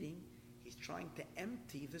the eating, he's trying to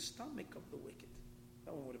empty the stomach of the wicked.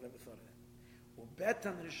 No one would have ever thought of that.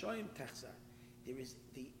 Betan rishayim techsa. There is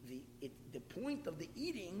the point of the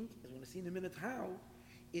eating, as we're going to see in a minute how,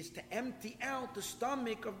 is to empty out the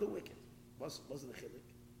stomach of the wicked. What's the chiluk?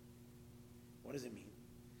 What does it mean?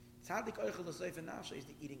 Tzaddik oichel l'seif nafshay is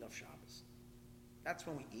the eating of Shabbos. That's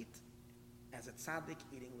when we eat as a tzaddik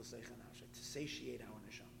eating l'seif nafshay, to satiate our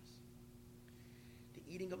neshamas. The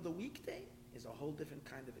eating of the weekday is a whole different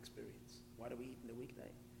kind of experience. Why do we eat in the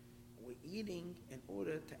weekday? We're eating in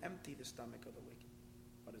order to empty the stomach of the wicked.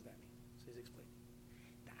 What does that mean? So he's explaining.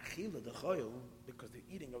 The achila, the choil, because the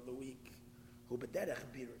eating of the week, hu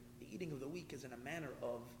b'derech bir, the eating of the week is in a manner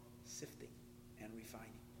of sifting and refining.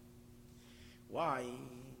 Why?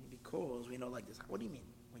 Because we know like this. What do you mean?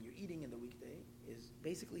 When you're eating in the weekday, is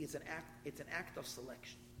basically it's an act of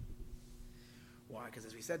selection. Why? Because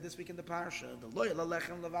as we said this week in the parasha, the loy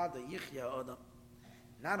lechem levada yichya adam.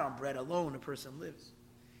 Not on bread alone a person lives.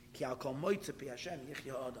 Ki al kol moitze pi Hashem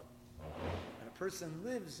yichya adam. And a person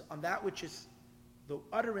lives on that which is the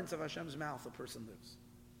utterance of Hashem's mouth. A person lives.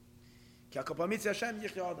 Ki al kol pamitz Hashem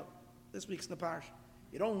yichya adam. This week's in the parasha.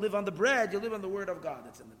 You don't live on the bread; you live on the word of God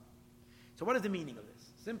that's in them. So what is the meaning of this?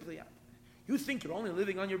 Simply, you think you're only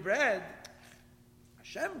living on your bread.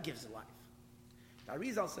 Hashem gives life. The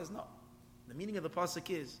Arizal says no. The meaning of the pasuk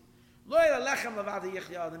is,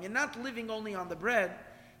 you're not living only on the bread.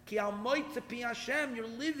 You're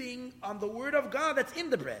living on the word of God that's in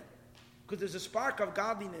the bread. Because there's a spark of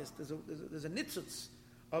godliness, there's a nitzutz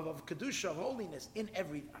of kedusha, of holiness in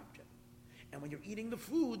every object. And when you're eating the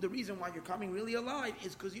food, the reason why you're coming really alive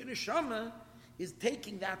is because your neshama is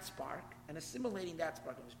taking that spark and assimilating that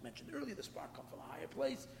spark. I was mentioned earlier, the spark comes from a higher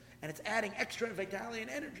place, and it's adding extra vitality and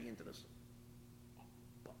energy into this.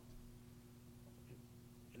 But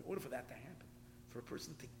in order for that to happen, for a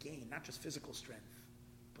person to gain not just physical strength,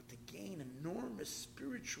 but to gain enormous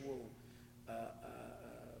spiritual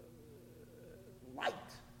light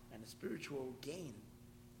and a spiritual gain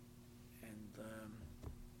and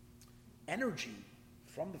energy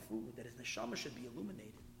from the food, that his neshama should be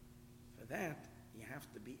illuminated. For that, you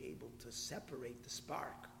have to be able to separate the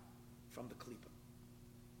spark from the klipa.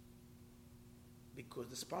 Because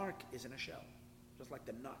the spark is in a shell, just like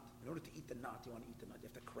the nut. In order to eat the nut, you want to eat the nut, you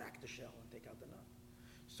have to crack the shell and take out the nut.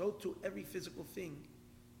 So too, every physical thing,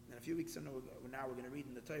 and a few weeks ago, now we're going to read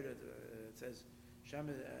in the Torah, it says,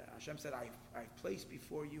 Hashem said, I've placed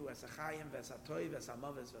before you as a chayim, as a toiv, as a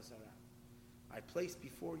maves, as a ra. I placed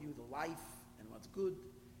before you the life and what's good,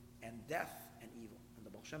 and death and evil. And the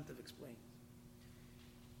Baal Shem Tov explains.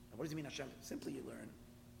 And what does it mean, Hashem? Simply you learn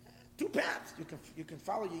two paths. You can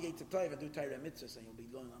follow your Yetzer Tov and do Torah mitzvahs, and you'll be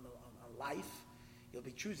going on life. You'll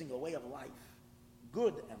be choosing a way of life,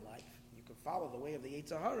 good and life. You can follow the way of the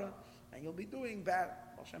Yetzer Hara, and you'll be doing bad.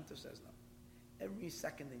 Baal Shem Tov says no. Every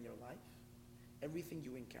second in your life, everything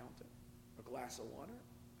you encounter, a glass of water,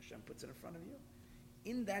 Hashem puts it in front of you.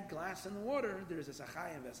 In that glass and water, there is a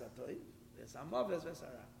sachayim v'satoiv, there's a maves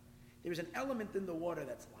v'sara. There is an element in the water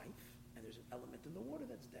that's life, and there's an element in the water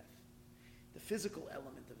that's death. The physical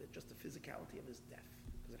element of it, just the physicality of it, is death,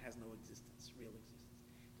 because it has no existence, real existence.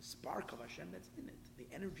 The spark of Hashem that's in it, the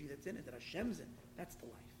energy that's in it, that Hashem's in, that's the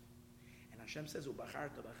life. And Hashem says,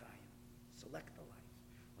 Ubacharta b'chayim, select the life.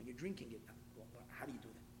 When you're drinking it, how do you do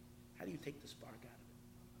that? How do you take the spark out of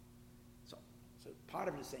it? So part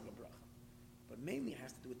of it is saying a bracha. But mainly it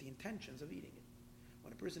has to do with the intentions of eating it.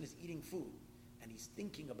 When a person is eating food and he's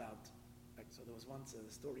thinking about, like, so there was once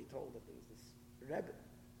a story told that there was this Rebbe,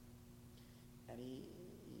 and he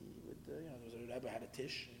would, there was a Rebbe had a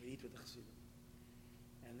tish and he would eat with the Chassidim.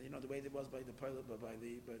 And the way it was by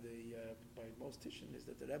most Tishin is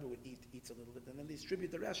that the Rebbe would eats a little bit, and then they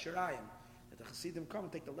distribute the rest Shirayim. That the Chassidim come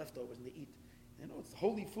and take the leftovers and they eat. It's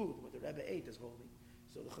holy food. What the Rebbe ate is holy.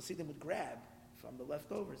 So the Chassidim would grab from the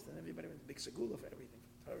leftovers, and everybody would big segula for everything,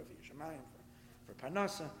 for Torah, for Yishamayim, for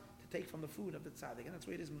Parnasa, to take from the food of the tzaddik. And that's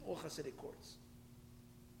the way it is in all Chassidic courts.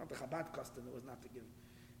 Not the Chabad custom, it was not to give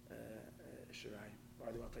Shirayim.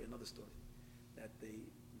 By the way, I'll tell you another story. That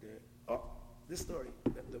this story,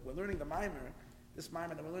 we're learning the Maimer, this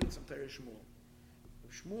Maimer, that we're learning some Torah Shmuel.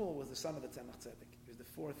 Shmuel was the son of the Tzemach Tzedek. He was the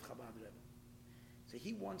fourth Chabad Rebbe. So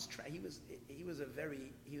he once he was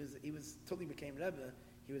till he became Rebbe,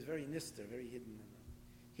 he was very nister, very hidden.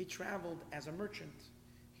 He traveled as a merchant.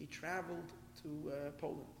 He traveled to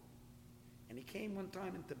Poland. And he came one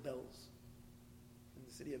time into Belz, in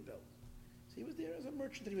the city of Belz. So he was there as a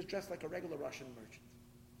merchant, and he was dressed like a regular Russian merchant.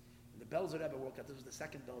 And the Belzer Rebbe walked out. This was the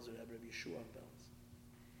second Belzer Rebbe, Rabbi Yeshua of Belz.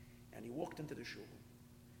 And he walked into the shul.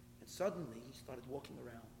 And suddenly he started walking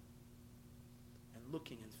around and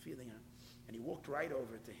looking and feeling it. And he walked right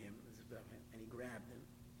over to him, and he grabbed him.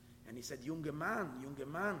 And he said, Junge Mann,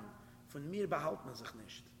 von mir behält man sich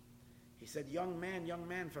nicht. He said, young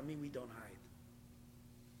man, from me we don't hide.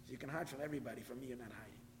 So you can hide from everybody, from me you're not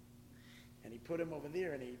hiding. And he put him over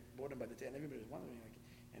there, and he brought him by the tish, and everybody was wondering,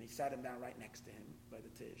 and he sat him down right next to him by the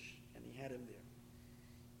tish, and he had him there.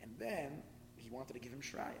 And then he wanted to give him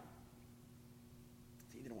shraya.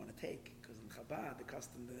 So he didn't want to take, because in Chabad, the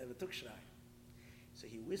custom, they never took shraya. So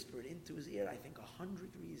he whispered into his ear, I think,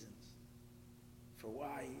 100 reasons for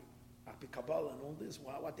why Kabbalah and all this,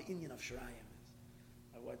 what the Indian of Shirayim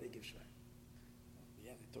is, or why they give Shirayim.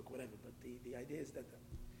 Yeah, they took whatever, but the idea is that.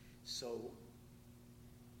 So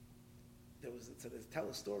they tell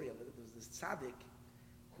a story of it. There was this tzaddik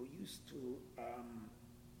who used to,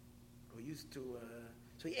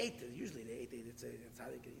 so he ate it. Usually they ate it. It's a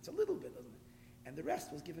tzaddik eats a little bit, doesn't it? And the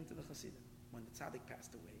rest was given to the Chassidim when the tzaddik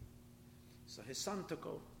passed away. So his son took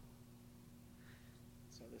over.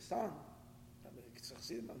 So the son, the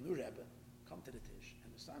Chassidim, a new Rebbe, come to the tish,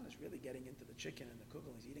 and the son is really getting into the chicken and the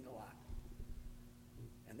kugel. He's eating a lot,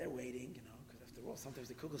 and they're waiting, because after all, sometimes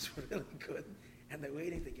the kugels were really good, and they're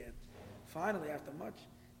waiting to get. Finally, after much,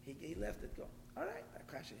 he left it go. All right, that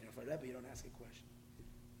question. For a Rebbe, you don't ask a question,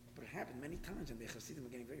 but it happened many times, and the Chassidim were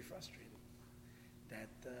getting very frustrated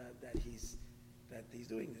that he's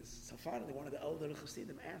doing this. So finally, one of the elder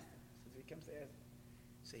Chassidim asked him. He comes to ask.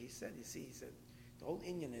 So he said, the whole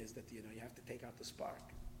Indian is that, you have to take out the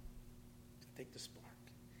spark. To take the spark.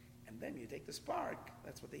 And then you take the spark,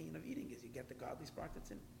 that's what the Indian of eating is. You get the godly spark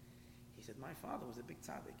that's in it. He said, my father was a big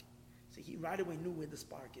tzaddik. So he right away knew where the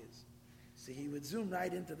spark is. So he would zoom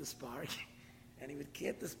right into the spark, and he would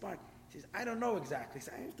get the spark. He says, I don't know exactly.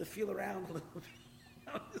 So I have to feel around a little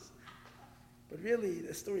bit. But really,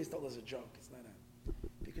 the story is told as a joke. It's not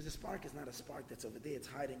because the spark is not a spark that's over there. It's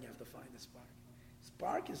hiding. You have to find the spark.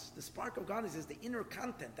 The spark of God is the inner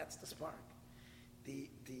content. That's the spark. The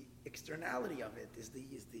externality of it is the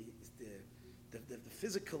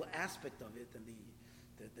physical aspect of it, and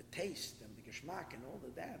the taste and the geschmack and all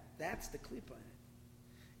of that. That's the klipa in it,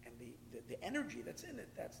 and the energy that's in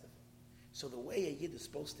it. That's the. So the way a yid is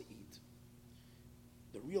supposed to eat,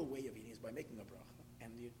 the real way of eating is by making a bracha.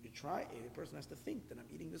 And a person has to think that I'm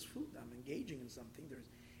eating this food, I'm engaging in something,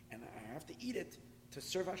 and I have to eat it to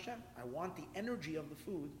serve Hashem. I want the energy of the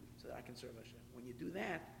food so that I can serve Hashem. When you do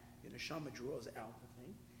that, your neshama draws out the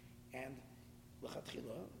thing, and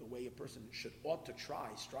l'chatchila, the way a person ought to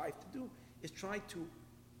strive to do, is try to,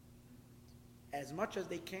 as much as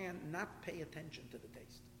they can, not pay attention to the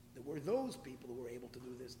taste. There were those people who were able to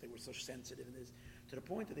do this, they were so sensitive in this, to the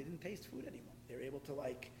point that they didn't taste food anymore. They were able to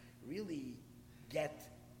really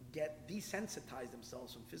desensitize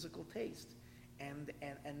themselves from physical taste, and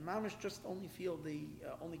mamish just only feel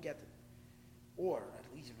only get it, or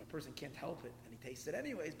at least if a person can't help it and he tastes it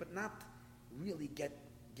anyways, but not really get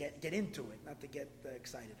into it, not to get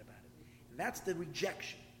excited about it. And that's the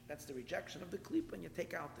rejection. That's the rejection of the klipa, and you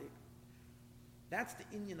take out That's the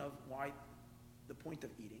inyan of why the point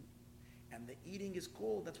of eating, and the eating is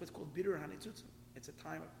called. That's what's called bidur hanitzutza. It's a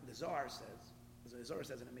time. The Zohar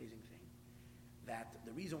says an amazing thing. That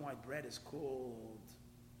the reason why bread is called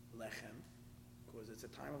lechem, because it's a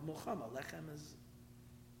time of milchama.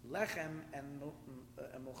 Lechem and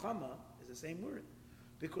milchama is the same word,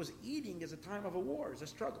 because eating is a time of a war, is a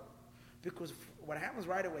struggle. Because what happens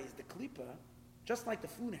right away is the klipa, just like the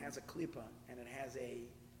food has a klipa and it has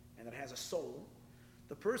a soul,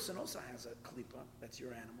 the person also has a klipa, that's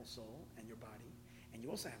your animal soul and your body, and you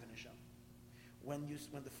also have an neshama. When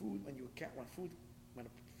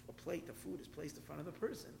a plate of food is placed in front of the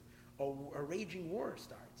person, a raging war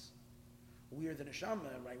starts, where the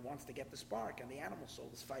neshama, right, wants to get the spark, and the animal soul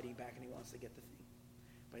is fighting back, and he wants to get the thing.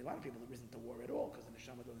 But a lot of people, there isn't a war at all, because the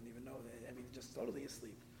neshama doesn't even know that. I mean, just totally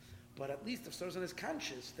asleep. But at least if someone is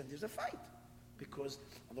conscious, then there's a fight. Because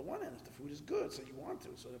on the one hand, if the food is good, so you want to.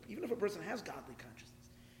 So even if a person has godly consciousness,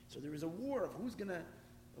 so there is a war of who's going to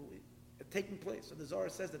taking place. So the Zohar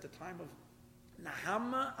says that the time of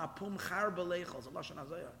Nahama apum char belechol,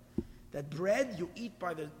 that bread you eat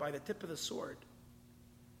by the tip of the sword.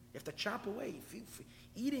 You have to chop away.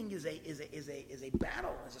 Eating is a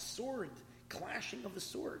battle, is a sword clashing of the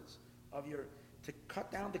swords of your to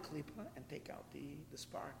cut down the klipa and take out the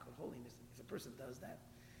spark of holiness. If a person does that,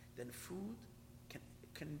 then food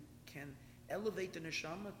can elevate the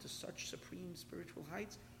neshama to such supreme spiritual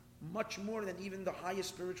heights, much more than even the highest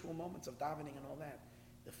spiritual moments of davening and all that.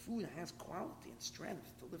 The food has quality and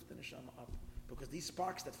strength to lift the neshama up, because these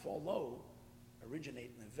sparks that fall low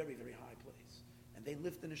originate in a very, very high place, and they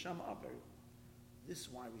lift the neshama up very well. This is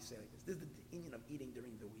why we say like this. This is the inyan of eating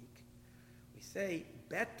during the week. We say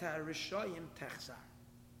beta rishoyim techsar.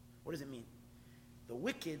 What does it mean? The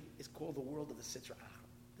wicked is called the world of the Sitra Achra.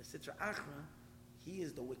 The Sitra Achra, he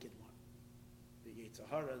is the wicked one. The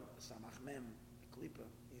Yetzirah, the Samach Mem, the Klipa,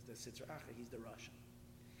 he's the Sitra Achra, he's the Russian.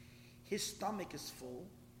 His stomach is full.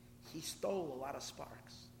 He stole a lot of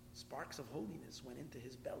sparks. Sparks of holiness went into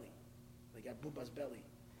his belly, like Abuba's belly.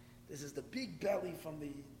 This is the big belly from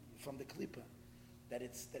the Klipa, that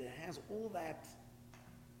it has all that.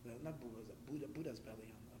 Not Buddha's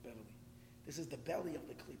belly on the belly. This is the belly of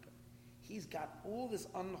the Klipa. He's got all this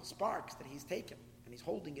sparks that he's taken, and he's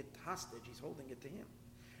holding it hostage. He's holding it to him.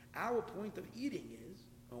 Our point of eating is,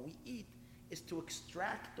 when we eat, is to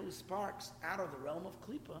extract those sparks out of the realm of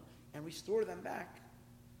Klipa and restore them back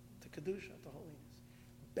to Kedusha, to holiness.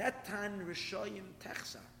 Betan Rishoyim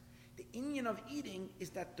Techsar. The inyan of eating is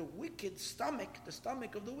that the wicked stomach, the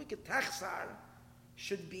stomach of the wicked Techsar,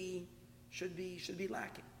 should be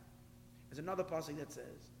lacking. There's another passage that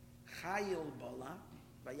says, Chayil Bala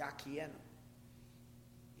Vayakienu.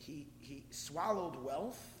 He swallowed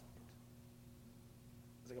wealth.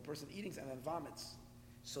 It's like a person eating and then vomits.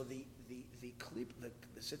 So the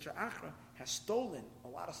Sitra Achra has stolen a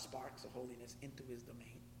lot of sparks of holiness into his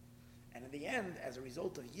domain. And in the end, as a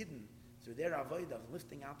result of Yidden, through their avodah of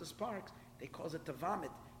lifting out the sparks, they cause it to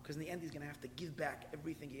vomit, because in the end he's going to have to give back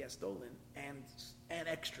everything he has stolen and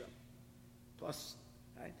extra. Plus,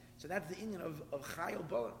 right? So that's the inyan of Chayil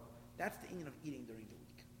Bala. That's the inyan of eating during the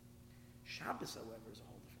week. Shabbos, however, is a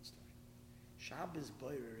whole different story. Shabbos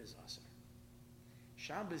boirer is asar.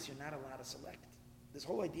 Shabbos, you're not allowed to select. This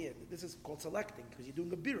whole idea, this is called selecting, because you're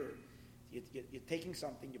doing a birur. You're taking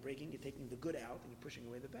something, you're taking the good out, and you're pushing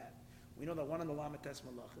away the bad. We know that one of the Lamates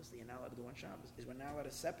Malachas that you're not allowed to do on Shabbos is we're not allowed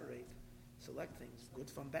to select things, good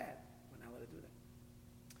from bad. We're not allowed to do that.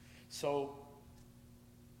 So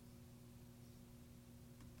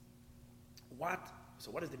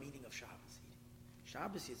what is the meaning of Shabbos eating?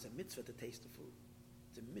 Shabbos is a mitzvah to taste the food.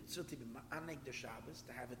 It's a mitzvah to be ma'anek the Shabbos,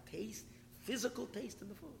 to have a taste, physical taste in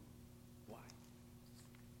the food. Why?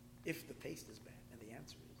 If the taste is bad. And the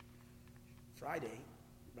answer is, Friday,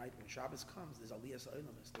 right, when Shabbos comes, there's Aliyas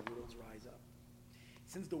Oinamis, the worlds rise up.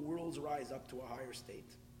 Since the worlds rise up to a higher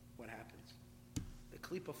state, what happens? The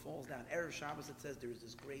Klipa falls down. Erev Shabbos, it says there is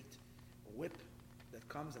this great whip that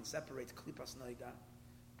comes and separates Klipas Noiga,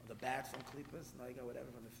 the bad from Klipas, Noiga, whatever,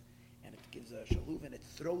 and it gives a shaluv, and it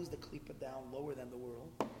throws the Klipa down lower than the world.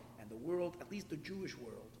 And the world, at least the Jewish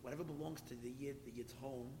world, whatever belongs to the Yid's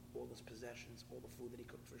home, all his possessions, all the food that he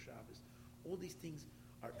cooked for Shabbos, all these things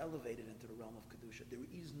are elevated into the realm of Kedusha. There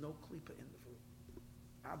is no Klipa in the food.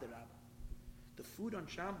 Adarabah. The food on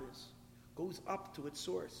Shabbos goes up to its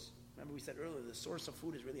source. Remember we said earlier, the source of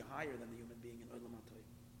food is really higher than the human being in Olam HaToyim.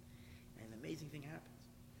 And an amazing thing happens.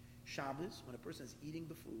 Shabbos, when a person is eating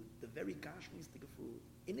the food, the very Gashmiistic food,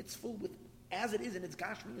 in its full, as it is in its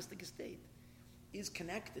Gashmiistic state, is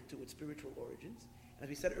connected to its spiritual origins. And as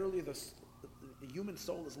we said earlier, the human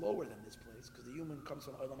soul is lower than this place, because the human comes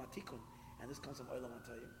from Olam HaTikun, and this comes from Olam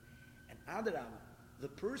HaToyim. And Adarabah, the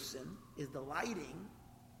person is delighting,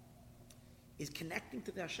 is connecting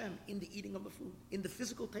to the Hashem in the eating of the food, in the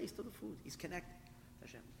physical taste of the food. He's connecting to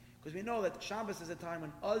Hashem. Because we know that Shabbos is a time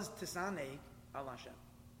when Oz Tisaneg al Hashem.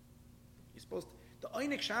 You're supposed to, the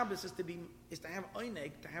Oineg Shabbos is to have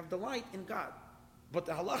Oineg, to have delight in God. But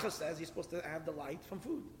the halacha says you're supposed to have delight from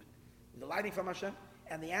food. Delighting from Hashem.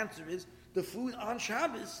 And the answer is, the food on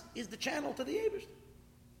Shabbos is the channel to the Eibishter.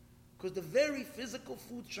 Because the very physical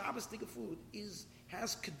food, Shabbos-tige food,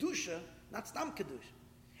 has Kedusha, not Stam Kedusha.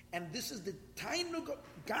 And this is the Tainug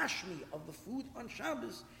Gashmi of the food on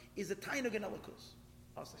Shabbos, is the Tainug in Elikus.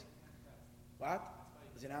 What?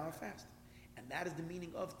 Is an hour fast. And that is the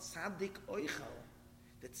meaning of Tzaddik Oichel.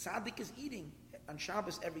 The Tzaddik is eating. On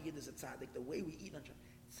Shabbos, every Yid is a Tzaddik. The way we eat on Shabbos.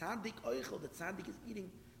 Tzaddik Oichel, the Tzaddik is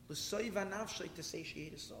eating L'soiva nafshay, to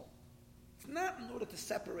satiate his soul. It's not in order to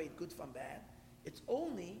separate good from bad. It's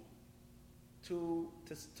only to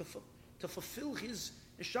fulfill his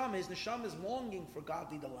neshama. His neshama is longing for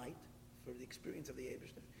godly delight, for the experience of the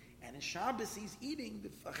Eibishter. And in Shabbos, he's eating. The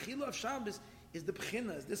achila of Shabbos is the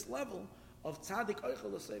pechina, is this level of tzaddik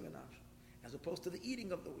oichel l'soiva nafshay, as opposed to the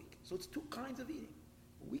eating of the week. So it's two kinds of eating: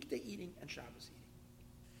 weekday eating and Shabbos eating.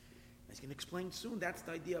 As he's going to explain soon, that's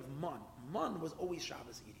the idea of man. Man was always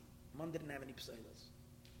Shabbos eating. Man didn't have any pseilas.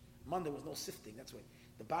 Man, there was no sifting. That's why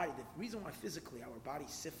the body, the reason why physically our body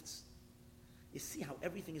sifts, you see how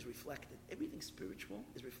everything is reflected. Everything spiritual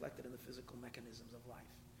is reflected in the physical mechanisms of life.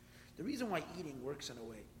 The reason why eating works in a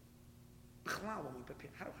way, when we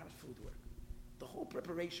prepare, how does food work? The whole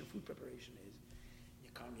preparation, food preparation is, you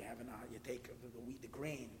come, you take the wheat, the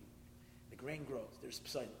grain grows, there's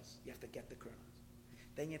pseilas. You have to get the kernels.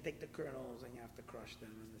 Then you take the kernels and you have to crush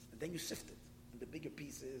them, and then you sift it. And the bigger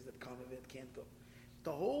pieces that come of it can't go.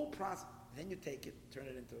 The whole process. Then you take it, turn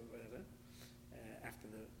it into whatever.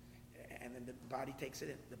 And then the body takes it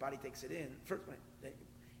in. The body takes it in. First,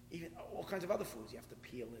 even all kinds of other foods. You have to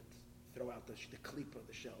peel it, throw out the klipa,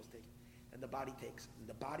 the shells. Take it. And the body takes it. And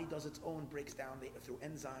the body does its own, breaks down through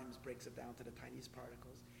enzymes, breaks it down to the tiniest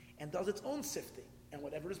particles, and does its own sifting. And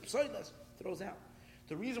whatever is pseudos throws out.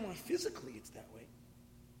 The reason why physically it's that way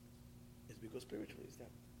is because spiritually it's that way.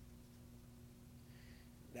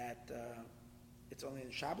 That it's only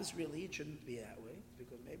in Shabbos really it shouldn't be that way,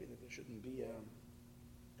 because maybe there shouldn't be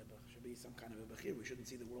should be some kind of a bechir. We shouldn't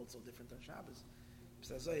see the world so different on Shabbos.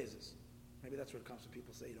 Maybe that's where it comes when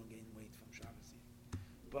people say you don't gain weight from Shabbos.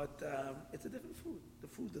 But it's a different food. The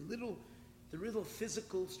food, the little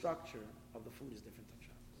physical structure of the food is different on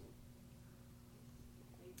Shabbos.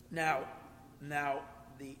 Now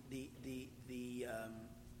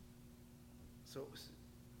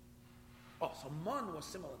so man was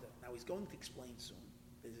similar to that. Now he's going to explain soon.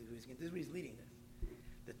 This is where he's leading this.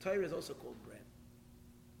 The Torah is also called bread.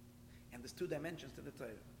 And there's two dimensions to the Torah.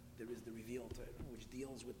 There is the revealed Torah, which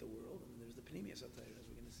deals with the world, and there's the Pnimius Torah, as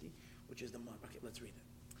we're going to see, which is the man. Okay, let's read it.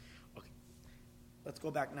 Okay. Let's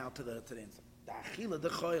go back now to the answer. The achila, the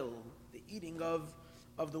choil, the eating of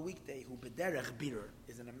the weekday, who bederech birur,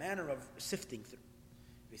 is in a manner of sifting through.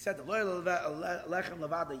 We said the loyal lechem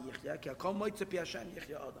levada yichya, ki kol moitze pi Hashem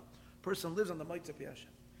yichya adam. Person lives on the moitze pi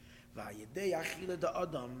Hashem. Vayidei achila the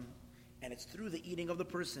adam, and it's through the eating of the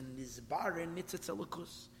person nizbar nitzatz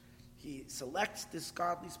elukus. He selects this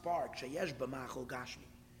godly spark sheyesh b'machol gashmi,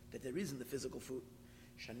 that there is in the physical food.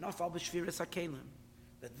 Shenafal b'shviras hakelim,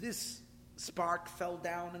 that this spark fell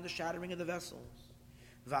down in the shattering of the vessels.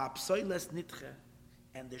 Va'apsoiles nitche,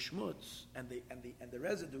 and the shmutz and the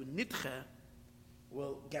residue nitche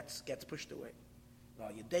gets pushed away.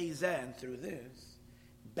 And through this,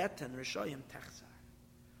 beten rishayim techzar,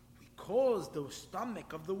 we cause the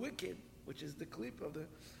stomach of the wicked, which is the clip of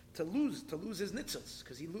to lose his nitzos,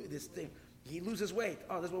 because he loses weight.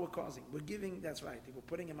 Oh, that's what we're causing. We're giving. That's right. We're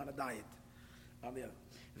putting him on a diet.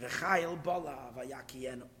 V'chayil bala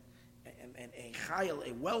vayakienu, and a chayil,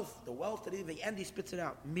 a wealth, the wealth that he and he spits it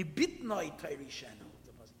out. Mibitnoi tayrishenu.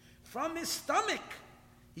 From his stomach,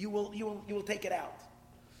 you will take it out.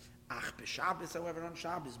 Ach b'Shabbos, however, on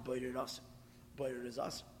Shabbos, boirer is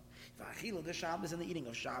us. V'achila the Shabbos, and the eating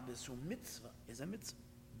of Shabbos, who mitzvah is a mitzvah.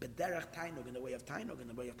 B'derech tainug, in the way of tainug, in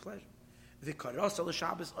the way of pleasure. V'karasa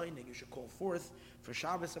l'Shabbos oinig, you should call forth for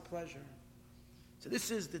Shabbos a pleasure. So this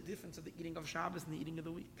is the difference of the eating of Shabbos and the eating of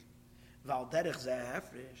the week. V'al derech zeh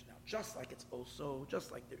hefresh. Now, just like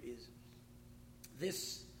there is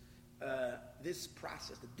this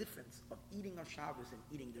process, the difference of eating of Shabbos and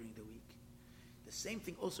eating during the week, the same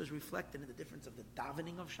thing also is reflected in the difference of the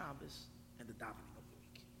davening of Shabbos and the davening of the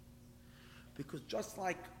week. Because just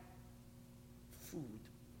like food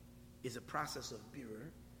is a process of birur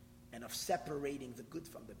and of separating the good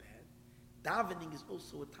from the bad, davening is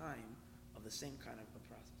also a time of the same kind of a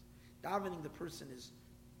process. Davening, the person is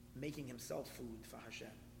making himself food for Hashem,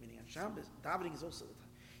 meaning on Shabbos. Davening is also the time.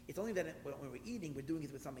 It's only that when we're eating, we're doing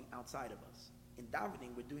it with something outside of us. In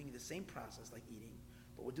davening, we're doing the same process like eating,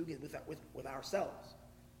 but we're doing it with ourselves.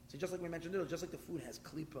 So just like we mentioned earlier, just like the food has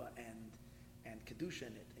klipa and kedusha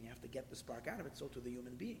in it, and you have to get the spark out of it, so to the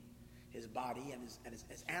human being, his body and his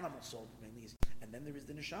animal soul mainly, and then there is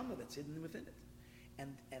the neshama that's hidden within it.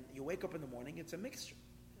 And you wake up in the morning, it's a mixture.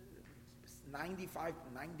 99%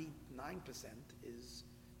 is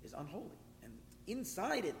unholy, and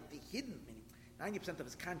inside it, the hidden, meaning 90% of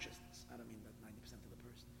his consciousness. I don't mean that 90% of the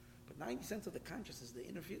person, but 90% of the consciousness, the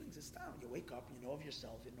inner feelings, is down. You wake up, you know of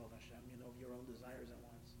yourself, you know of Hashem, you know of your own desires and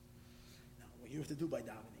wants. Now, what you have to do by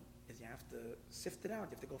davening is you have to sift it out.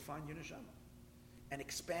 You have to go find your neshama and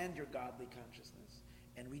expand your godly consciousness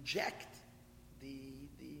and reject I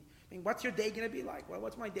mean, what's your day going to be like? Well,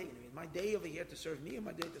 what's my day going to be? My day over here to serve me or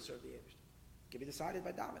my day to serve the Eibishter? It can be decided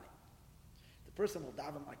by davening. The person will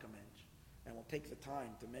daven like a mensch and will take the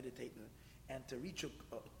time to meditate and to reach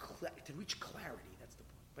clarity. That's the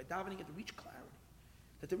point. By davening, to reach clarity.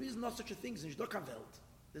 That there is no such a thing as a Welt.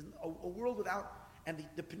 There's a world without, and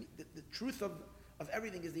the truth of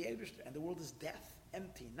everything is the Eibishter, and the world is death,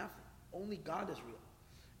 empty, nothing. Only God is real.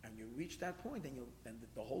 And you reach that point, then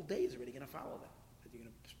the whole day is already going to follow that. That you're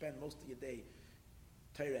going to spend most of your day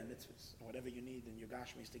Torah and mitzvahs, and whatever you need in your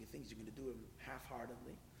gashmistic things, you're going to do them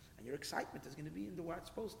half-heartedly, and your excitement is going to be in the way it's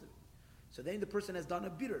supposed to be. So then the person has done a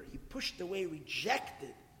bitter. He pushed away,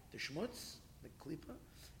 rejected the shmutz, the klipa,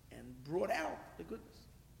 and brought out the goodness.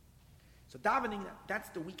 So davening, that's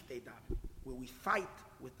the weekday davening, where we fight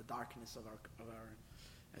with the darkness of our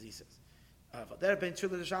as he says. It's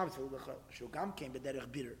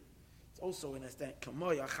also in a state,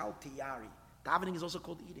 davening is also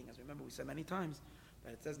called eating. As remember, we said many times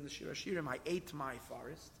that it says in the Shir HaShirim, I ate my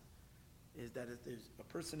forest, is that a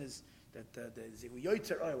person is, that the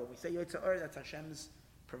Yotzer Or, when we say Yotzer Or, that's Hashem's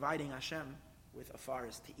providing Hashem with a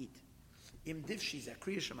forest to eat. Im Divshi Zeh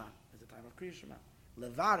Kriya Shema, is the time of Kriya Shema.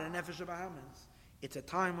 Levar and Nefesh Bahamas, it's a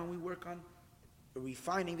time when we work on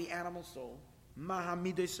refining the animal soul. Maha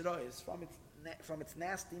Midos Rois, from its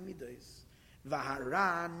nasty Midos.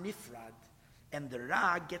 Vahara Nifrad, and the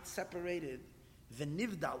Ra gets separated,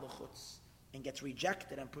 V'nivda L'chutz, and gets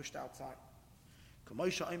rejected and pushed outside.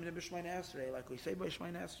 Like we say by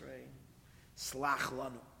Shemayin Esrei, Slach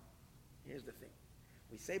Lanu. Here's the thing.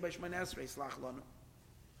 We say by Shemayin Esrei, Slach Lanu.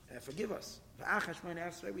 Forgive us. V'achas Shemayin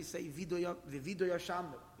Esrei, we say V'vido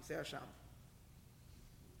Yashamnu. We say Hashem.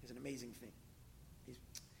 It's an amazing thing.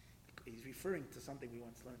 He's referring to something we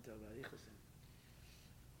once learned to Arichusin.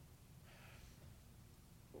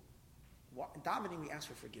 In davening, we ask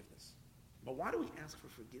for forgiveness. But why do we ask for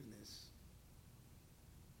forgiveness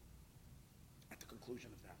at the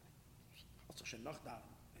conclusion of davening? Also, Shenach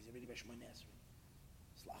daven, as you read by Shemayin Esrei,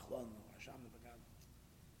 Slach Lanu, Hashem Nebagad.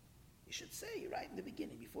 You should say right in the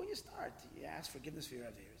beginning, before you start, you ask forgiveness for your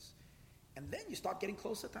averes, and then you start getting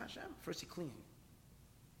closer to Hashem. First, you clean.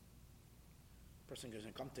 A person is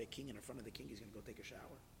going to come to a king, and in front of the king, he's going to go take a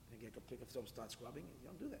shower. Then get up, pick up soap, start scrubbing. You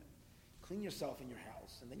don't do that. Clean yourself in your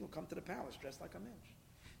house, and then you'll come to the palace dressed like a mensch.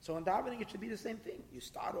 So in davening, it should be the same thing. You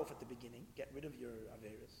start off at the beginning, get rid of your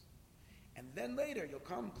averes, and then later you'll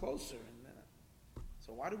come closer.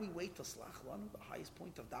 So why do we wait till Slach Lanu, the highest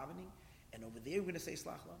point of davening, and over there we're going to say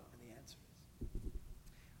Slach Lanu? And the answer is,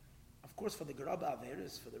 of course, for the Garaba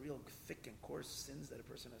averes, for the real thick and coarse sins that a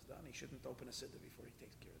person has done, he shouldn't open a siddur before he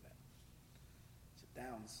takes care of that. Sit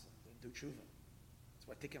down, do tshuva. That's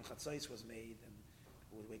why Tikkun Chatzos was made, and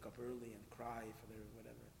people would wake up early and cry for their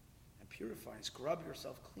whatever, and purify, scrub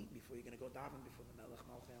yourself clean before you're going to go daven before the Melech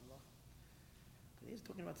Malchei Amlach. But he's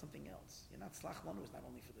talking about something else. You're not Slach Lanu is not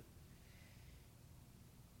only for the.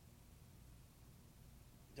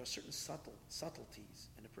 There are certain subtleties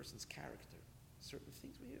in a person's character, certain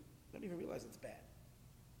things where you don't even realize it's bad.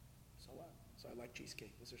 So what? So I like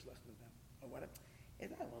cheesecake. What's there schlecht with them? Or whatever. It's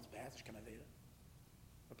not, well, it's bad. It's kind of Veda.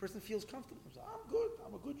 A person feels comfortable. I'm good.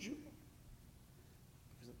 I'm a good Jew.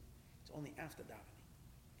 It's only after davening.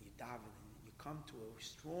 You daven and you come to a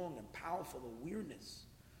strong and powerful awareness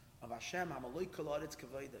of Hashem. How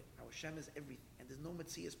Hashem is everything, and there's no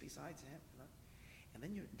Metzias besides Him. You know? And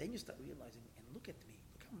then you start realizing, and look at me.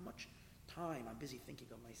 Look how much time I'm busy thinking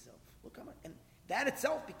of myself. Look how much, and that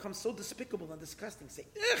itself becomes so despicable and disgusting. Say,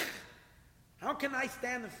 ugh! How can I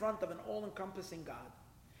stand in front of an all-encompassing God,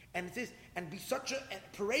 and be such and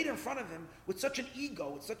parade in front of Him with such an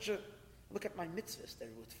ego, with such a look at my mitzvahs. They're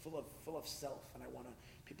full of self, and I want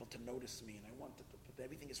people to notice me, and I want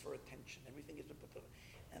everything is for attention. Everything is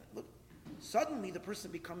and look. Suddenly, the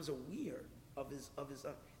person becomes aware of his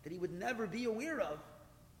that he would never be aware of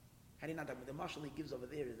had he not done. The mashal he gives over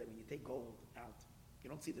there is that when you take gold out, you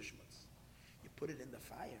don't see the shmutz. You put it in the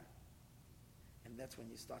fire, and that's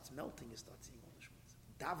when it starts melting, you start seeing all the shmutz.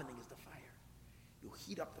 Davening is the fire. You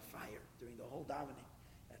heat up the fire during the whole davening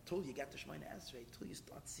until you get to Shemoneh Esrei, until you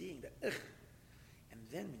start seeing the and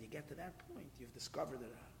then when you get to that point, you've discovered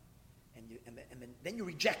it, and then you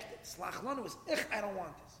reject it. Slach lanu is I don't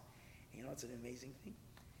want this. And you know it's an amazing thing.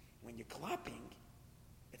 When you're clapping,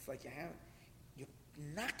 it's like you're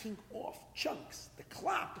knocking off chunks. The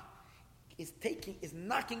clap is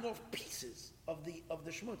knocking off pieces of the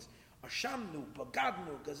shmutz. Ashamnu,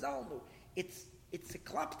 bagadnu, gazalnu. It's a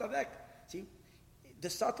clap tavek. See the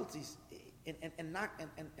subtleties and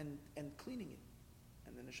cleaning it.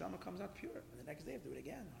 And then the neshama comes out pure. And the next day, do it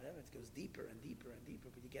again. Whatever, it goes deeper and deeper and deeper.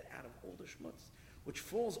 But you get out of all the shmutz, which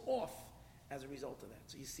falls off as a result of that.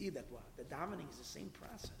 So you see that the davening is the same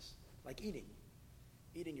process, like eating.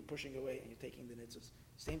 Eating, you're pushing away and you're taking the nitzvahs.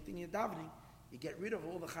 Same thing in davening. You get rid of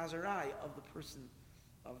all the chazarai of the person,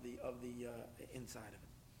 of the inside of it.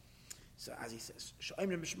 So as he says,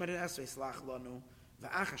 Sha'imrim Shemar Esrei Slach Lanu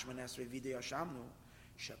Va'achash Man Esrei Videi Hashamnu.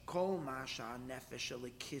 The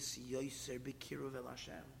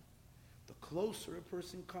closer a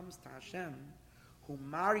person comes to Hashem, who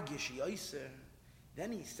margish yoser,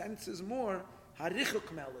 then he senses more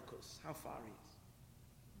harichuk melikus, how far he is.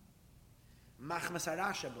 Machmas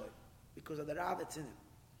harasha boy, because of the ra that's in him.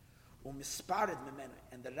 Umispared memena,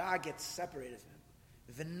 and the ra gets separated from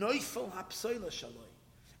him. V'noifel hapsoila shaloi,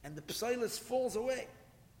 and the psoilis falls away.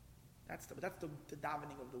 That's the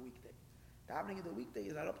davening of the weekday. Davening of the weekday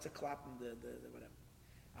is not up to clapping the whatever.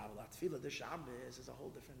 Avolat tefillah, the Shabbos is a whole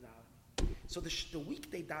different davening. So the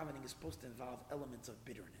weekday davening is supposed to involve elements of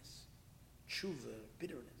bitterness, tshuva,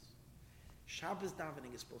 bitterness. Shabbos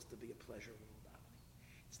davening is supposed to be a pleasurable davening.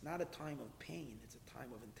 It's not a time of pain; it's a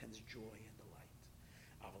time of intense joy and delight.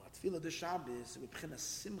 Avolat tefillah, the Shabbos, v'bchina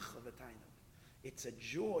simcha v'tainam. It's a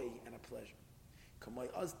joy and a pleasure. Kamay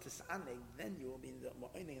az tisaneg, then you will be in the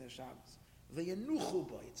ma'oning in the Shabbos. V'yanuchu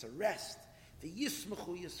ba, it's a rest. The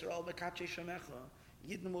Yismachu Yisrael v'katche shemecha,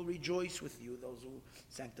 Yidden will rejoice with you, those who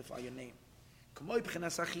sanctify your name. K'moi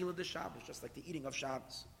b'chinas achila de Shabbos, just like the eating of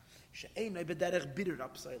Shabbos. She'enoi b'derech bitter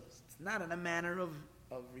p'seilos. It's not in a manner of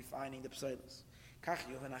refining the p'seilos. Kach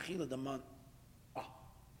yoven achila de man.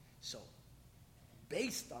 So,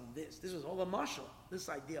 based on this was all a mashal, this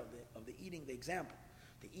idea of the eating, the example,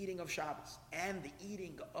 the eating of Shabbos, and the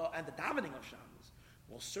eating, and the davening of Shabbos,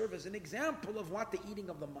 will serve as an example of what the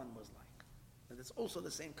eating of the man was like. And it's also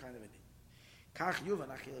the same kind of a thing. Kach yuvan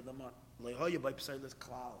achila daman lehoya by pseilas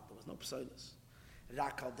klal. There was no pseilas.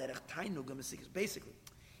 Rakal derech tainu gemesikas. Basically,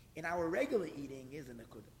 in our regular eating, isn't it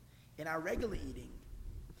good? In our regular eating,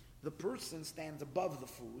 the person stands above the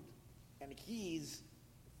food, and he's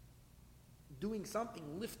doing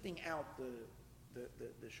something, lifting out the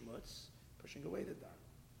shmutz, pushing away the dar.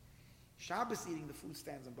 Shabbos eating, the food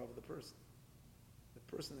stands above the person. The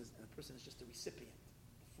person is just a recipient.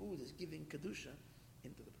 The food is giving kedusha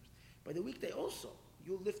into the person. By the weekday also,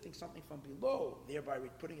 you're lifting something from below, thereby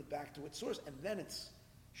putting it back to its source, and then it's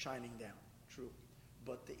shining down. True.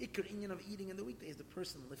 But the ikar inyan of eating in the weekday is the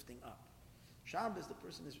person lifting up. Shabbos, the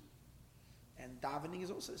person is, and davening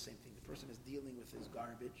is also the same thing. The person is dealing with his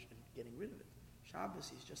garbage and getting rid of it. Shabbos,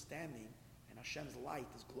 he's just standing, and Hashem's light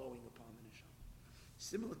is glowing upon the neshama.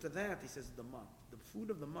 Similar to that, he says the man. The food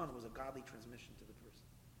of the man was a godly transmission to the person.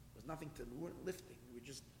 There was nothing to, we weren't lifting, we were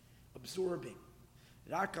just absorbing.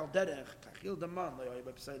 Rakal derech, kachil the man, loyoy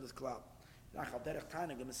b'pseilas klal. Rakal derech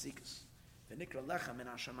tainag gemesikas. V'nikra lechem in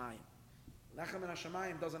Hashemayim. Lechem in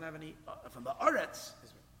Hashemayim doesn't have any, from the Aretz.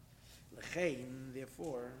 Lechein,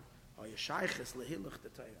 therefore, oyeshayches lehilach the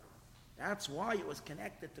Torah. That's why it was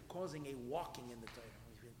connected to causing a walking in the Torah.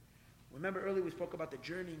 Remember earlier we spoke about the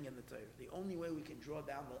journeying in the Torah. The only way we can draw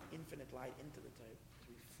down the infinite light into the Torah is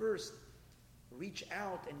we first reach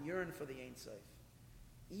out and yearn for the Ein Sof.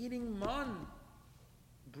 Eating man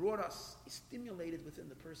brought us, stimulated within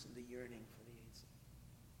the person the yearning for the Ein Sof.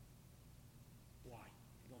 Why?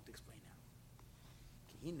 I won't explain now.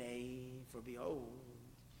 Kihine, for behold,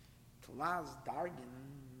 Talaz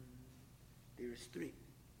Dargan, there is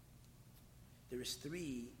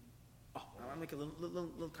three. Now I'll make a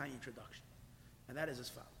little tiny introduction. And that is as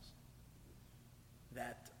follows.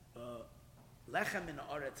 That lechem in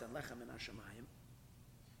Haaretz and lechem in Hashemayim,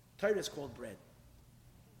 Torah is called bread.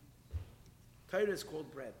 Torah is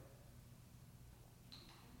called bread.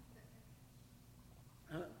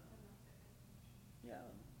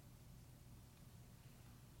 Yeah.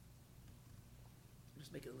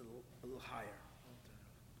 Just make it a little higher.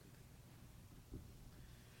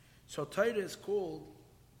 So Torah is called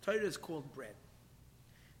bread.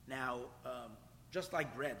 Now, just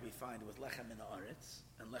like bread we find with lechem in Haaretz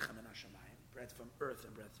and lechem in Hashemayim, breath from earth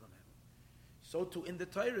and breath from heaven. So too in the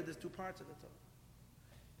Torah, there's two parts of the Torah.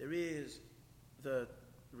 There is the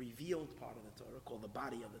revealed part of the Torah, called the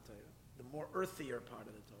body of the Torah, the more earthier part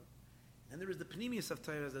of the Torah. And then there is the pnimius of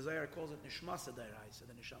Torah, as the Zohar calls it, nishmasa deraisa,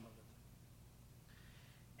 the neshama of the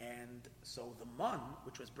Torah. And so the man,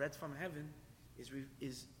 which was bread from heaven,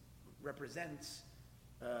 represents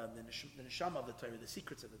the neshama of the Torah, the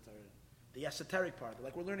secrets of the Torah, the esoteric part.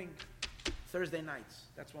 Like we're learning Thursday nights.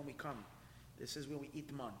 That's when we come. This is when we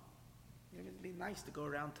eat man. It'd be nice to go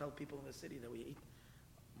around and tell people in the city that we eat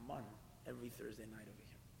man every Thursday night over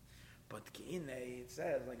here. But Ki'inei, it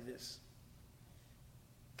says like this.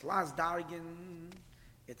 Tlas Dargin,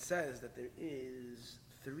 it says that there is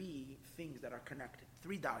three things that are connected.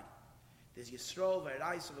 Three Dargin. There's Yisrael,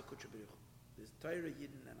 V'Erais, V'Kutshabrichu. There's Torah,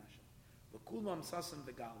 Yidden, and Hashem. V'Kulmam, Sasim,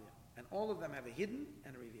 V'Galia. And all of them have a hidden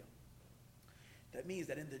and a revealed. That means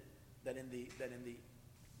that in the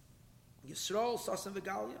Yisrael, Sasim,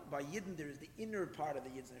 V'Galia, by Yidden there is the inner part of the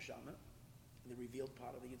Yid's Neshama, the revealed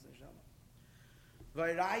part of the Yid's Neshama.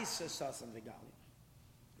 V'Erais, Sasim, V'Galia.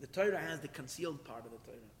 The Torah has the concealed part of the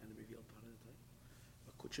Torah and the revealed part of the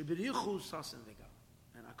Torah. V'Kutshabrichu, Sasim, V'Galia.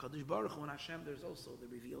 And HaKadosh Baruch Hu and Hashem, there's also the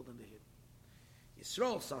revealed and the hidden.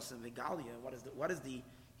 Yisrael, Sasim, V'Galia, what is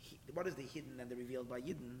the hidden and the revealed by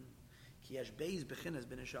Yidden? Ki yesh beis bechinas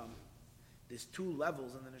b'neshama. There's two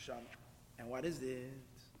levels in the neshama. And what is it?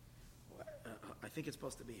 I think it's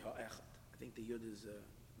supposed to be ha'echad. I think the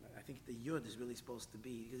yud is really supposed to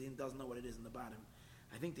be, because he doesn't know what it is in the bottom.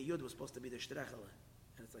 I think the yud was supposed to be the shtrechele.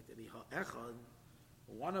 And it's like to be ha'echad.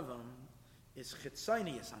 One of them is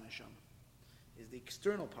chitzaynius haneshama. Is the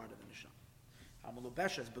external part of the neshama.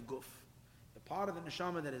 Hamalubeshes beguf. The part of the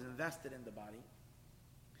neshama that is invested in the body.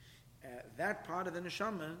 That part of the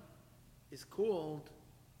neshama is called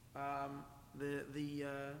the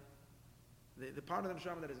part of the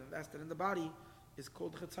neshama that is invested in the body is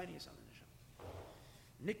called chitzaynius on the neshama.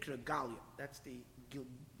 Nikra galia. That's the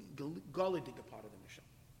golidiga part of the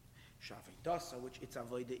neshama. Shafei dasa, which its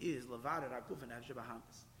avoida is levada rakuf and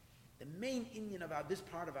avshabahamas. The main inyan about this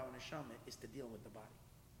part of our neshama is to deal with the body.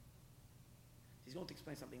 He's going to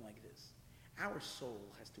explain something like this. Our soul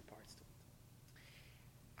has two parts to it.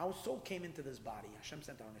 Our soul came into this body. Hashem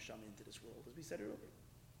sent our neshama into this world, as we said earlier,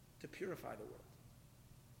 to purify the world.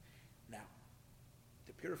 Now,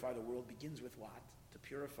 to purify the world begins with what? To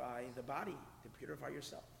purify the body, to purify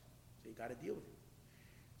yourself. So you got to deal with it.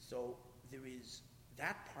 So there is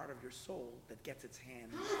that part of your soul that gets its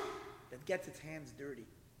hands dirty.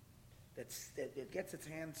 That gets its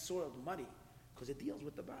hands soiled, muddy, because it deals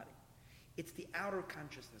with the body. It's the outer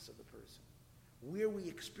consciousness of the person, where we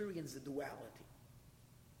experience the duality.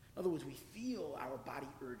 In other words, we feel our body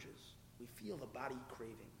urges, we feel the body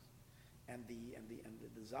cravings, and the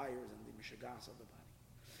desires and the mishagas of the body.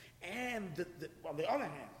 And on the other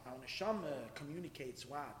hand, our neshama communicates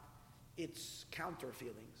what? Its counter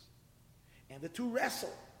feelings, and the two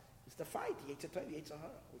wrestle. It's the fight, the Yetzer Tov, the Yetzer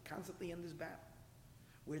Hara. We're constantly in this battle,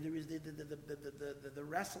 where there is the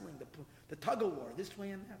wrestling, the tug of war, this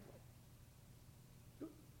way and that way.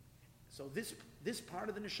 So this part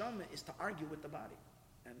of the neshama is to argue with the body,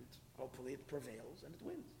 and hopefully it prevails and it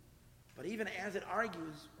wins. But even as it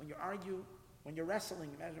argues, when you're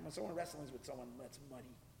wrestling, imagine when someone wrestles with someone that's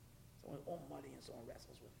muddy, someone all muddy, and someone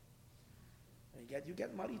wrestles with him. And you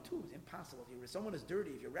get muddy too. It's impossible. If someone is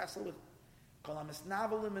dirty, if you wrestle with,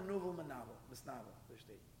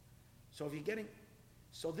 so if you're getting.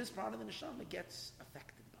 So this part of the neshama gets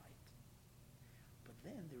affected by it. But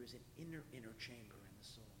then there is an inner chamber in the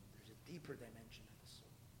soul. There's a deeper dimension of the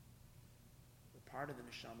soul. The part of the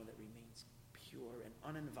neshama that remains pure and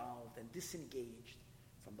uninvolved and disengaged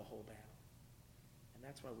from the whole battle. And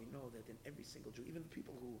that's why we know that in every single Jew, even the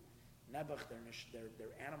people who nebuch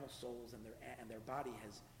their animal souls and their body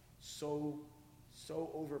has so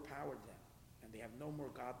overpowered them, and they have no more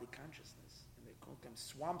godly consciousness.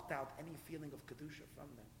 Swamped out any feeling of kedusha from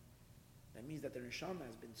them. That means that their neshama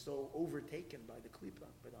has been so overtaken by the klipa,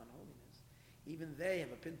 by the unholiness. Even they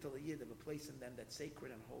have a pintal yid, have a place in them that's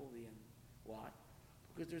sacred and holy. And why?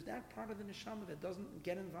 Because there's that part of the neshama that doesn't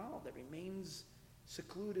get involved, that remains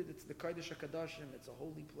secluded. It's the kodesh hakadashim. It's a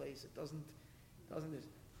holy place. It doesn't.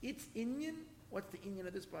 It's inyan. What's the inyan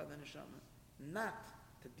of this part of the neshama? Not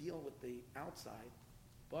to deal with the outside,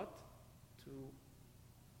 but to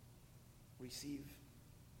receive,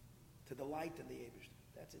 to delight in the Eibishter.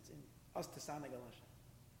 That's its in us to sanag al Hashem.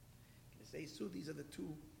 Can you say so? These are the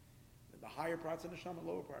two, the higher parts of the neshama,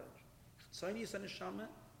 lower part of the neshama. Tzonius and neshama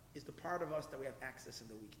is the part of us that we have access in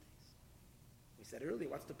the weekdays. We said earlier,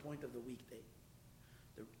 what's the point of the weekday?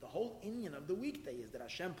 The whole inyan of the weekday is that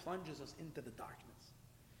Hashem plunges us into the darkness.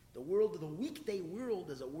 The world, the weekday world,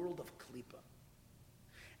 is a world of klipa.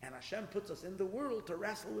 And Hashem puts us in the world to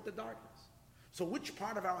wrestle with the darkness. So which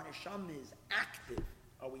part of our neshama is active?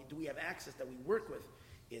 Do we have access that we work with?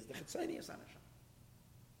 Is the Chitzonius HaNeshama.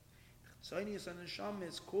 The Chitzonius HaNeshama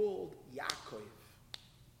is called Yaakov.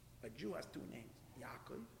 A Jew has two names,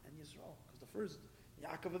 Yaakov and Yisrael. Because the first,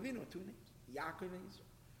 Yaakov Avinu, two names, Yaakov and Yisrael.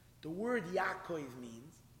 The word Yaakov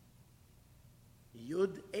means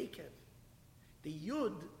Yud Ekev. The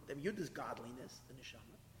Yud is godliness, the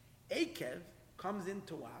neshama. Ekev comes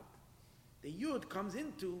into what? The Yud comes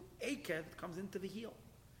into, Ekev comes into the heel.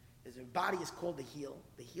 The body is called the heel.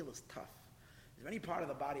 The heel is tough. Is there any part of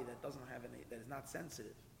the body that doesn't have any, that is not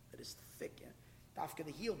sensitive, that is thick? Yeah? Dafka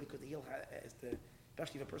the heel, because the heel has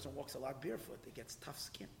especially if a person walks a lot barefoot, it gets tough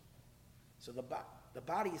skin. So the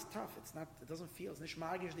body is tough. It doesn't feel, it's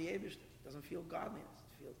nishmagish the Eibishter. It doesn't feel godliness.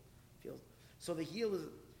 It feels. So the heel is,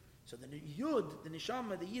 so the Yud, the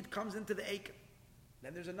Neshama, the Yid comes into the Ekev.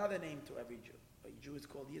 Then there's another name to every Jew. A Jew is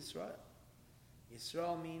called Yisrael.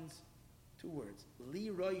 Yisrael means two words. Li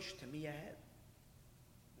Roish, to me a head.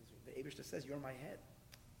 The Eibishter says, you're my head.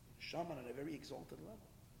 Shaman at a very exalted level.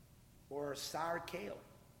 Or Sar Kale.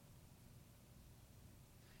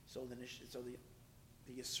 So the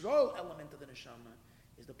Yisrael element of the Neshama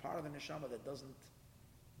is the part of the Neshama that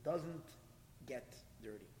doesn't get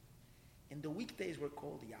dirty. In the weekdays we're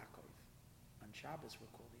called Yaakov. On Shabbos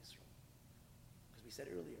we're called Yisrael. Because we said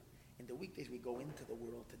earlier, in the weekdays we go into the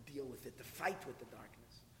world to deal with it, to fight with the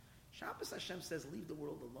darkness. Shabbos Hashem says, leave the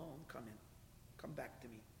world alone, come in. Come back to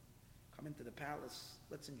me. Come into the palace,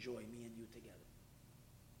 let's enjoy me and you together.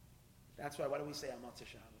 That's why, what do we say on Matzah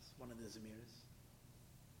Shabbos? One of the Zemiras.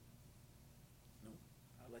 No,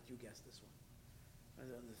 I'll let you guess this one.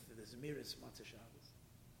 The Zemiras Matzah Shabbos.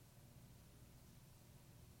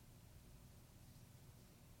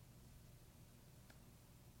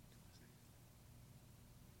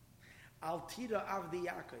 Al tira avdi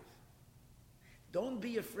Yaakov. Don't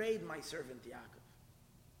be afraid, my servant Yaakov.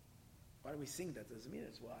 Why do we sing that? Doesn't mean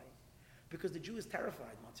it's why. Because the Jew is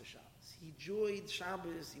terrified Matzah Shabbos. He enjoyed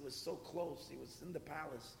Shabbos. He was so close. He was in the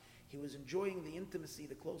palace. He was enjoying the intimacy,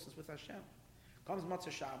 the closeness with Hashem. Comes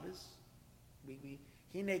Matzah Shabbos.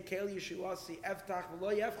 Hine kel Yeshuasi eftach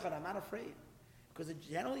v'lo yefchad. I'm not afraid. Because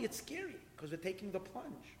generally it's scary. Because we're taking the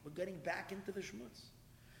plunge. We're getting back into the shmutz.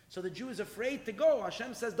 So the Jew is afraid to go.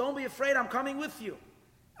 Hashem says, don't be afraid, I'm coming with you.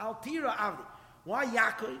 Al tira avdi. Why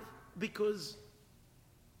Yaakov? Because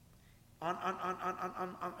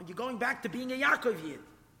you're going back to being a Yaakov Yid.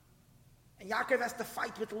 And Yaakov has to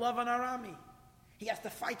fight with Lavan Arami. He has to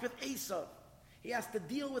fight with Esav. He has to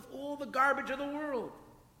deal with all the garbage of the world.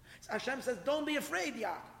 So Hashem says, don't be afraid,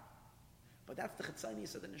 Yaakov. But that's the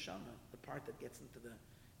Chitzonius of the Neshama, the part that gets into the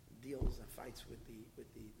deals and fights with the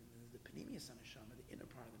Panemius of Neshama, the inner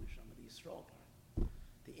part of the Neshama, the Yisrael part,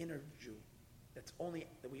 the inner Jew, that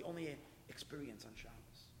we only experience on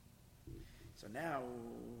Shabbos. So now,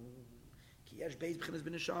 ki yesh beis b'chinas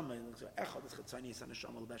b'neshama, echad is Chitzonius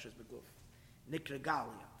HaNeshama l'beshes b'guf. Nikra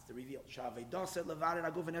Galia, it's the reveal. Shavei doset levared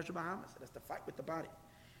aguf v'nesher b'hamas. It has to fight with the body.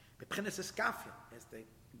 B'chinas eskafia, it has to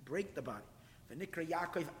break the body. V'nikra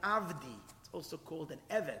Yaakov avdi, it's also called an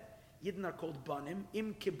eved. Yidden are called banim,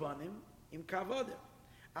 im kibanim, im kavodim.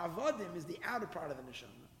 Avodim is the outer part of the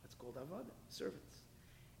neshama. It's called avodim, servants.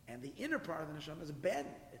 And the inner part of the neshama is a ben.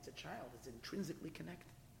 It's a child. It's intrinsically connected.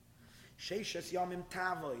 Sheishes yamim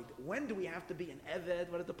tavoid. When do we have to be an eved?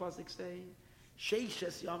 What did the pasuk say?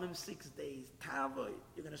 Sheishes yamim 6 days. Tavoid.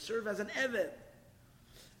 You're going to serve as an eved.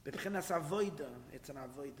 B'pchinas avoida. It's an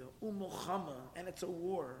avoida. Umochama. And it's a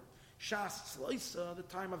war. Shas Tzloisa, the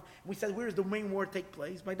time of... We said, where does the main war take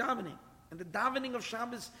place? By davening. And the davening of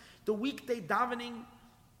Shabbos, the weekday davening,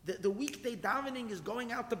 the weekday davening is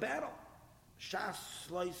going out to battle. Shas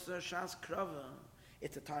Tzloisa, Shas Krava.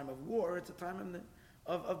 It's a time of war. It's a time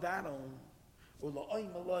of battle.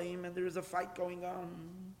 And there is a fight going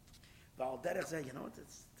on. Val Derech said, you know what? I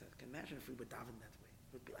can imagine if we would daven that way.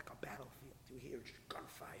 It would be like a battlefield. You hear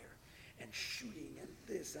gunfire and shooting and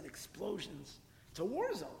this and explosions. It's a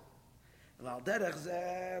war zone.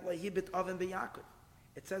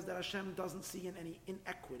 It says that Hashem doesn't see in any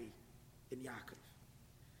inequity in Yaakov.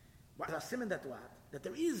 That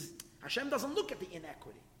there is, Hashem doesn't look at the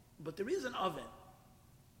inequity, but there is an oven.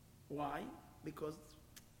 Why? Because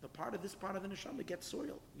this part of the neshama gets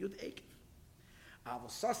soiled. Yud Ekev.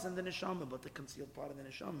 Avosas in the neshama, but the concealed part of the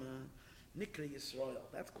neshama, Nikra Yisrael.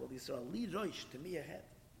 That's called Yisrael. Li Roish, to me ahead.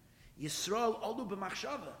 Yisrael Olu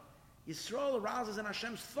b'machshava. Yisrael arouses in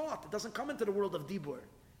Hashem's thought. It doesn't come into the world of Dibur.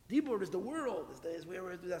 Dibur is the world. Is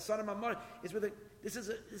where the son of Mamar is where this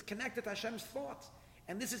is connected to Hashem's thoughts.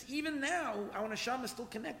 And this is even now, our neshama is still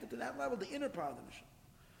connected to that level, the inner part of the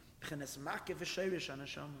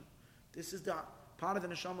neshama. This is the part of the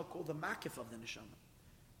neshama called the makif of the neshama.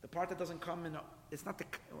 The part that doesn't come in, it's not the,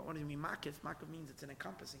 what do you mean makif? Makif means it's an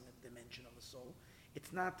encompassing dimension of the soul.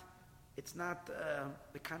 It's not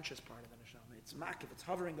the conscious part of the neshama. It's makif, it's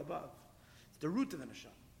hovering above. It's the root of the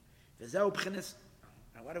neshama.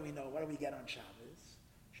 Now what do we know? What do we get on Shabbos?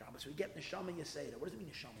 Shabbos, we get neshama yeseda. What does it mean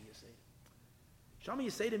neshama yeseda? Neshama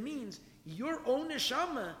yeseda means your own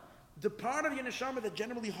neshama, the part of your neshama that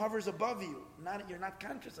generally hovers above you. You're not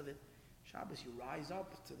conscious of it. Shabbos, you rise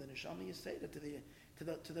up to the neshama yeseda,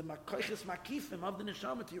 to the makoiches makifim of the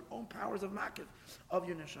neshama, to your own powers of makif of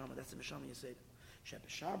your neshama. That's the neshama yeseda.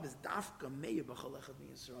 Shabbos dafka meir b'chol echad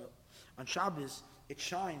miYisrael. On Shabbos, it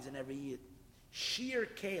shines in every yid. Shir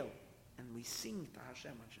kale, and we sing to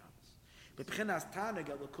Hashem on Shabbos. B'pchinas tanug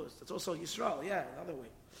elokus. That's also Yisrael. Yeah, another way.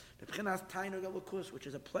 B'pchinas tanug elokus, which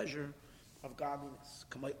is a pleasure of godliness.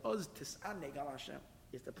 Kamay oz tisaneg al Hashem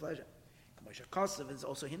is the pleasure. Kamay shakasav is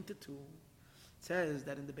also hinted to. It says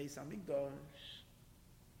that in the Beis Hamikdash,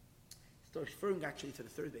 it's referring actually to the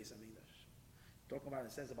third Beis Hamikdash. Talking about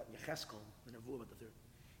it says about Yecheskel, the Nevuah about the third.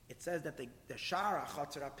 It says that the Shara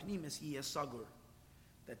Chatzar HaPnimis Yeh Sagur,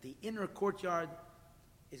 that the courtyard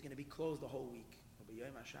is going to be closed the whole week.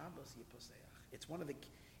 It's one of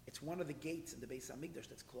the gates in the Beis Hamikdash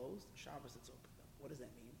that's closed. Shabbos that's opened up. What does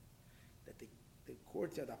that mean? That the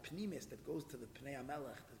courtyard HaPnimis that goes to the Pnei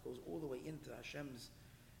HaMelech, that goes all the way into Hashem's,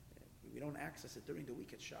 we don't access it during the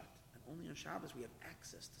week. It's shut, and only on Shabbos we have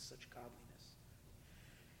access to such godliness.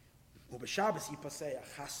 Shabbos yipaseach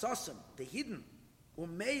hasasim, the hidden,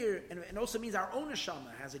 umeir, and also means our own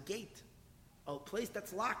neshama has a gate, a place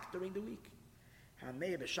that's locked during the week.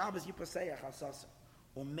 Hameir b'Shabbos yipaseach hasasim,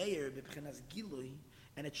 umeir b'pchinas gilui,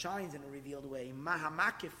 and it shines in a revealed way.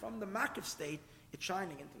 Mahamakif, from the makif state, it's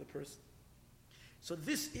shining into the person. So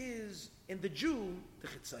this is in the Jew the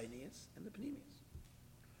chitzonius and the pnimius.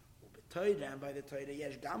 Ubetoyra, and by the Torah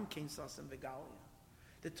yesh gam kein sasim v'galia.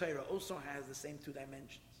 The Torah also has the same two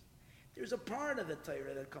dimensions. There's a part of the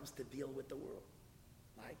Torah that comes to deal with the world,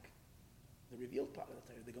 like the revealed part of the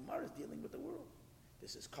Torah. The Gemara is dealing with the world.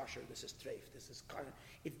 This is kosher, this is treif, this is kosher.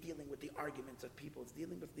 It's dealing with the arguments of people. It's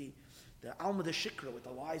dealing with the alma de shikra, with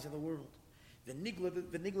the lies of the world. The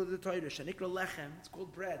nigla of the Torah, shenikra lechem, it's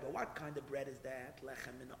called bread. But what kind of bread is that?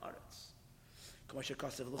 Lechem in the aretz. K'moshe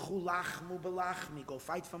kasev, l'chu lachmu belachmi, go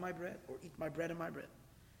fight for my bread, or eat my bread and my bread.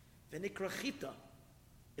 The nikra chita,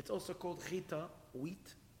 it's also called chita,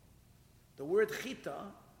 wheat. The word chita,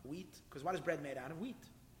 wheat, because what is bread made out of? Wheat.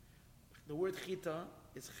 The word chita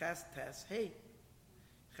is ches, tes, hey.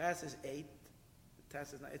 Ches is 8,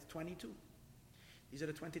 tes is 9, it's 22. These are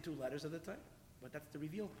the 22 letters of the Torah, but that's the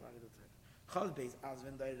revealed part of the Torah. Chal beis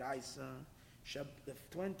azven da'iraisa, the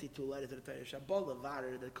 22 letters of the Torah, shabol the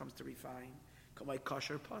varer that comes to refine, kamay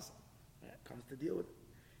kosher puzzle, comes to deal with it.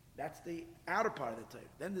 That's the outer part of the Torah.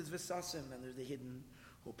 Then there's visasim, and there's the hidden.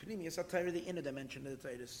 The inner dimension of the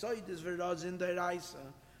Torah. Soid is verazin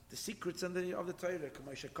da'iraisa, the secrets of the Torah.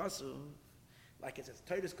 Like it says,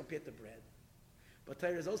 Torah is compared to bread, but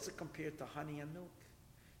Torah is also compared to honey and milk.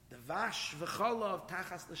 The vash v'chalav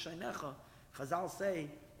tachas l'shaynecha. Chazal say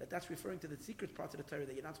that that's referring to the secret parts of the Torah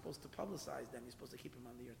that you're not supposed to publicize them. You're supposed to keep them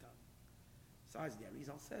under your tongue. Besides, the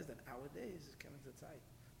Arizal says that our days is coming to time.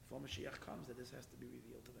 Before Mashiach comes, that this has to be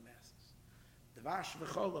revealed to the masses. The vash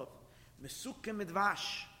v'chalav. Mesukim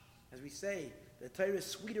midvash, as we say, the Torah is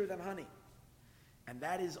sweeter than honey, and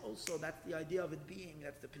that is also that's the idea of it being.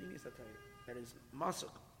 That's the pnimius of Torah. That is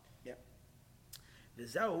masuk. Yeah.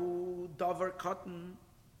 V'zeu davar cotton.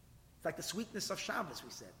 It's like the sweetness of Shabbos.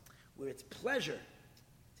 We said, where it's pleasure.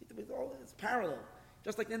 See, it's parallel.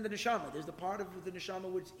 Just like in the neshama, there's the part of the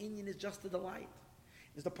neshama which Inyan is just the delight.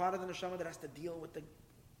 There's the part of the neshama that has to deal with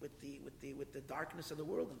the darkness of the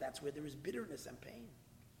world, and that's where there is bitterness and pain.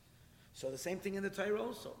 So the same thing in the Torah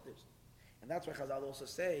also. And that's why Chazal also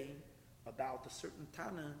say about a certain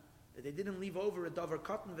Tana that they didn't leave over a davar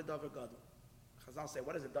cotton v'davar gadol. Chazal say,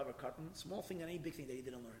 what is a davar cotton? Small thing and any big thing that he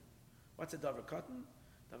didn't learn. What's a davar cotton?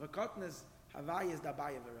 Davar cotton is Havai is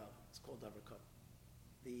Dabaya V'Rav. It's called davar cotton.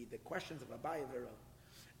 The questions of Abaya V'Rav,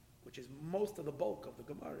 which is most of the bulk of the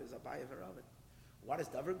Gemara, is Abaya V'Rav. What is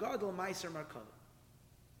davar gadol? Meiser Markava.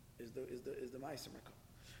 Is the Meiser Markava.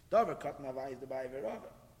 Davar cotton Havai is Dabaya V'Rav.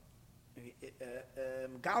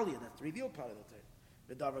 Galia, that's the revealed part of the Torah.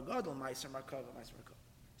 The davar gadol, meiser markava.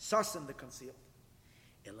 Sasim, the concealed.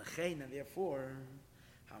 Elechein, and therefore,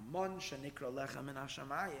 hamon shenikra lechem min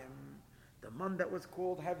hashamayim, the man that was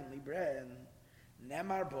called heavenly bread.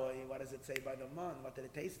 Nemar boy, what does it say by the man? What did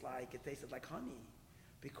it taste like? It tasted like honey.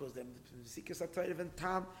 Because the Sikas HaTorah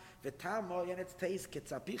v'tam and its taste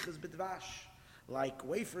ketzapichas b'dvash, like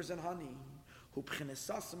wafers and honey. Hu b'chines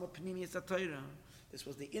sasam u'pnimiyas HaTorah. This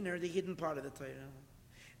was the inner, the hidden part of the Torah.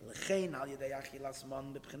 L'chein al yedei achilas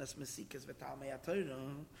man b'chines mesikas v'tam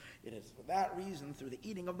HaTorah. It is for that reason, through the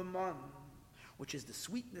eating of the man, which is the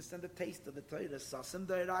sweetness and the taste of the Torah, sasam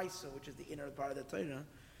da'iraisa, which is the inner part of the Torah,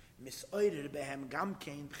 misoirer behem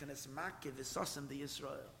gamkein b'chines makev v'sasam de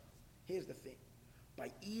Yisrael. Here's the thing. By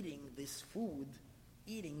eating this food,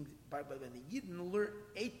 when the Yidden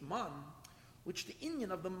ate man, which the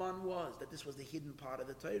Inyan of the man was, that this was the hidden part of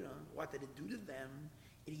the Torah, what did it do to them?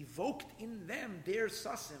 It evoked in them their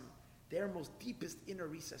sasim, their most deepest inner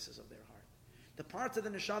recesses of their heart. The parts of the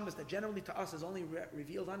neshamas that generally to us is only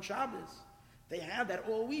revealed on Shabbos, they had that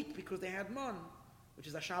all week because they had man, which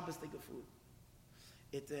is a Shabbos thing of food.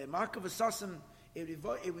 It mark of a sasim, it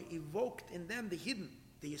evoked in them the hidden,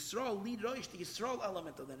 the Yisrael lead roish, the Yisrael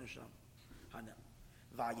element of the neshama.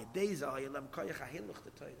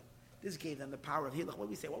 This gave them the power of hilach. What do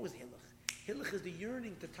we say? What was hilach? Hilach is the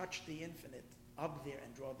yearning to touch the infinite up there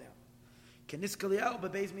and draw down. Keniskaliel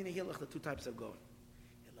bebeis mina hilach, the two types of going.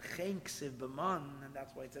 Hilachein ksiv b'man, and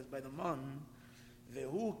that's why it says by the man,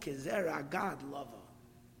 vehu kezer agad lava,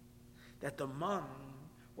 that the man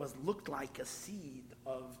looked like a seed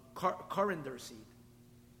of coriander seed.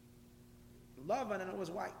 Lava, and it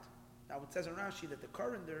was white. Now it says in Rashi that the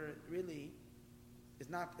coriander really is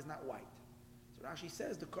not white. So Rashi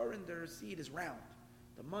says the coriander seed is round.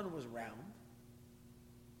 The man was round,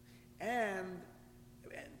 and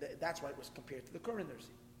that's why it was compared to the coriander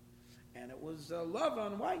seed. And it was lava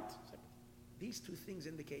and white. So these two things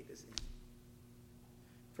indicate this.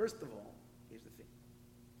 First of all, here's the thing.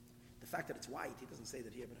 The fact that it's white, he doesn't say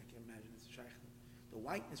that here, but I can imagine it's a shaykh. The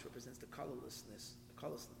whiteness represents the colorlessness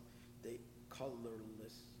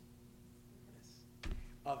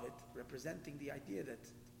of it, representing the idea that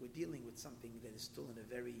we're dealing with something that is still in a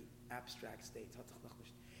very abstract state.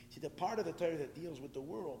 See, the part of the Torah that deals with the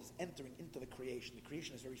world is entering into the creation. The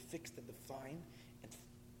creation is very fixed and defined, and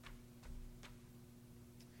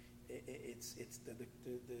it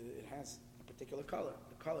has a particular color.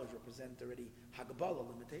 The colors represent already Hagabala,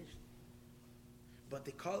 limitation. But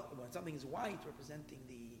the color, when something is white, representing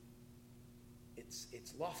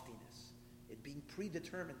its loftiness, it being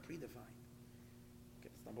predetermined, predefined. Okay,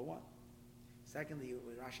 that's number one. Secondly,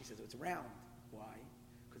 Rashi says it's round. Why?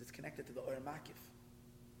 Because it's connected to the Or Makif,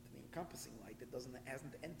 to the encompassing light that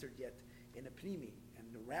hasn't entered yet in a Pnimi,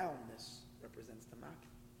 and the roundness represents the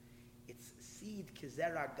Makif. It's seed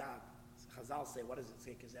Kizera Gad. Chazal say, what does it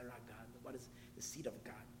say, Kizera Gad? What is the seed of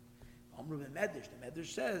God? Omru Medrash. The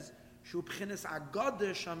Medrash says, Shu B'chinas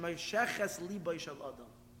Agodah Shamaysheches Libay Shel Adam.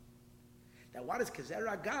 That what is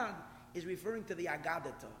Kizera Gad is referring to the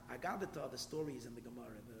Agadata. Agadata are the stories in the Gemara,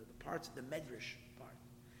 the parts of the Medrash part.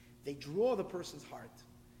 They draw the person's heart.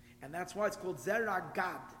 And that's why it's called Zera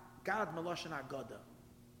Gad. Gad Meloshan Agoda.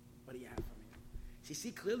 What do you have from here? So you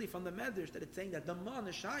see clearly from the Medrash that it's saying that the man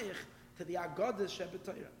is shaykh to the Agodah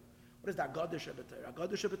Shebetayra. What is the Agodah Shebetayra?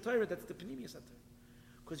 Agodah Shebetayra, that's the Pnimiyas HaTorah.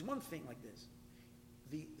 Because one thing like this,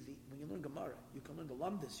 when you learn Gemara, you can learn the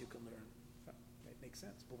Lamdis, you can learn. It makes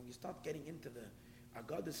sense. But when you start getting into the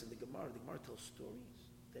Agadis and the Gemara tells stories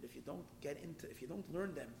that if you don't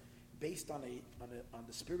learn them based on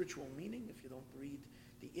the spiritual meaning, if you don't read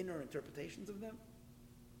the inner interpretations of them,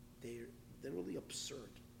 they're really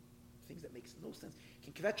absurd. Things that makes no sense.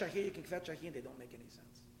 You can kvetcha here, and they don't make any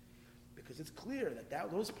sense. Because it's clear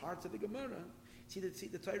that those parts of the Gemara, see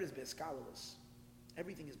the Torah is be'eskalolus.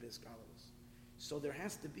 Everything is be'eskalolus. So there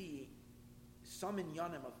has to be some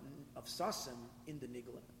inyanim of sasim in the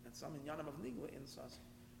nigla, and some inyanim of nigla in sasim.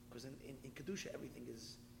 Because in Kedusha, everything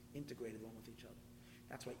is integrated one with each other.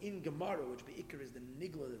 That's why in Gemara, which be'ikr is the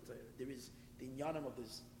nigla of the Torah, there is the inyanim of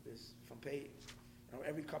this from page.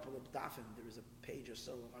 Every couple of dafim, there is a page or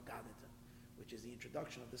so of Agadita, which is the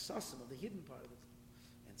introduction of the sasim, of the hidden part of it.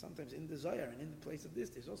 And sometimes in the Zohar and in the place of this,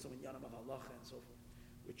 there's also inyanim of halacha and so forth,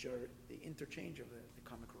 which are the interchange of the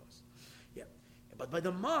come across. Yeah. But by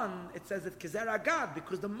the man, it says that Kezer Agad,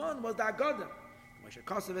 because the man was the Agadah. Moshe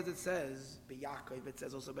Kosev, as it says, by Yaakov, it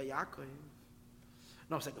says also by Yaakov.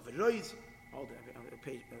 No, it's like a V'roiz, the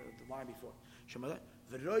page, the line before.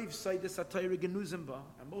 V'roiv Seides HaTorah genuzim ba,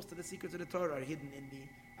 and most of the secrets of the Torah are hidden in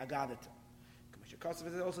the Agadah. Moshe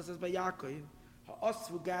Kosev, it also says by Yaakov,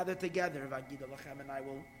 Ha'os will gather together, V'agida lachem, and I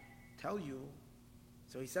will tell you.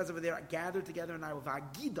 So he says over there, gather together, and I will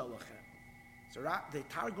V'agida lachem. So the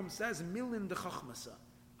Targum says, Milim de Chachmasa.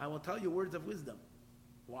 I will tell you words of wisdom.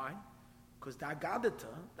 Why? Because the Agadata,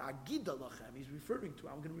 the Agida Lachem, he's referring to,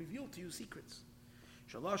 I'm going to reveal to you secrets.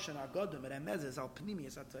 Shaloshan Agodim Remezes al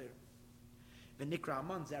Pnimius HaTorah. V'nikra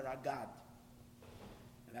Amon Zer Agad.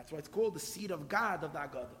 And that's why it's called the seed of God of the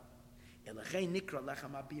Agadah. Elachei Nikra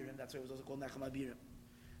Lechem Abirim. That's why it was also called Lechem Abirim.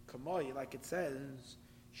 Kamoi, like it says,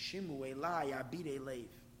 Shimu Elai Abirei Leiv.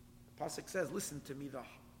 The Pasuk says, listen to me,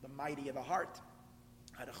 the mighty of the heart.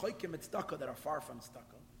 Harachoikim et tzedakah that are far from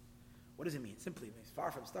tzedakah. What does it mean? Simply, it means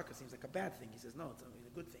far from tzedakah seems like a bad thing. He says, no, it's a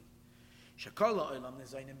good thing. Shakala olam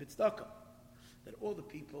nezaynim b'tzedakah. That all the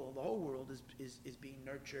people, the whole world is being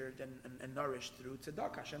nurtured and nourished through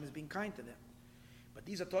tzedakah. Hashem is being kind to them. But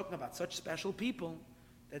these are talking about such special people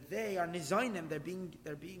that they are nizaynim. They're being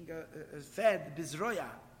fed bizroya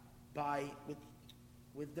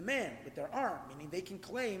with demand, with their arm, meaning they can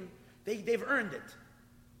claim they've earned it.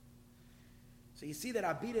 So you see that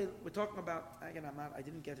Abida, we're talking about, again, I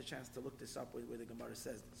didn't get a chance to look this up where the Gemara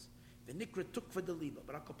says this. The Nikra took for the Liba,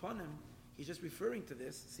 but Akaponim, he's just referring to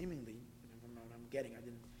this, seemingly,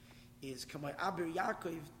 is Kamay Abir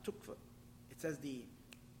Yaakov took for, it says the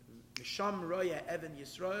Misham Roya Evan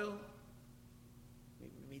Yisrael,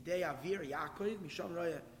 Midei Avir Yaakov, Misham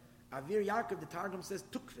Roya Avir Yaakov, the Targum says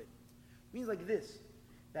tukfit. It means like this,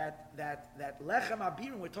 that Lechem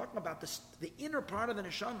Abirim, we're talking about the inner part of the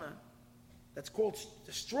Neshama, that's called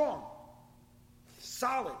the strong,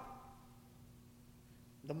 solid.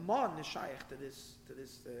 The man is shaykh to this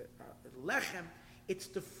lechem. It's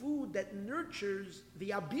the food that nurtures the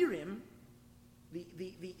abirim,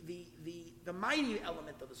 the mighty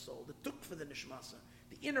element of the soul, the tuk for the nishmasa,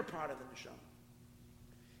 the inner part of the neshama.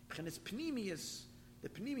 And it's pnimius, the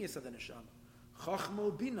pnimius of the neshama.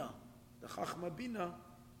 Chachma bina, the chachma bina,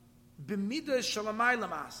 b'midas shalamay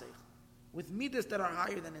lamasech, with midas that are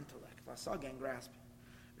higher than intellect. Vasag and grasping.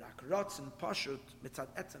 Rak rotz and pashut mitzad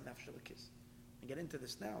etzem nefesh lekis. I get into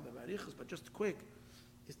this now, the barichus, but just quick,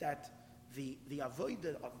 is that the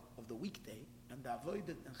avodah of the weekday and the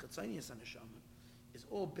avodah and chatzonius and neshama is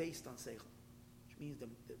all based on seichel, which means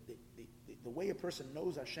the way a person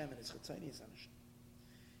knows Hashem and his chatzonius and neshama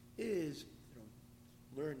is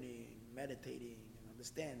learning, meditating, and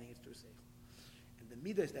understanding it through seichel. And the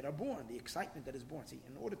midas that are born, the excitement that is born. See,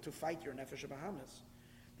 in order to fight your nefesh bahamas,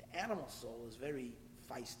 the animal soul is very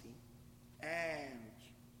feisty and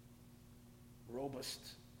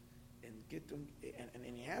robust, and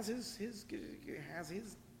he has his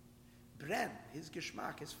brand, his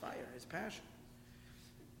geschmack, his fire, his passion.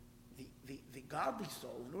 The godly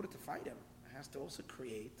soul, in order to fight him, has to also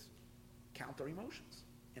create counter emotions,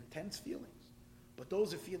 intense feelings. But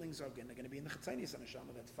those feelings are going to be in the Chatzanias and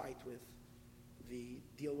Neshama that fight with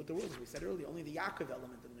deal with the world. As we said earlier, only the Yaakov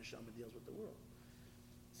element of the Neshama deals with the world.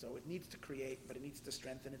 So it needs to create, but it needs to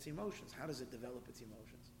strengthen its emotions. How does it develop its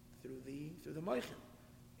emotions? Through the moichin.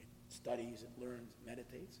 It studies, it learns,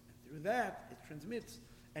 meditates, and through that it transmits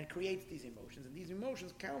and creates these emotions, and these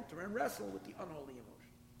emotions counter and wrestle with the unholy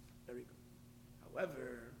emotion. Very good.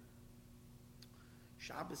 However,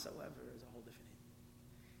 Shabbos, is a whole different thing.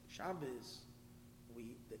 Shabbos,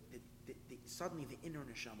 suddenly the inner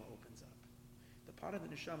neshama opens up. The part of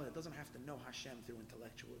the neshama that doesn't have to know Hashem through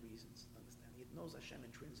intellectual reasons, understanding. It knows Hashem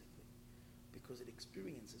intrinsically because it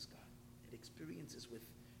experiences God. It experiences with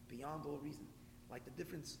beyond all reason. Like the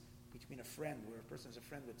difference between a friend, where a person is a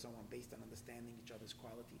friend with someone based on understanding each other's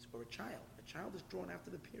qualities, or a child. A child is drawn after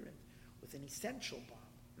the parent with an essential bond,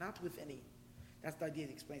 not with any. That's the idea.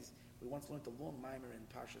 It explains. We once learned a long mimer in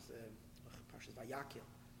Parshas Vayakil.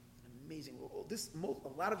 Amazing.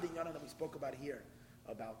 A lot of the Yana that we spoke about here,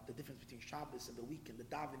 about the difference between Shabbos and the weekend, the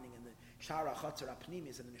davening and the Shara Chatzar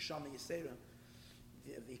Apnimis and the Neshama Yisera,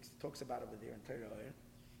 he talks about over there in Torah.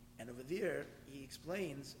 And over there, he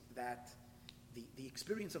explains that the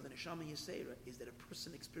experience of the Neshama Yisera is that a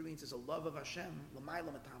person experiences a love of Hashem, l'mayla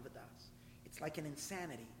matam v'das. It's like an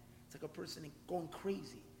insanity. It's like a person going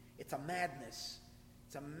crazy. It's a madness.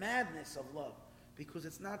 It's a madness of love because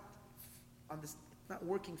it's not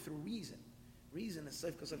working through reason. Reason is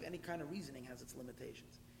safe because of any kind of reasoning has its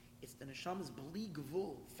limitations. It's the Neshama's bli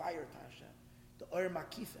gvul, fire to Hashem, the Or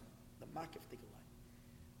Makifin, the Makif Tikulai.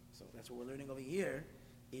 So that's what we're learning over here.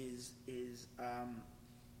 Is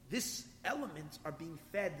this elements are being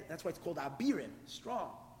fed. That's why it's called abirim,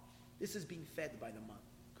 strong. This is being fed by the man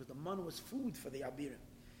because the man was food for the abirim.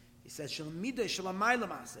 He says shalmida shalamayla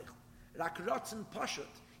masech rak rotzen pashut.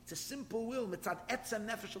 It's a simple will mitzad etzem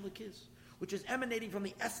nefesh alakiz, which is emanating from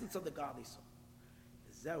the essence of the godly soul.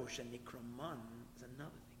 Zeu shenikra man is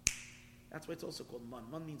another thing. That's why it's also called man.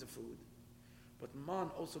 Man means a food, but man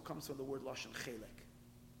also comes from the word lashon chelek,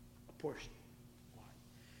 a portion.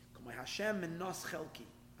 My Hashem menos chelki.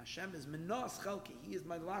 Hashem is menos chelki. He is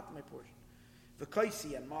my lot, my portion. The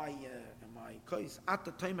kaisi and my kais at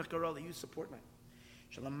the time of Karala, you support me.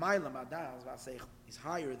 Shalamaylam adaz v'aseichel is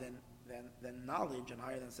higher than knowledge and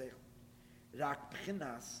higher than seichel. Rak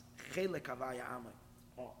b'chinas chelek havaya amay.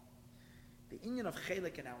 Oh, the union of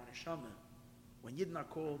chelek in our neshama, when Yidden are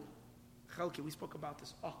called chelke, we spoke about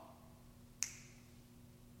this. Oh,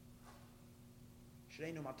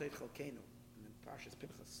 Shreinu matoich chelkeinu in Parshas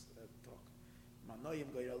Pinchas talk. Manoyim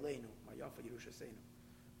goyraleinu, mayafa yerushaseinu.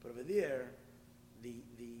 But over there,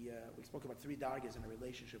 we spoke about 3 dargas in a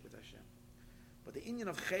relationship with Hashem. But the union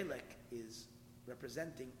of chelek is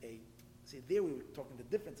representing see, there we were talking the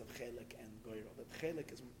difference of chelek and goyrel. That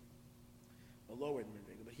chelek is a lower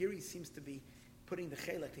midriga, but here he seems to be putting the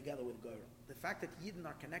chelek together with goyrel. The fact that Yidden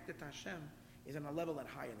are connected to Hashem is on a level that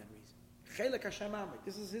higher than reason. Chelek Hashem Amrik.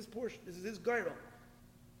 This is his portion. This is his goyrel.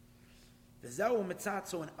 The Zehu Mitzat,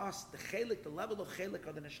 so in us, the chelek, the level of chelek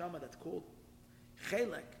of the neshama that's called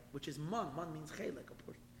chelek, which is man. Man means chelek, a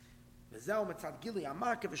portion. The Zehu Mitzat Gili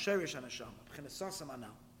Amak v'Sherish HaNeshama. B'chinas Sasam Anal.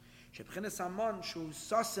 Sheb'chinas Haman Shu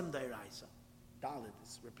Sasam Dairaisa. Dalit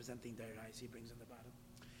is representing Dairaisa. He brings in the bottom.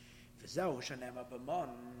 V'Zehu Shanema B'man.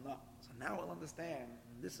 So now we'll understand.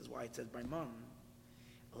 This is why it says by man.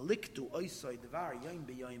 Liktu Oisoi Dvar Yom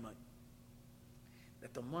B'Yoimai.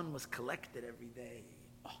 That the man was collected every day.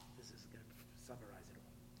 Oh, this is going to summarize it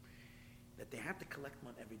all. That they had to collect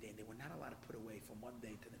man every day, and they were not allowed to put away from one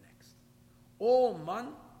day to the next. All man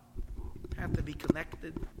had to be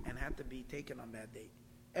connected and had to be taken on that day.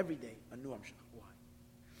 Every day, a new Amshach. Why?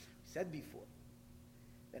 We said before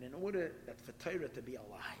that in order that for Torah to be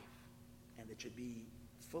alive and it should be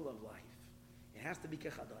full of life, it has to be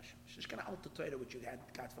kechadash. It's kind of out the Torah which you had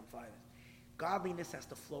got from fathers. Godliness has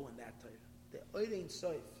to flow in that Torah. The Oirein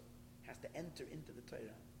Soif has to enter into the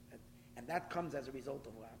Torah, and that comes as a result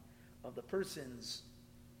of what? Of the person's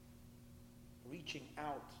reaching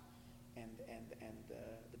out and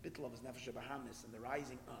the bittul of his nefesh bahamis and the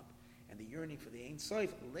rising up and the yearning for the Ein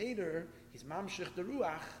Soif. Later, his mamshich the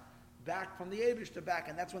ruach back from the Eibush to back,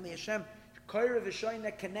 and that's when the Hashem koyre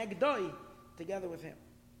v'shoyne kenegdoi together with him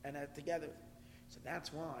and together. So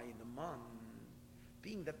that's why the man,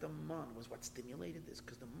 being that the man was what stimulated this,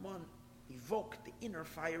 because the man evoked the inner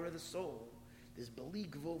fire of the soul, this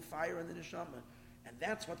beligvul fire in the neshama, and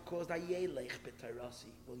that's what caused ayelech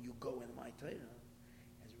b'tairasi. Will you go in my Torah?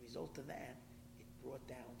 As a result of that, it brought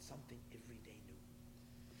down something every day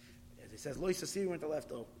new. As it says, Lois Asiri went to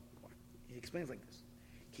left. Oh, he explains like this: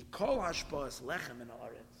 Ki kol hashpa'as lechem in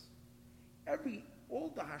haaretz. All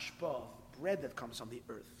the hashpa'ah bread that comes from the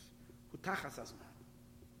earth, hutachas azman,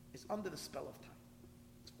 is under the spell of time.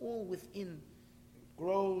 It's all within.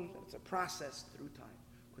 Grows, it's a process through time,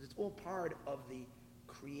 because it's all part of the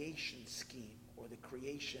creation scheme or the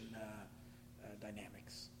creation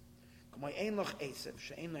dynamics.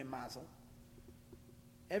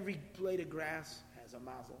 Every blade of grass has a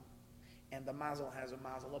mazel, and the mazel has a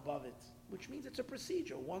mazel above it, which means it's a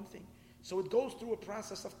procedure, one thing. So it goes through a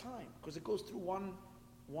process of time, because it goes through one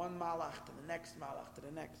malach to the next malach to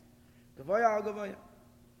the next. Gavoya,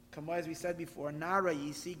 as we said before, nara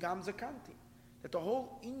yisi gam zakanti. That the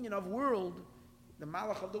whole inyan of world, the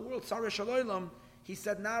malach of the world, Sarah Shaloilam, he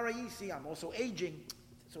said, Nara Yisi, I'm also aging.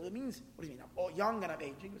 So it means, what does it mean? I'm young and I'm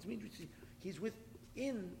aging. It means he's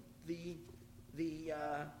within the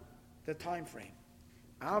time frame.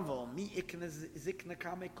 Aval, mi ikna zikna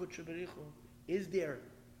kame kutshu berichu. Is there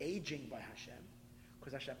aging by Hashem?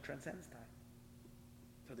 Because Hashem transcends time.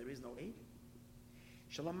 So there is no aging.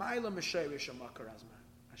 Shalamayla Meshayrish Amakar Azman.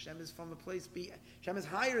 Hashem is from a place, Hashem is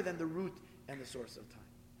higher than the root and the source of time.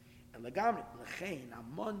 And legamri lechein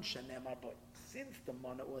amon shenemar, but since the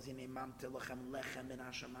mana was in imam telachem lechem in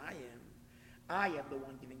hashamayim, I am the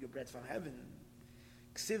one giving you bread from heaven.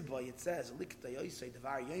 Ksiv boy, it says likta yoisei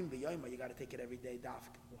devar yom b'yom, you got to take it every day.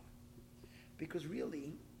 Dafk. Because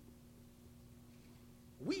really,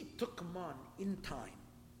 we took man in time.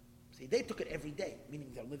 See, they took it every day,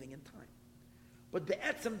 meaning they're living in time. But the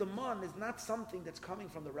etzem, the man, is not something that's coming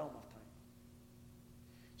from the realm of time.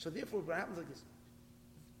 So therefore, what happens like this,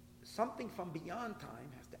 something from beyond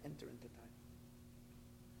time has to enter into time.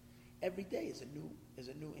 Every day is a new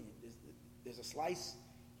there's a slice,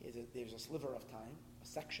 there's a sliver of time, a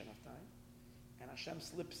section of time, and Hashem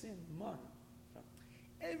slips in man.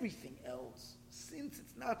 Everything else, since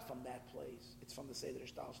it's not from that place, it's from the Seder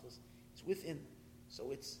Shtalshlis, it's within,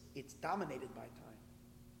 so it's dominated by time.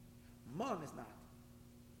 Man is not.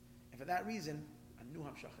 And for that reason, a new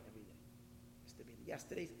Hamshacha every day. Has to be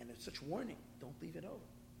yesterday's, and it's such warning, don't leave it over.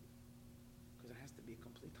 Because it has to be a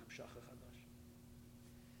complete Hamshacha Chadash.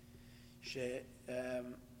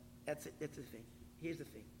 That's the thing. Here's the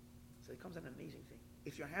thing. So it comes an amazing thing.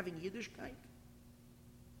 If you're having Yiddishkeit,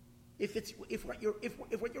 if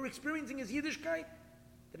what you're experiencing is Yiddishkeit,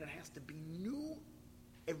 then it has to be new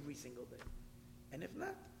every single day. And if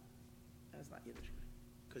not, that's not Yiddishkeit.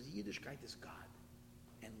 Because Yiddishkeit is God.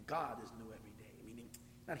 And God is new every day. Meaning,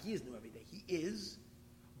 not He is new every day. He is,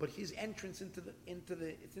 but His entrance it's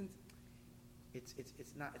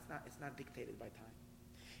not dictated by time.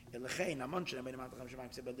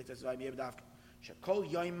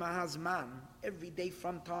 Every day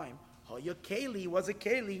from time, was a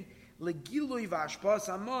keli, legilui v'ashpas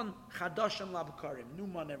amon chadashim labkarim, new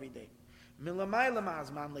man every day. Milamayla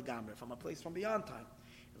ma'azman legamre, from a place from beyond time.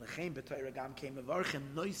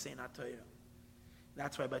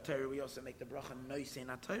 That's why by Torah we also make the bracha noisein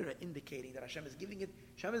HaTorah, indicating that Hashem is giving it.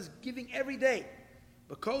 Hashem is giving every day.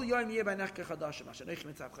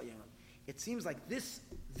 It seems like this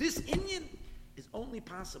inyan is only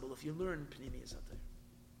possible if you learn Pnimiyas HaTorah.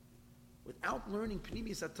 Without learning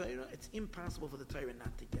Pnimiyas HaTorah, it's impossible for the Torah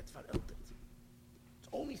not to get fareltet. It's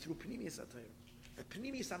only through Pnimiyas HaTorah that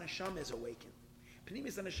Pnimiyas HaNeshama is awakened.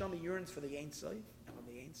 Pnimiyas HaNeshama yearns for the Ein Sof, and on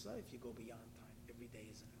the Ein Sof you go beyond time. Every day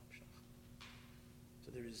is an Amshach.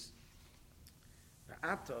 So there is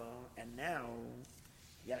Ata, and now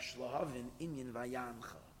Yesh Lahavin Inyan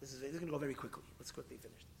Vayancha. This is going to go very quickly. Let's quickly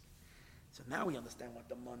finish this. So now we understand what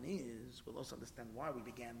the man is. We'll also understand why we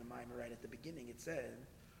began the Maimer right at the beginning. It said,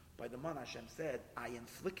 by the man Hashem said, I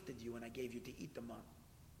inflicted you and I gave you to eat the man.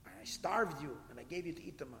 I starved you and I gave you to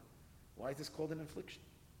eat the man. Why is this called an infliction?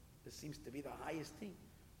 This seems to be the highest thing.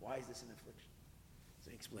 Why is this an infliction?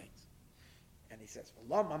 So he explains. And he says,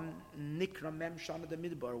 why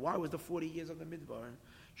was the 40 years of the Midbar?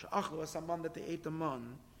 That they ate the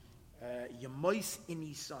man. Yemois in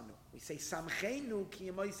Isanu. We say Samcheinu ki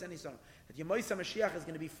Yemois in Isanu. That Yemois HaMashiach is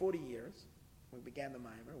going to be 40 years. We began the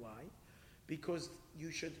Maimer. Why? Because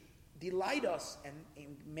you should delight us and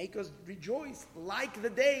make us rejoice like the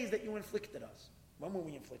days that you inflicted us. When were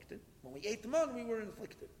we inflicted? When we ate the man, we were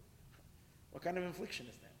inflicted. What kind of infliction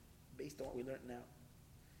is that? Based on what we learned now.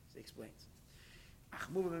 So he explains.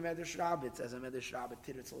 Achmuva b'medrash Rabbah, it says in Medrash Rabbah,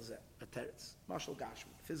 Tiritz l'zeh, a teretz. Mashal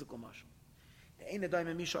Gashmi, physical mashal. The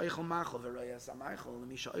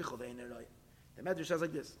Medrash says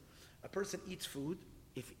like this: a person eats food.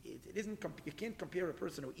 If it isn't, you can't compare a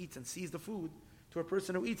person who eats and sees the food to a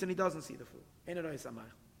person who eats and he doesn't see the food.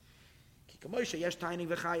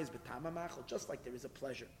 Just like there is a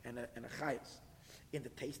pleasure and a chayus in the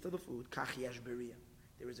taste of the food,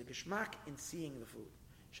 there is a geschmack in seeing the food.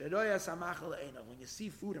 When you see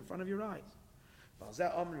food in front of your eyes, this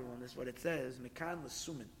is what it says.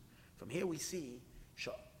 From here we see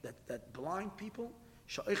that blind people,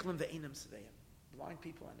 blind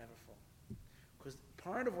people are never full. Because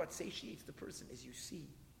part of what satiates the person is you see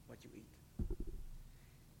what you eat.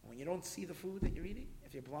 And when you don't see the food that you're eating,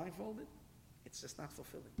 if you're blindfolded, it's just not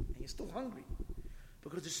fulfilling. And you're still hungry.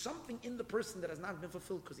 Because there's something in the person that has not been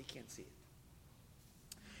fulfilled because he can't see it.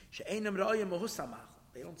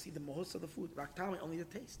 They don't see the mahus of the food. Only the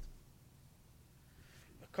taste.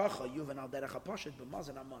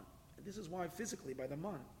 And this is why physically by the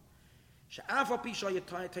man. There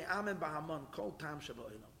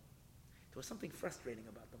was something frustrating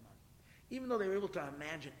about the man. Even though they were able to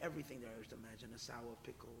imagine everything they were able to imagine, a sour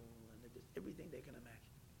pickle, and everything they can imagine.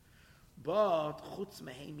 But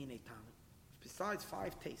besides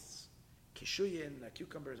 5 tastes, kishuyin,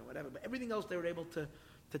 cucumbers and whatever, but everything else they were able to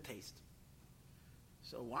taste.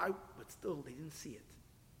 So why? But still, they didn't see it.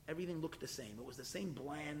 Everything looked the same. It was the same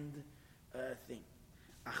bland thing.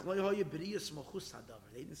 They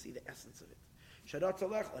didn't see the essence of it.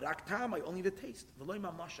 Only the taste.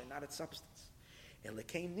 Not its substance.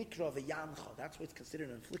 That's what's considered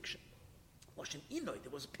an affliction.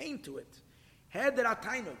 There was pain to it.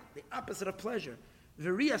 The opposite of pleasure.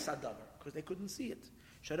 Because they couldn't see it.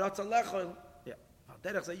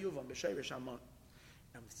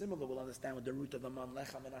 And similar, we'll understand with the root of the man,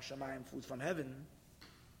 lechem and hashamayim, food from heaven.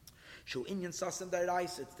 Shu inyan sasim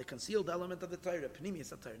dairais, it's the concealed element of the Torah,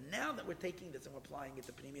 Pnimiyas HaTorah. Now that we're taking this and we're applying it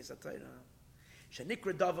to Pnimiyas HaTorah,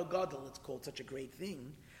 shenikra dava gadol, it's called such a great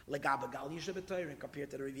thing, legaba gal yishav Torah, compared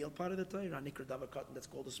to the revealed part of the Torah, nikra dava katan, that's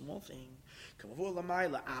called a small thing. Kamavu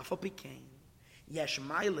lamayla, afa pikein, yesh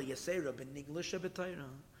mayla yasera ben nigla shav.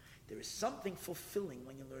 There is something fulfilling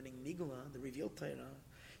when you're learning nigla, the revealed Torah,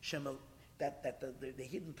 that the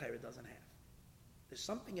hidden Torah doesn't have. There's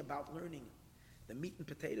something about learning the meat and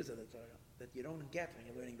potatoes of the Torah that you don't get when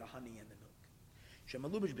you're learning the honey and the milk.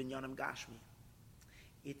 Shemalubish binyanim gashmi.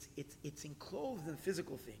 It's enclosed in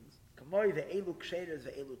physical things. Kamoi ve'elu ksheres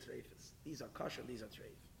ve'elu treifes. These are kosher, these are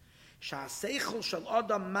treif. Sha'aseichel shal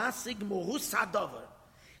adam masig muhus hadavar.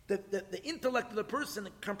 The intellect of the person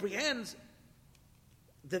comprehends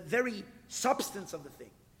the very substance of the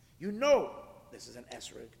thing. You know this is an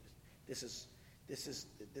esrog. This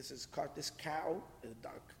cow,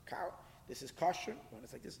 this is kosher. When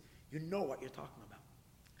it's like this, you know what you're talking about.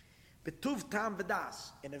 Betuv tam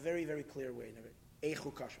v'das, in a very, very clear way.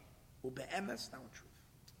 Eichu kosher. Ube'emes, now in truth.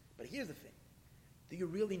 But here's the thing. Do you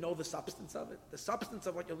really know the substance of it? The substance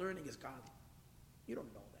of what you're learning is godly. You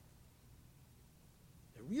don't know that.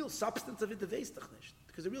 The real substance of it, the veist dich nicht.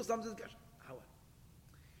 Because the real substance is kosher. However,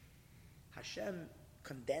 Hashem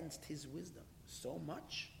condensed his wisdom so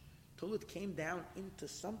much till it came down into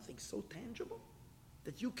something so tangible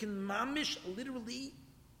that you can mamish, literally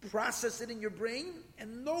process it in your brain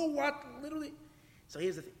and know what literally. So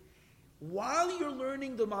here's the thing. While you're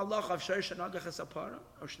learning the malach of Shar Shanagach Sapara,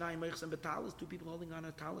 or Shnai Meichs and Betalis, two people holding on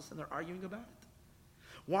a talis and they're arguing about it.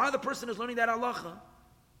 While the person is learning that halacha,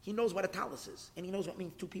 he knows what a talis is, and he knows what it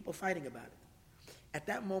means two people fighting about it. At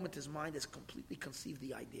that moment, his mind has completely conceived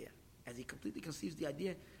the idea. As he completely conceives the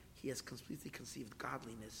idea, he has completely conceived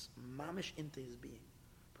godliness, mamish into his being,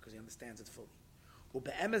 because he understands it fully.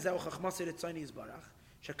 This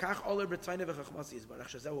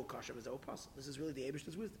is really the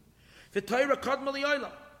Eibishter's wisdom. And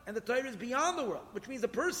the Torah is beyond the world, which means the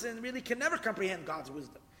person really can never comprehend God's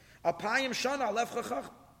wisdom. But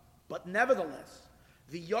nevertheless,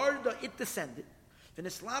 the Yarda, it descended. It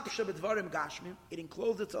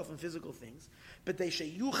enclosed itself in physical things. But that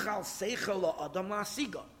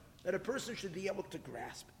a person should be able to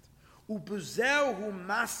grasp it.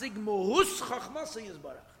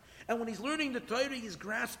 And when he's learning the Torah, he's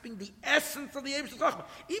grasping the essence of the Eibishter's Chachma,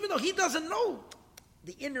 even though he doesn't know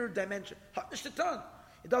the inner dimension.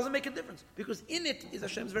 It doesn't make a difference, because in it is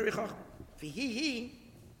Hashem's very Chachma.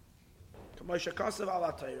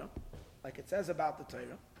 Like it says about the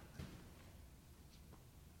Torah.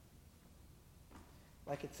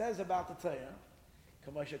 Like it says about the Torah.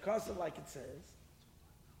 Like it says.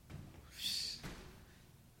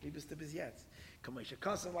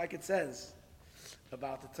 Like it says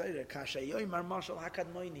about the Torah.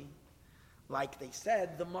 Like they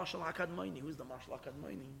said, the Mashal HaKadmoni. Who's the Mashal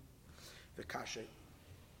HaKadmoni? The Kasha.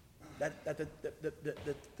 That the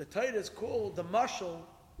Torah is called the Mashal,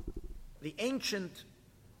 the ancient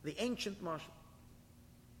Mashal.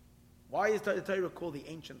 Why is the Torah called the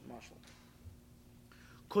ancient Mashal?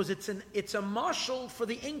 Because it's a Mashal for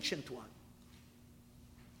the ancient one.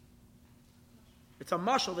 It's a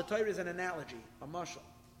Mashal. The Torah is an analogy, a Mashal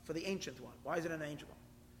for the ancient one. Why is it an ancient one?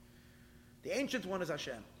 The ancient one is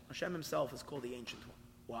Hashem. Hashem himself is called the ancient one.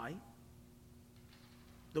 Why?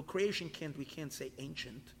 The creation we can't say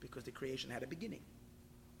ancient because the creation had a beginning.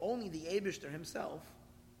 Only the Eibishter himself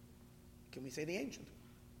can we say the ancient one.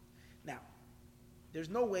 Now, there's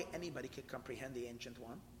no way anybody can comprehend the ancient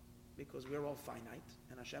one because we're all finite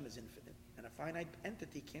and Hashem is infinite. And a finite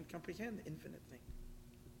entity can't comprehend the infinite thing.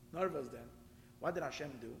 Nervous then. What did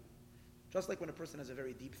Hashem do? Just like when a person has a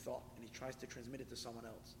very deep thought and he tries to transmit it to someone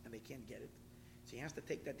else and they can't get it. So he has to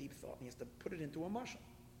take that deep thought and he has to put it into a mashal.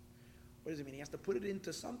 What does it mean? He has to put it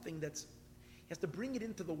into something he has to bring it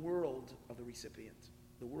into the world of the recipient,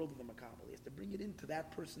 the world of the makabel. He has to bring it into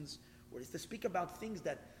that person's world. He has to speak about things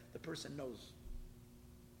that the person knows.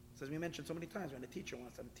 So as we mentioned so many times, when a teacher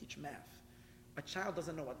wants to teach math, a child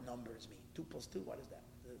doesn't know what numbers mean. 2 plus 2, what is that?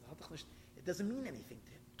 It doesn't mean anything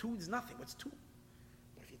to him. 2 is nothing. What's 2?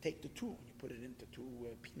 But if you take the 2 and you put it into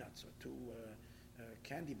 2 peanuts or 2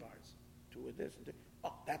 candy bars, 2 of this, and this,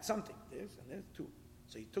 oh, that's something. This and this, 2.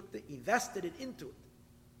 So he invested it into it.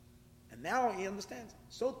 And now he understands.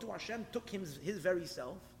 So too Hashem took his very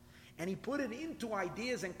self and he put it into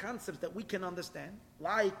ideas and concepts that we can understand.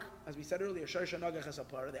 Like, as we said earlier, Shar Shanagach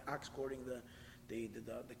Sapara, the ox courting the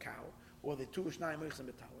cow, or the 2 Shnai Meichs and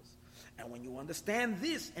Betalis. And when you understand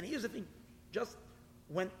this, and here's the thing, just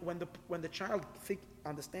when the child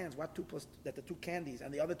understands what that the 2 candies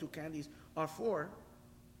and the other 2 candies are for,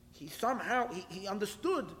 he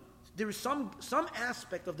understood there is some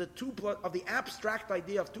aspect of the abstract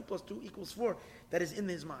idea of 2 plus 2 equals 4 that is in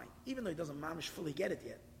his mind, even though he doesn't mamish fully get it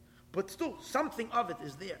yet. But still, something of it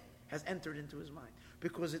is there, has entered into his mind,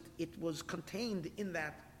 because it was contained in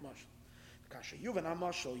that mashal. Kasha yuvan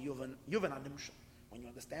ha-mashal, yuvan ha-nimshal. When you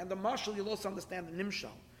understand the mashal, you'll also understand the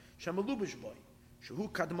nimshal. Shemalubish boy, shehu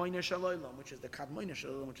kadmoine shaloylam, which is the kadmoine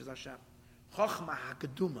shaloylam, which is Hashem. Chochma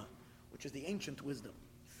ha-keduma, which is the ancient wisdom.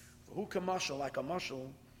 V'hu ka-mashal, like a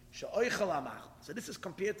mashal, she'oichel ha-machal. So this is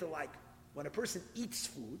compared to like when a person eats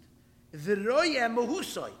food, v'royeh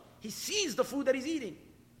mehusoy. He sees the food that he's eating.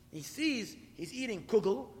 He sees he's eating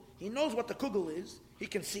kugel. He knows what the kugel is. He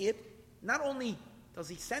can see it. Not only does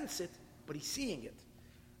he sense it, but he's seeing it.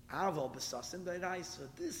 Aval b'sasim da'iraisa.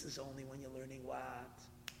 This is only when you're learning what?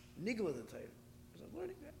 Nigla the Torah. I'm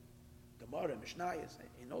learning that. Gemara, Mishnayos,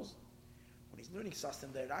 he knows. When he's learning Sastem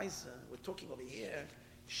Deraisa, we're talking over here,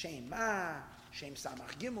 Shem Ma, Shem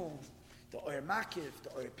Samach Gimel, the Oyer Makif,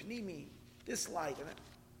 the Oyer Pnimi, this light, and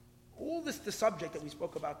all this, the subject that we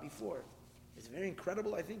spoke about before, is very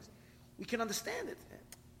incredible, I think. We can understand it.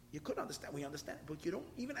 You could understand, we understand it, but you don't,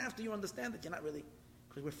 even after you understand it, you're not really,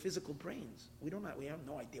 because we're physical brains. We have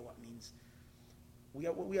no idea what it means.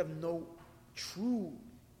 We have no true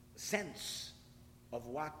sense of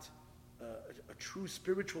what a true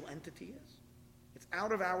spiritual entity is. It's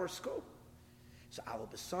out of our scope. So,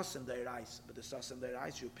 but the Sasim Derais,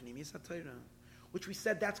 which we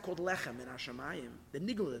said that's called Lechem in Hashemayim. The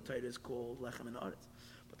Nigla of the Torah is called Lechem in Aretz.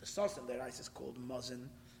 But the Sasim Derais is called Mazin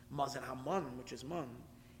Haman, which is Man.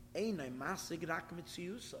 Einay Masig Rak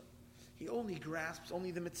Mitziyusa. He only grasps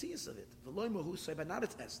only the Mitzias of it. But not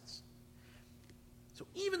its essence. So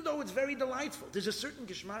even though it's very delightful, there's a certain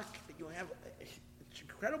Geshmak that you have,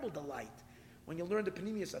 incredible delight when you learn the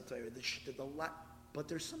Panemius HaTorah, but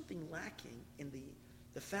there's something lacking in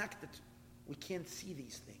the fact that we can't see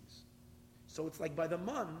these things. So it's like by the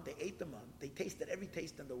man, they ate the man, they tasted every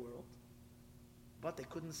taste in the world, but they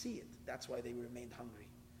couldn't see it. That's why they remained hungry.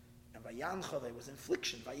 And Vayancha, there was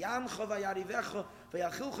infliction. Vayancha vayarivecha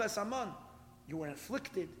vayachilcha esaman. You were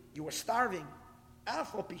inflicted, you were starving.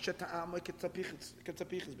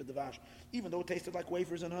 Even though it tasted like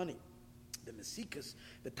wafers and honey. The mesikas,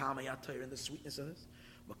 the tamayatayr, and the sweetness of this.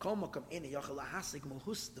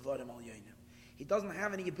 He doesn't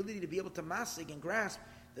have any ability to be able to masig and grasp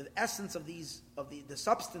the essence of the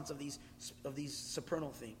substance of these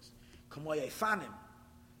supernal things.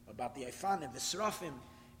 About the Eifanim, the Srafim,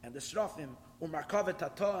 and the Srafim, Umarkavet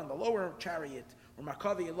Tata and the lower chariot,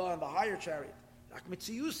 Umarkavet Ilah and the higher chariot.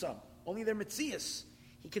 Only their mitzias.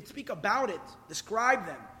 He can speak about it, describe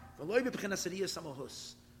them.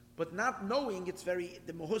 But not knowing, it's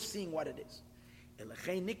the mohus seeing what it is.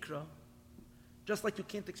 Nikra, just like you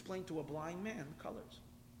can't explain to a blind man colors.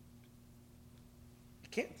 You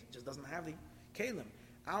can't. It just doesn't have the kalim.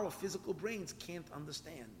 Our physical brains can't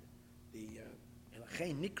understand the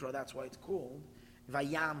Nikra, that's why it's called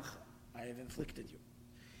Vayamcha. I have inflicted you.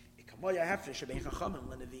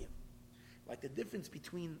 Like the difference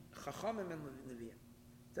between Chachamim and Nevi'im.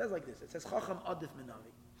 It says like this. It says Chacham Adif min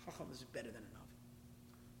Navi. Chacham is better than a Navi.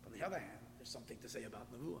 On the other hand, there's something to say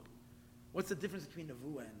about Nevuah. What's the difference between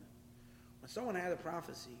Nevuah and... When someone had a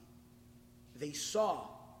prophecy, they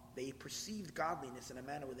perceived godliness in a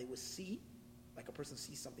manner where they would see, like a person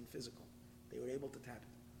sees something physical. They were able to tap it.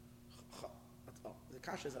 The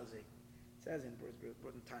Kasha Zazeh. It says in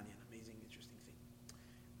Tanya, an amazing, interesting thing,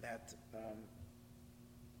 that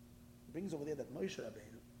brings over there that Moshe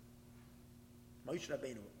Rabbeinu,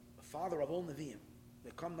 the father of all Nevi'im, they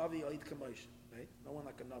come Navi Oid Moshe, right? No one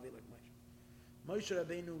like a Navi like Moshe. Moshe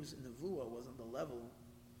Rabbeinu's Nevuah was on the level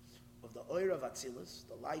of the Oir of Atzilus,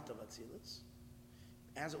 the light of Atzilus,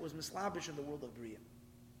 as it was mislabish in the world of Bria.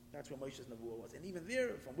 That's where Moshe's Nevuah was. And even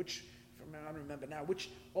there, I don't remember now,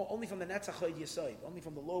 only from the Netzach Chod Yesod, only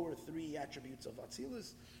from the lower three attributes of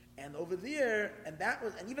Atzilus, and over there, and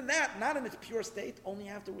even that, not in its pure state, only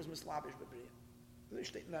after it was mislabish b'Bria.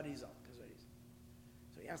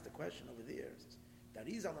 So he asked the question over there,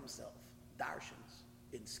 Darizal himself, Darshans,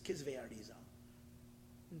 in Kizvei Arizal,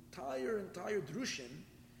 entire Drushin,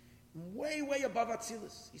 way above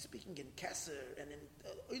Atzilus. He's speaking in Kesser and in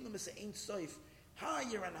Olam Ein Soif,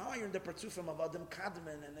 higher and higher in the Partzufim of Adam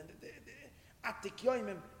Kadman and the Atik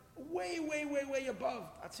Yoimim, way above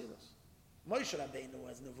Atzilus. Moshe Rabbeinu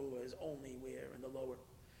as Nevuah is only where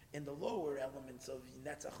in the lower elements of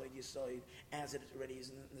Netzach Chod Yesod, as it already is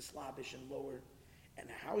in the Slavish and lower. And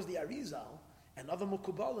how is the Arizal and other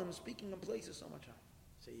Mukubalim speaking in places so much higher?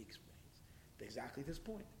 So he explains exactly this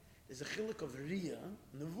point. There's a chiluk of Riyah.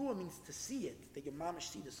 Nevuah means to see it, that your mamish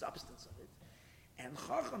see the substance of it. And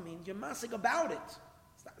Chacham means you're masig about it.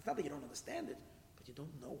 It's not that you don't understand it, but you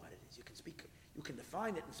don't know what it is. You can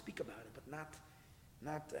define it and speak about it, but not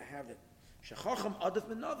have it. Shechacham adif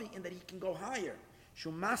min Navi, in that he can go higher.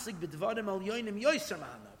 Shu masig b'dvarim al yoinim yoyser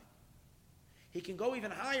ma'anavi. He can go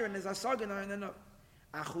even higher in his asagin and then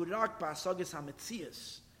achurak ba'asagis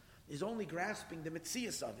hametzias is only grasping the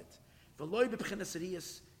metzias of it. V'loy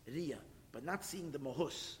b'pchinas riyah, but not seeing the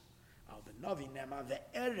mohus. Al b'navi nema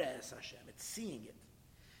ve'eres Hashem, it's seeing it.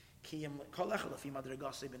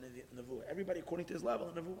 Everybody according to his level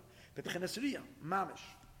in Nevuah. B'pchinas riyah, mamish.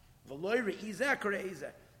 V'loy re'izeh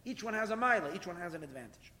k're'izeh. Each one has a mila, each one has an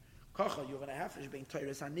advantage. So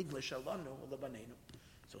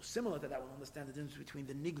similar to that, we'll understand the difference between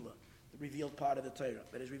the nigla, the revealed part of the Torah,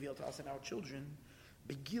 that is revealed to us and our children.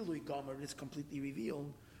 Begilui gomer is completely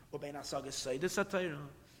revealed,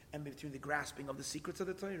 and between the grasping of the secrets of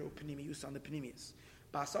the Torah, Pnimius on the Pnimius.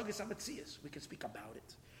 Ba'asagis amatzias, we can speak about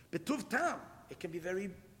it. Betuv tam, it can be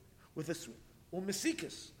very, with a sweet.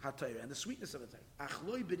 Umesikas HaTorah, and the sweetness of the Torah.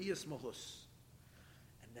 Achloi b'riyas mohus.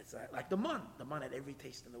 And that's like the man. The man had every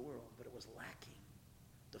taste in the world, but it was lacking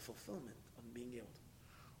the fulfillment of being able to.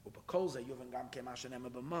 Ubakol ze yuvan gam kemashanem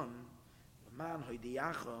b'man, b'man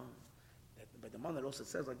hoidiyacha. But the man that also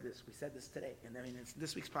says like this, we said this today, and I mean it's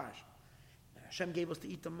this week's parsha. Hashem gave us to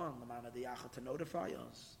eat the man, the man hoidiyacha, to notify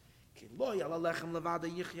us. Ki lo yal alechem levada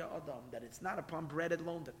yichya adam, that it's not upon bread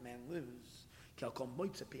alone that man lives. Ki al kol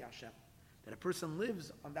moitze pi Hashem. That a person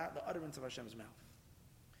lives on that, the utterance of Hashem's mouth.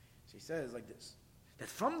 So he says like this, that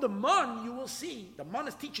from the man you will see, the man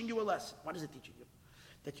is teaching you a lesson. What is it teaching you?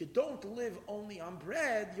 That you don't live only on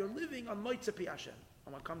bread, you're living on moitze pi Hashem,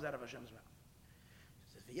 on what comes out of Hashem's mouth.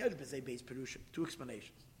 He says, v'yesh b'zei beis perushim, two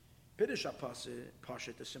explanations. Pirush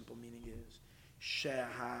HaPashit, the simple meaning is,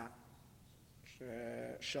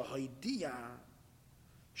 shehoidiya,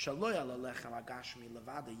 shaloy al alechem agashmi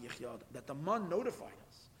levada yichyod, that the man notified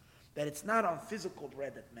us that it's not on physical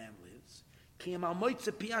bread that man lives. Ki al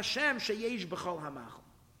moitze pi Hashem sheyesh b'chol hamachol,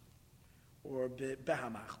 or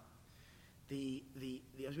behamachol. The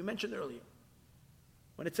as we mentioned earlier,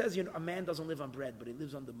 when it says a man doesn't live on bread, but he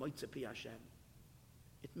lives on the moitze pi Hashem,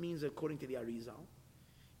 it means, according to the Arizal,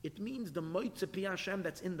 it means the moitze pi Hashem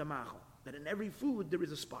that's in the machol. That in every food there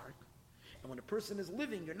is a spark, and when a person is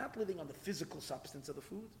living, you're not living on the physical substance of the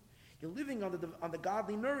food. You're living on the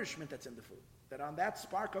godly nourishment that's in the food. That on that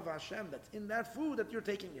spark of Hashem that's in that food that you're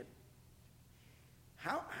taking it.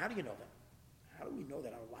 How do you know that? How do we know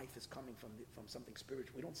that our life is coming from something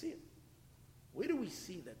spiritual? We don't see it. Where do we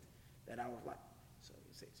see that our life? So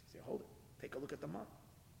you say, hold it. Take a look at the mud.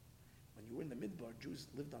 When you were in the Midbar, Jews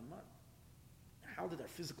lived on mud. How did our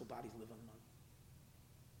physical bodies live on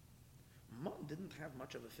mud? Mud didn't have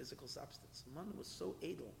much of a physical substance. Mud was so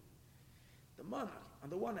edel. The man, on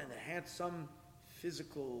the one hand, it had some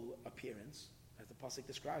physical appearance, as the pasuk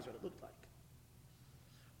describes what it looked like.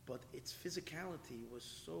 But its physicality was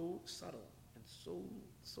so subtle and so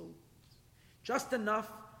just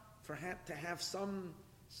enough to have some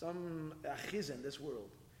achiz in this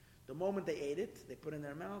world. The moment they ate it, they put it in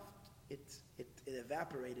their mouth, it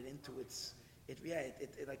evaporated into its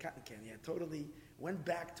like cotton candy. It totally went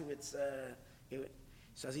back to its.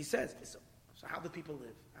 So as he says. So how do people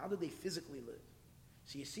live? How do they physically live?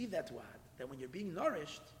 So you see that when you're being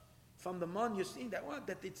nourished from the man, you're seeing that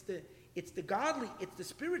it's the godly, it's the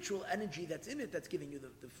spiritual energy that's in it that's giving you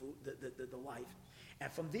the food, the life.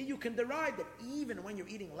 And from there you can derive that even when you're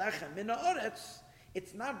eating lechem min haaretz,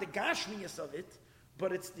 it's not the gashmius of it,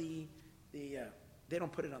 but it's the they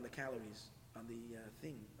don't put it on the calories on the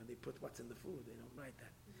thing when they put what's in the food. They don't write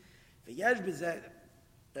that. V'yesh b'zeh.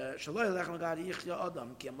 Shaloi lechem gadi yichya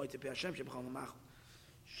adam ki amoyte pi Hashem sheb'chol hamachol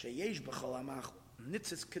sheyesh b'chol hamachol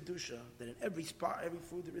nitzitz kedusha, that in every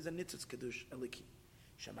food there is a nitzitz kedusha eliki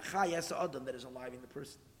shemachai yesa adam, that is alive in the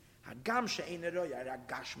person hagam she'ein eroya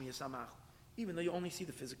ragashmi yesa hamachol, even though you only see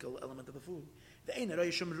the physical element of the food, the ein eroya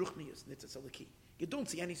shem ruchnius nitzitz eliki, you don't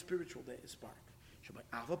see any spiritual spark. Shemay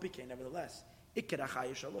avo pikein, nevertheless ikar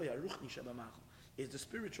achai shaloya ruchni sheb'hamachol is the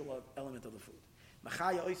spiritual element of the food.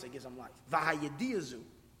 Machaya oisa gives them life. V'hayediyazu,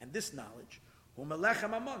 and this knowledge,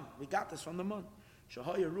 u'melechem amon, we got this from the mon.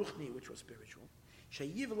 Shahaya ruchni, which was spiritual.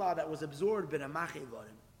 Sheyivla, that was absorbed in a machi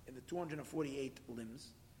varim, in the 248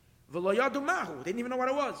 limbs. V'lo yadu mahu, they didn't even know what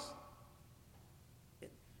it was.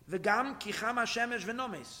 V'gam kicham hashemesh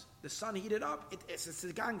v'nomes, the sun heated up, it's a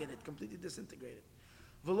gangan, it completely disintegrated.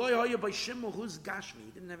 V'lo yahaya b'shimu huz gashmi,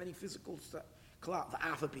 he didn't have any physical clout.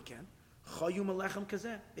 V'afa piken. Chayu melechem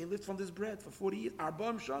kazeh, they lived from this bread for 40 years.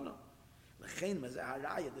 Arba'am shana. Lechein mazeh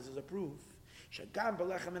haraya, this is a proof. Shagam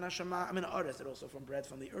belechem min hashama min haaretz, that also from bread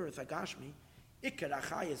from the earth. Hagashmi. Ikar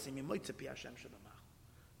achayis im yimoitze pi Hashem shebamach.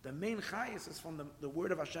 The main chayis is from the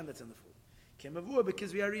word of Hashem that's in the food. Kemavua,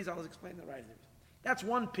 because we are reason, I'll explain that right there. That's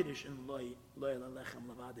one piddush in loy lechem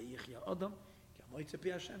levada yichya adam ki yimoitze pi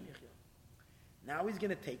Hashem yichya. Now he's going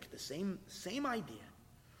to take the same idea,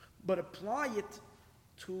 but apply it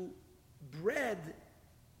to bread,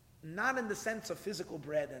 not in the sense of physical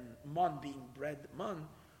bread and man being bread man,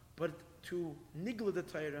 but to nigla the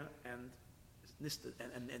Torah and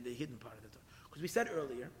the hidden part of the Torah. Because we said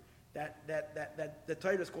earlier that the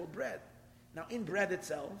Torah is called bread. Now in bread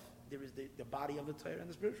itself, there is the body of the Torah and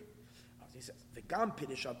the spiritual. As he says, the gam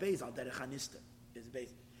pidish abeis al derech hanista is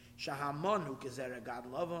based. Shahamon hu gezerah gad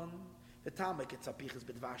lavan. The tamek it's apichas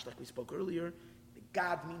b'dvash, like we spoke earlier. The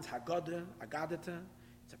gad means hagada, agadata.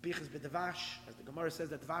 Tzapichas b'dvash, as the Gemara says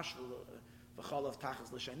that dvash V'chalav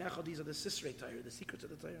tachas l'shaynecha. These are the Sisrei Torah, the secrets of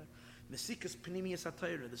the Torah. Mesikas Pnimius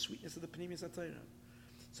HaTorah, the sweetness of the Pnimius HaTorah.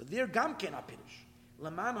 So they're Gamken HaPirush.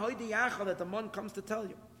 Laman hoidi yacha, that the man comes to tell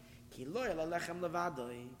you. Ki lo yala lechem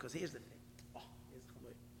levadoi. Because here's the thing. Here's the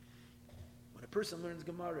chaloi. When a person learns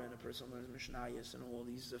Gemara and a person learns Mishnayos and all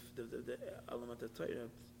these the element of Torah,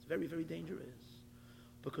 it's very, very dangerous.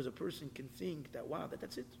 Because a person can think that, wow,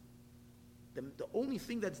 that's it. The only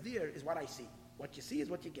thing that's there is what I see. What you see is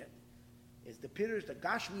what you get. Is the Pirush, the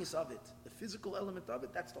Gashmius of it, the physical element of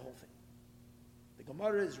it, that's the whole thing. The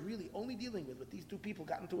Gemara is really only dealing with these two people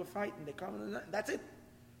got into a fight and they come and that's it.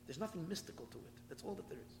 There's nothing mystical to it. That's all that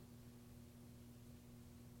there is.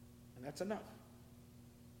 And that's enough.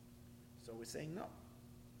 So we're saying no.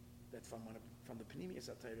 That from the Pnimius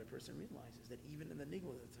HaTorah, a person realizes that even in the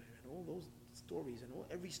Nigla HaTorah and all those stories and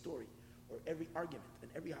every story or every argument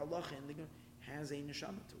and every halacha in the Gemara has a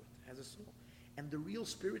neshama to it, has a soul. And the real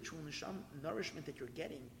spiritual nourishment that you're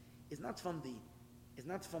getting is not from the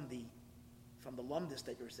lumdis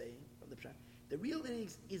that you're saying, from the pshat. The real thing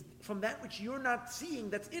is from that which you're not seeing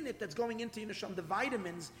that's in it, that's going into your neshama, the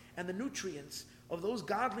vitamins and the nutrients of those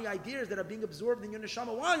godly ideas that are being absorbed in your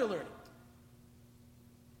neshama while you're learning.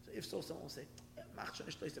 So if so, someone will say, if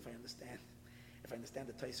I understand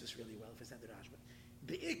the Tosfos really well, if I understand the Rashba.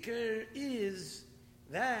 The Iker is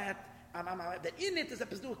that in it is a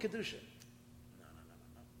Pesduch Kedusha. No.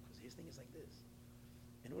 Because his thing is like this.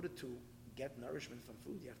 In order to get nourishment from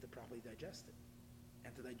food, you have to properly digest it.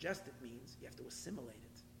 And to digest it means you have to assimilate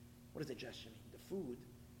it. What does digestion mean? The food,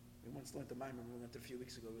 we once learned the Maimon, we learned a few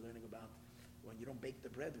weeks ago, we were learning about when you don't bake the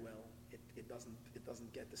bread well, it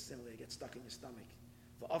doesn't get assimilated, it gets stuck in your stomach.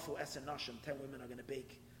 For Afu Esen Nashim, 10 women are going to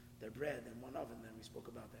bake their bread in one oven, and we spoke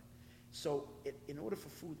about that. So in order for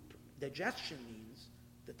food, digestion means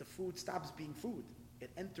that the food stops being food.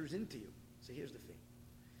 It enters into you. So here's the thing.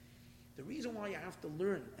 The reason why you have to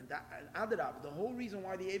learn, and Adarab, the whole reason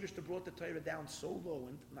why the Eibishter brought the Torah down so low,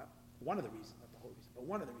 and not one of the reasons, not the whole reason, but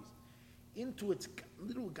one of the reasons, into its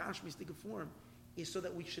little Gashmistic form, is so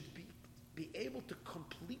that we should be able to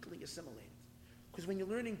completely assimilate it. Because when you're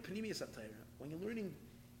learning Pnimius HaTorah, when you're learning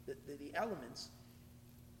the elements,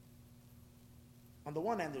 on the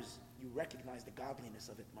one hand, you recognize the godliness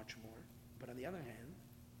of it much more, but on the other hand,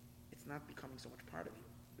 it's not becoming so much part of you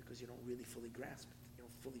because you don't really fully grasp it, you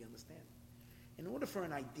don't fully understand it. In order for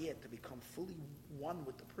an idea to become fully one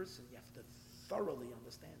with the person, you have to thoroughly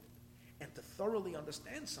understand it. And to thoroughly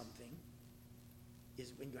understand something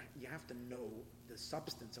is when you have to know the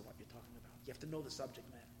substance of what you're talking about. You have to know the subject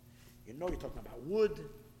matter. You know you're talking about wood,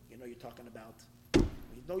 you know you're talking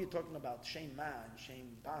about Shem Ma and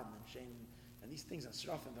Shem Ban and Shem and these things and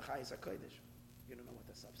Sraf and V'chayis HaKodesh. You don't know what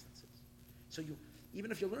that substance is. So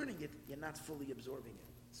even if you're learning it, you're not fully absorbing it.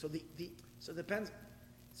 So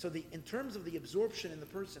in terms of the absorption in the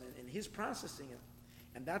person and his processing it,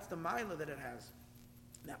 and that's the mila that it has.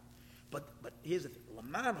 Now, but here's the thing.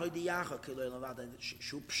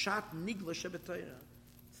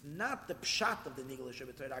 It's not the pshat of the nigla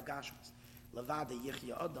shebetoira agashmas. Levada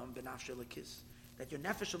yichya adam benafshe lekis. That your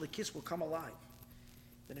nefesh lekis will come alive.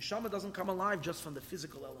 The neshama doesn't come alive just from the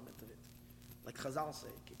physical element of it. Like Chazal say,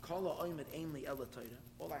 Kikola oimed ainli ela Torah.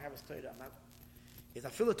 All I have is Torah. Is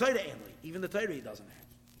afilu Torah ainli. Even the Torah he doesn't have.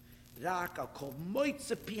 Rak al kol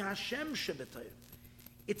moitze pi Hashem shebetoira.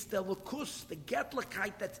 It's the lukus, the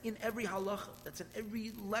getlekite that's in every halacha, that's in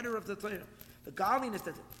every letter of the Torah. The godliness,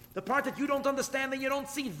 the part that you don't understand and you don't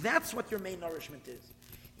see, that's what your main nourishment is.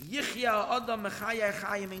 Yichya adam mechaya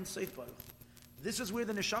chayim ein sof baruch. This is where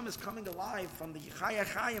the neshama is coming alive from the Chaya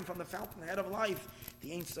Chayim, from the fountainhead of life,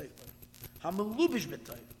 the Ein Sof Baruch. HaMelubish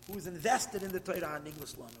b'Torah, who is invested in the Torah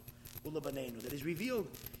HaNiglas Lanu, Ulabanenu, that is revealed,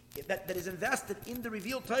 that is invested in the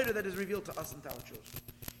revealed Torah that is revealed to us and to our children.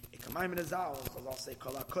 Ikamayim Nezal, Chazal say,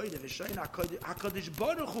 Kol HaKoyde v'Shayna HaKadosh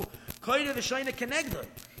Baruch Hu, Koyde v'Shayna Kenegdoi.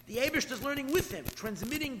 The Eibush is learning with him,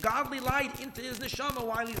 transmitting godly light into his neshama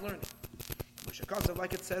while he's learning.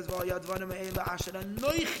 Like it says, V'Yadvanim Eila Asher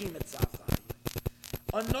Anoichi Mitzafai.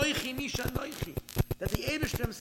 Anoichi Misha Anoichi. That the Eibush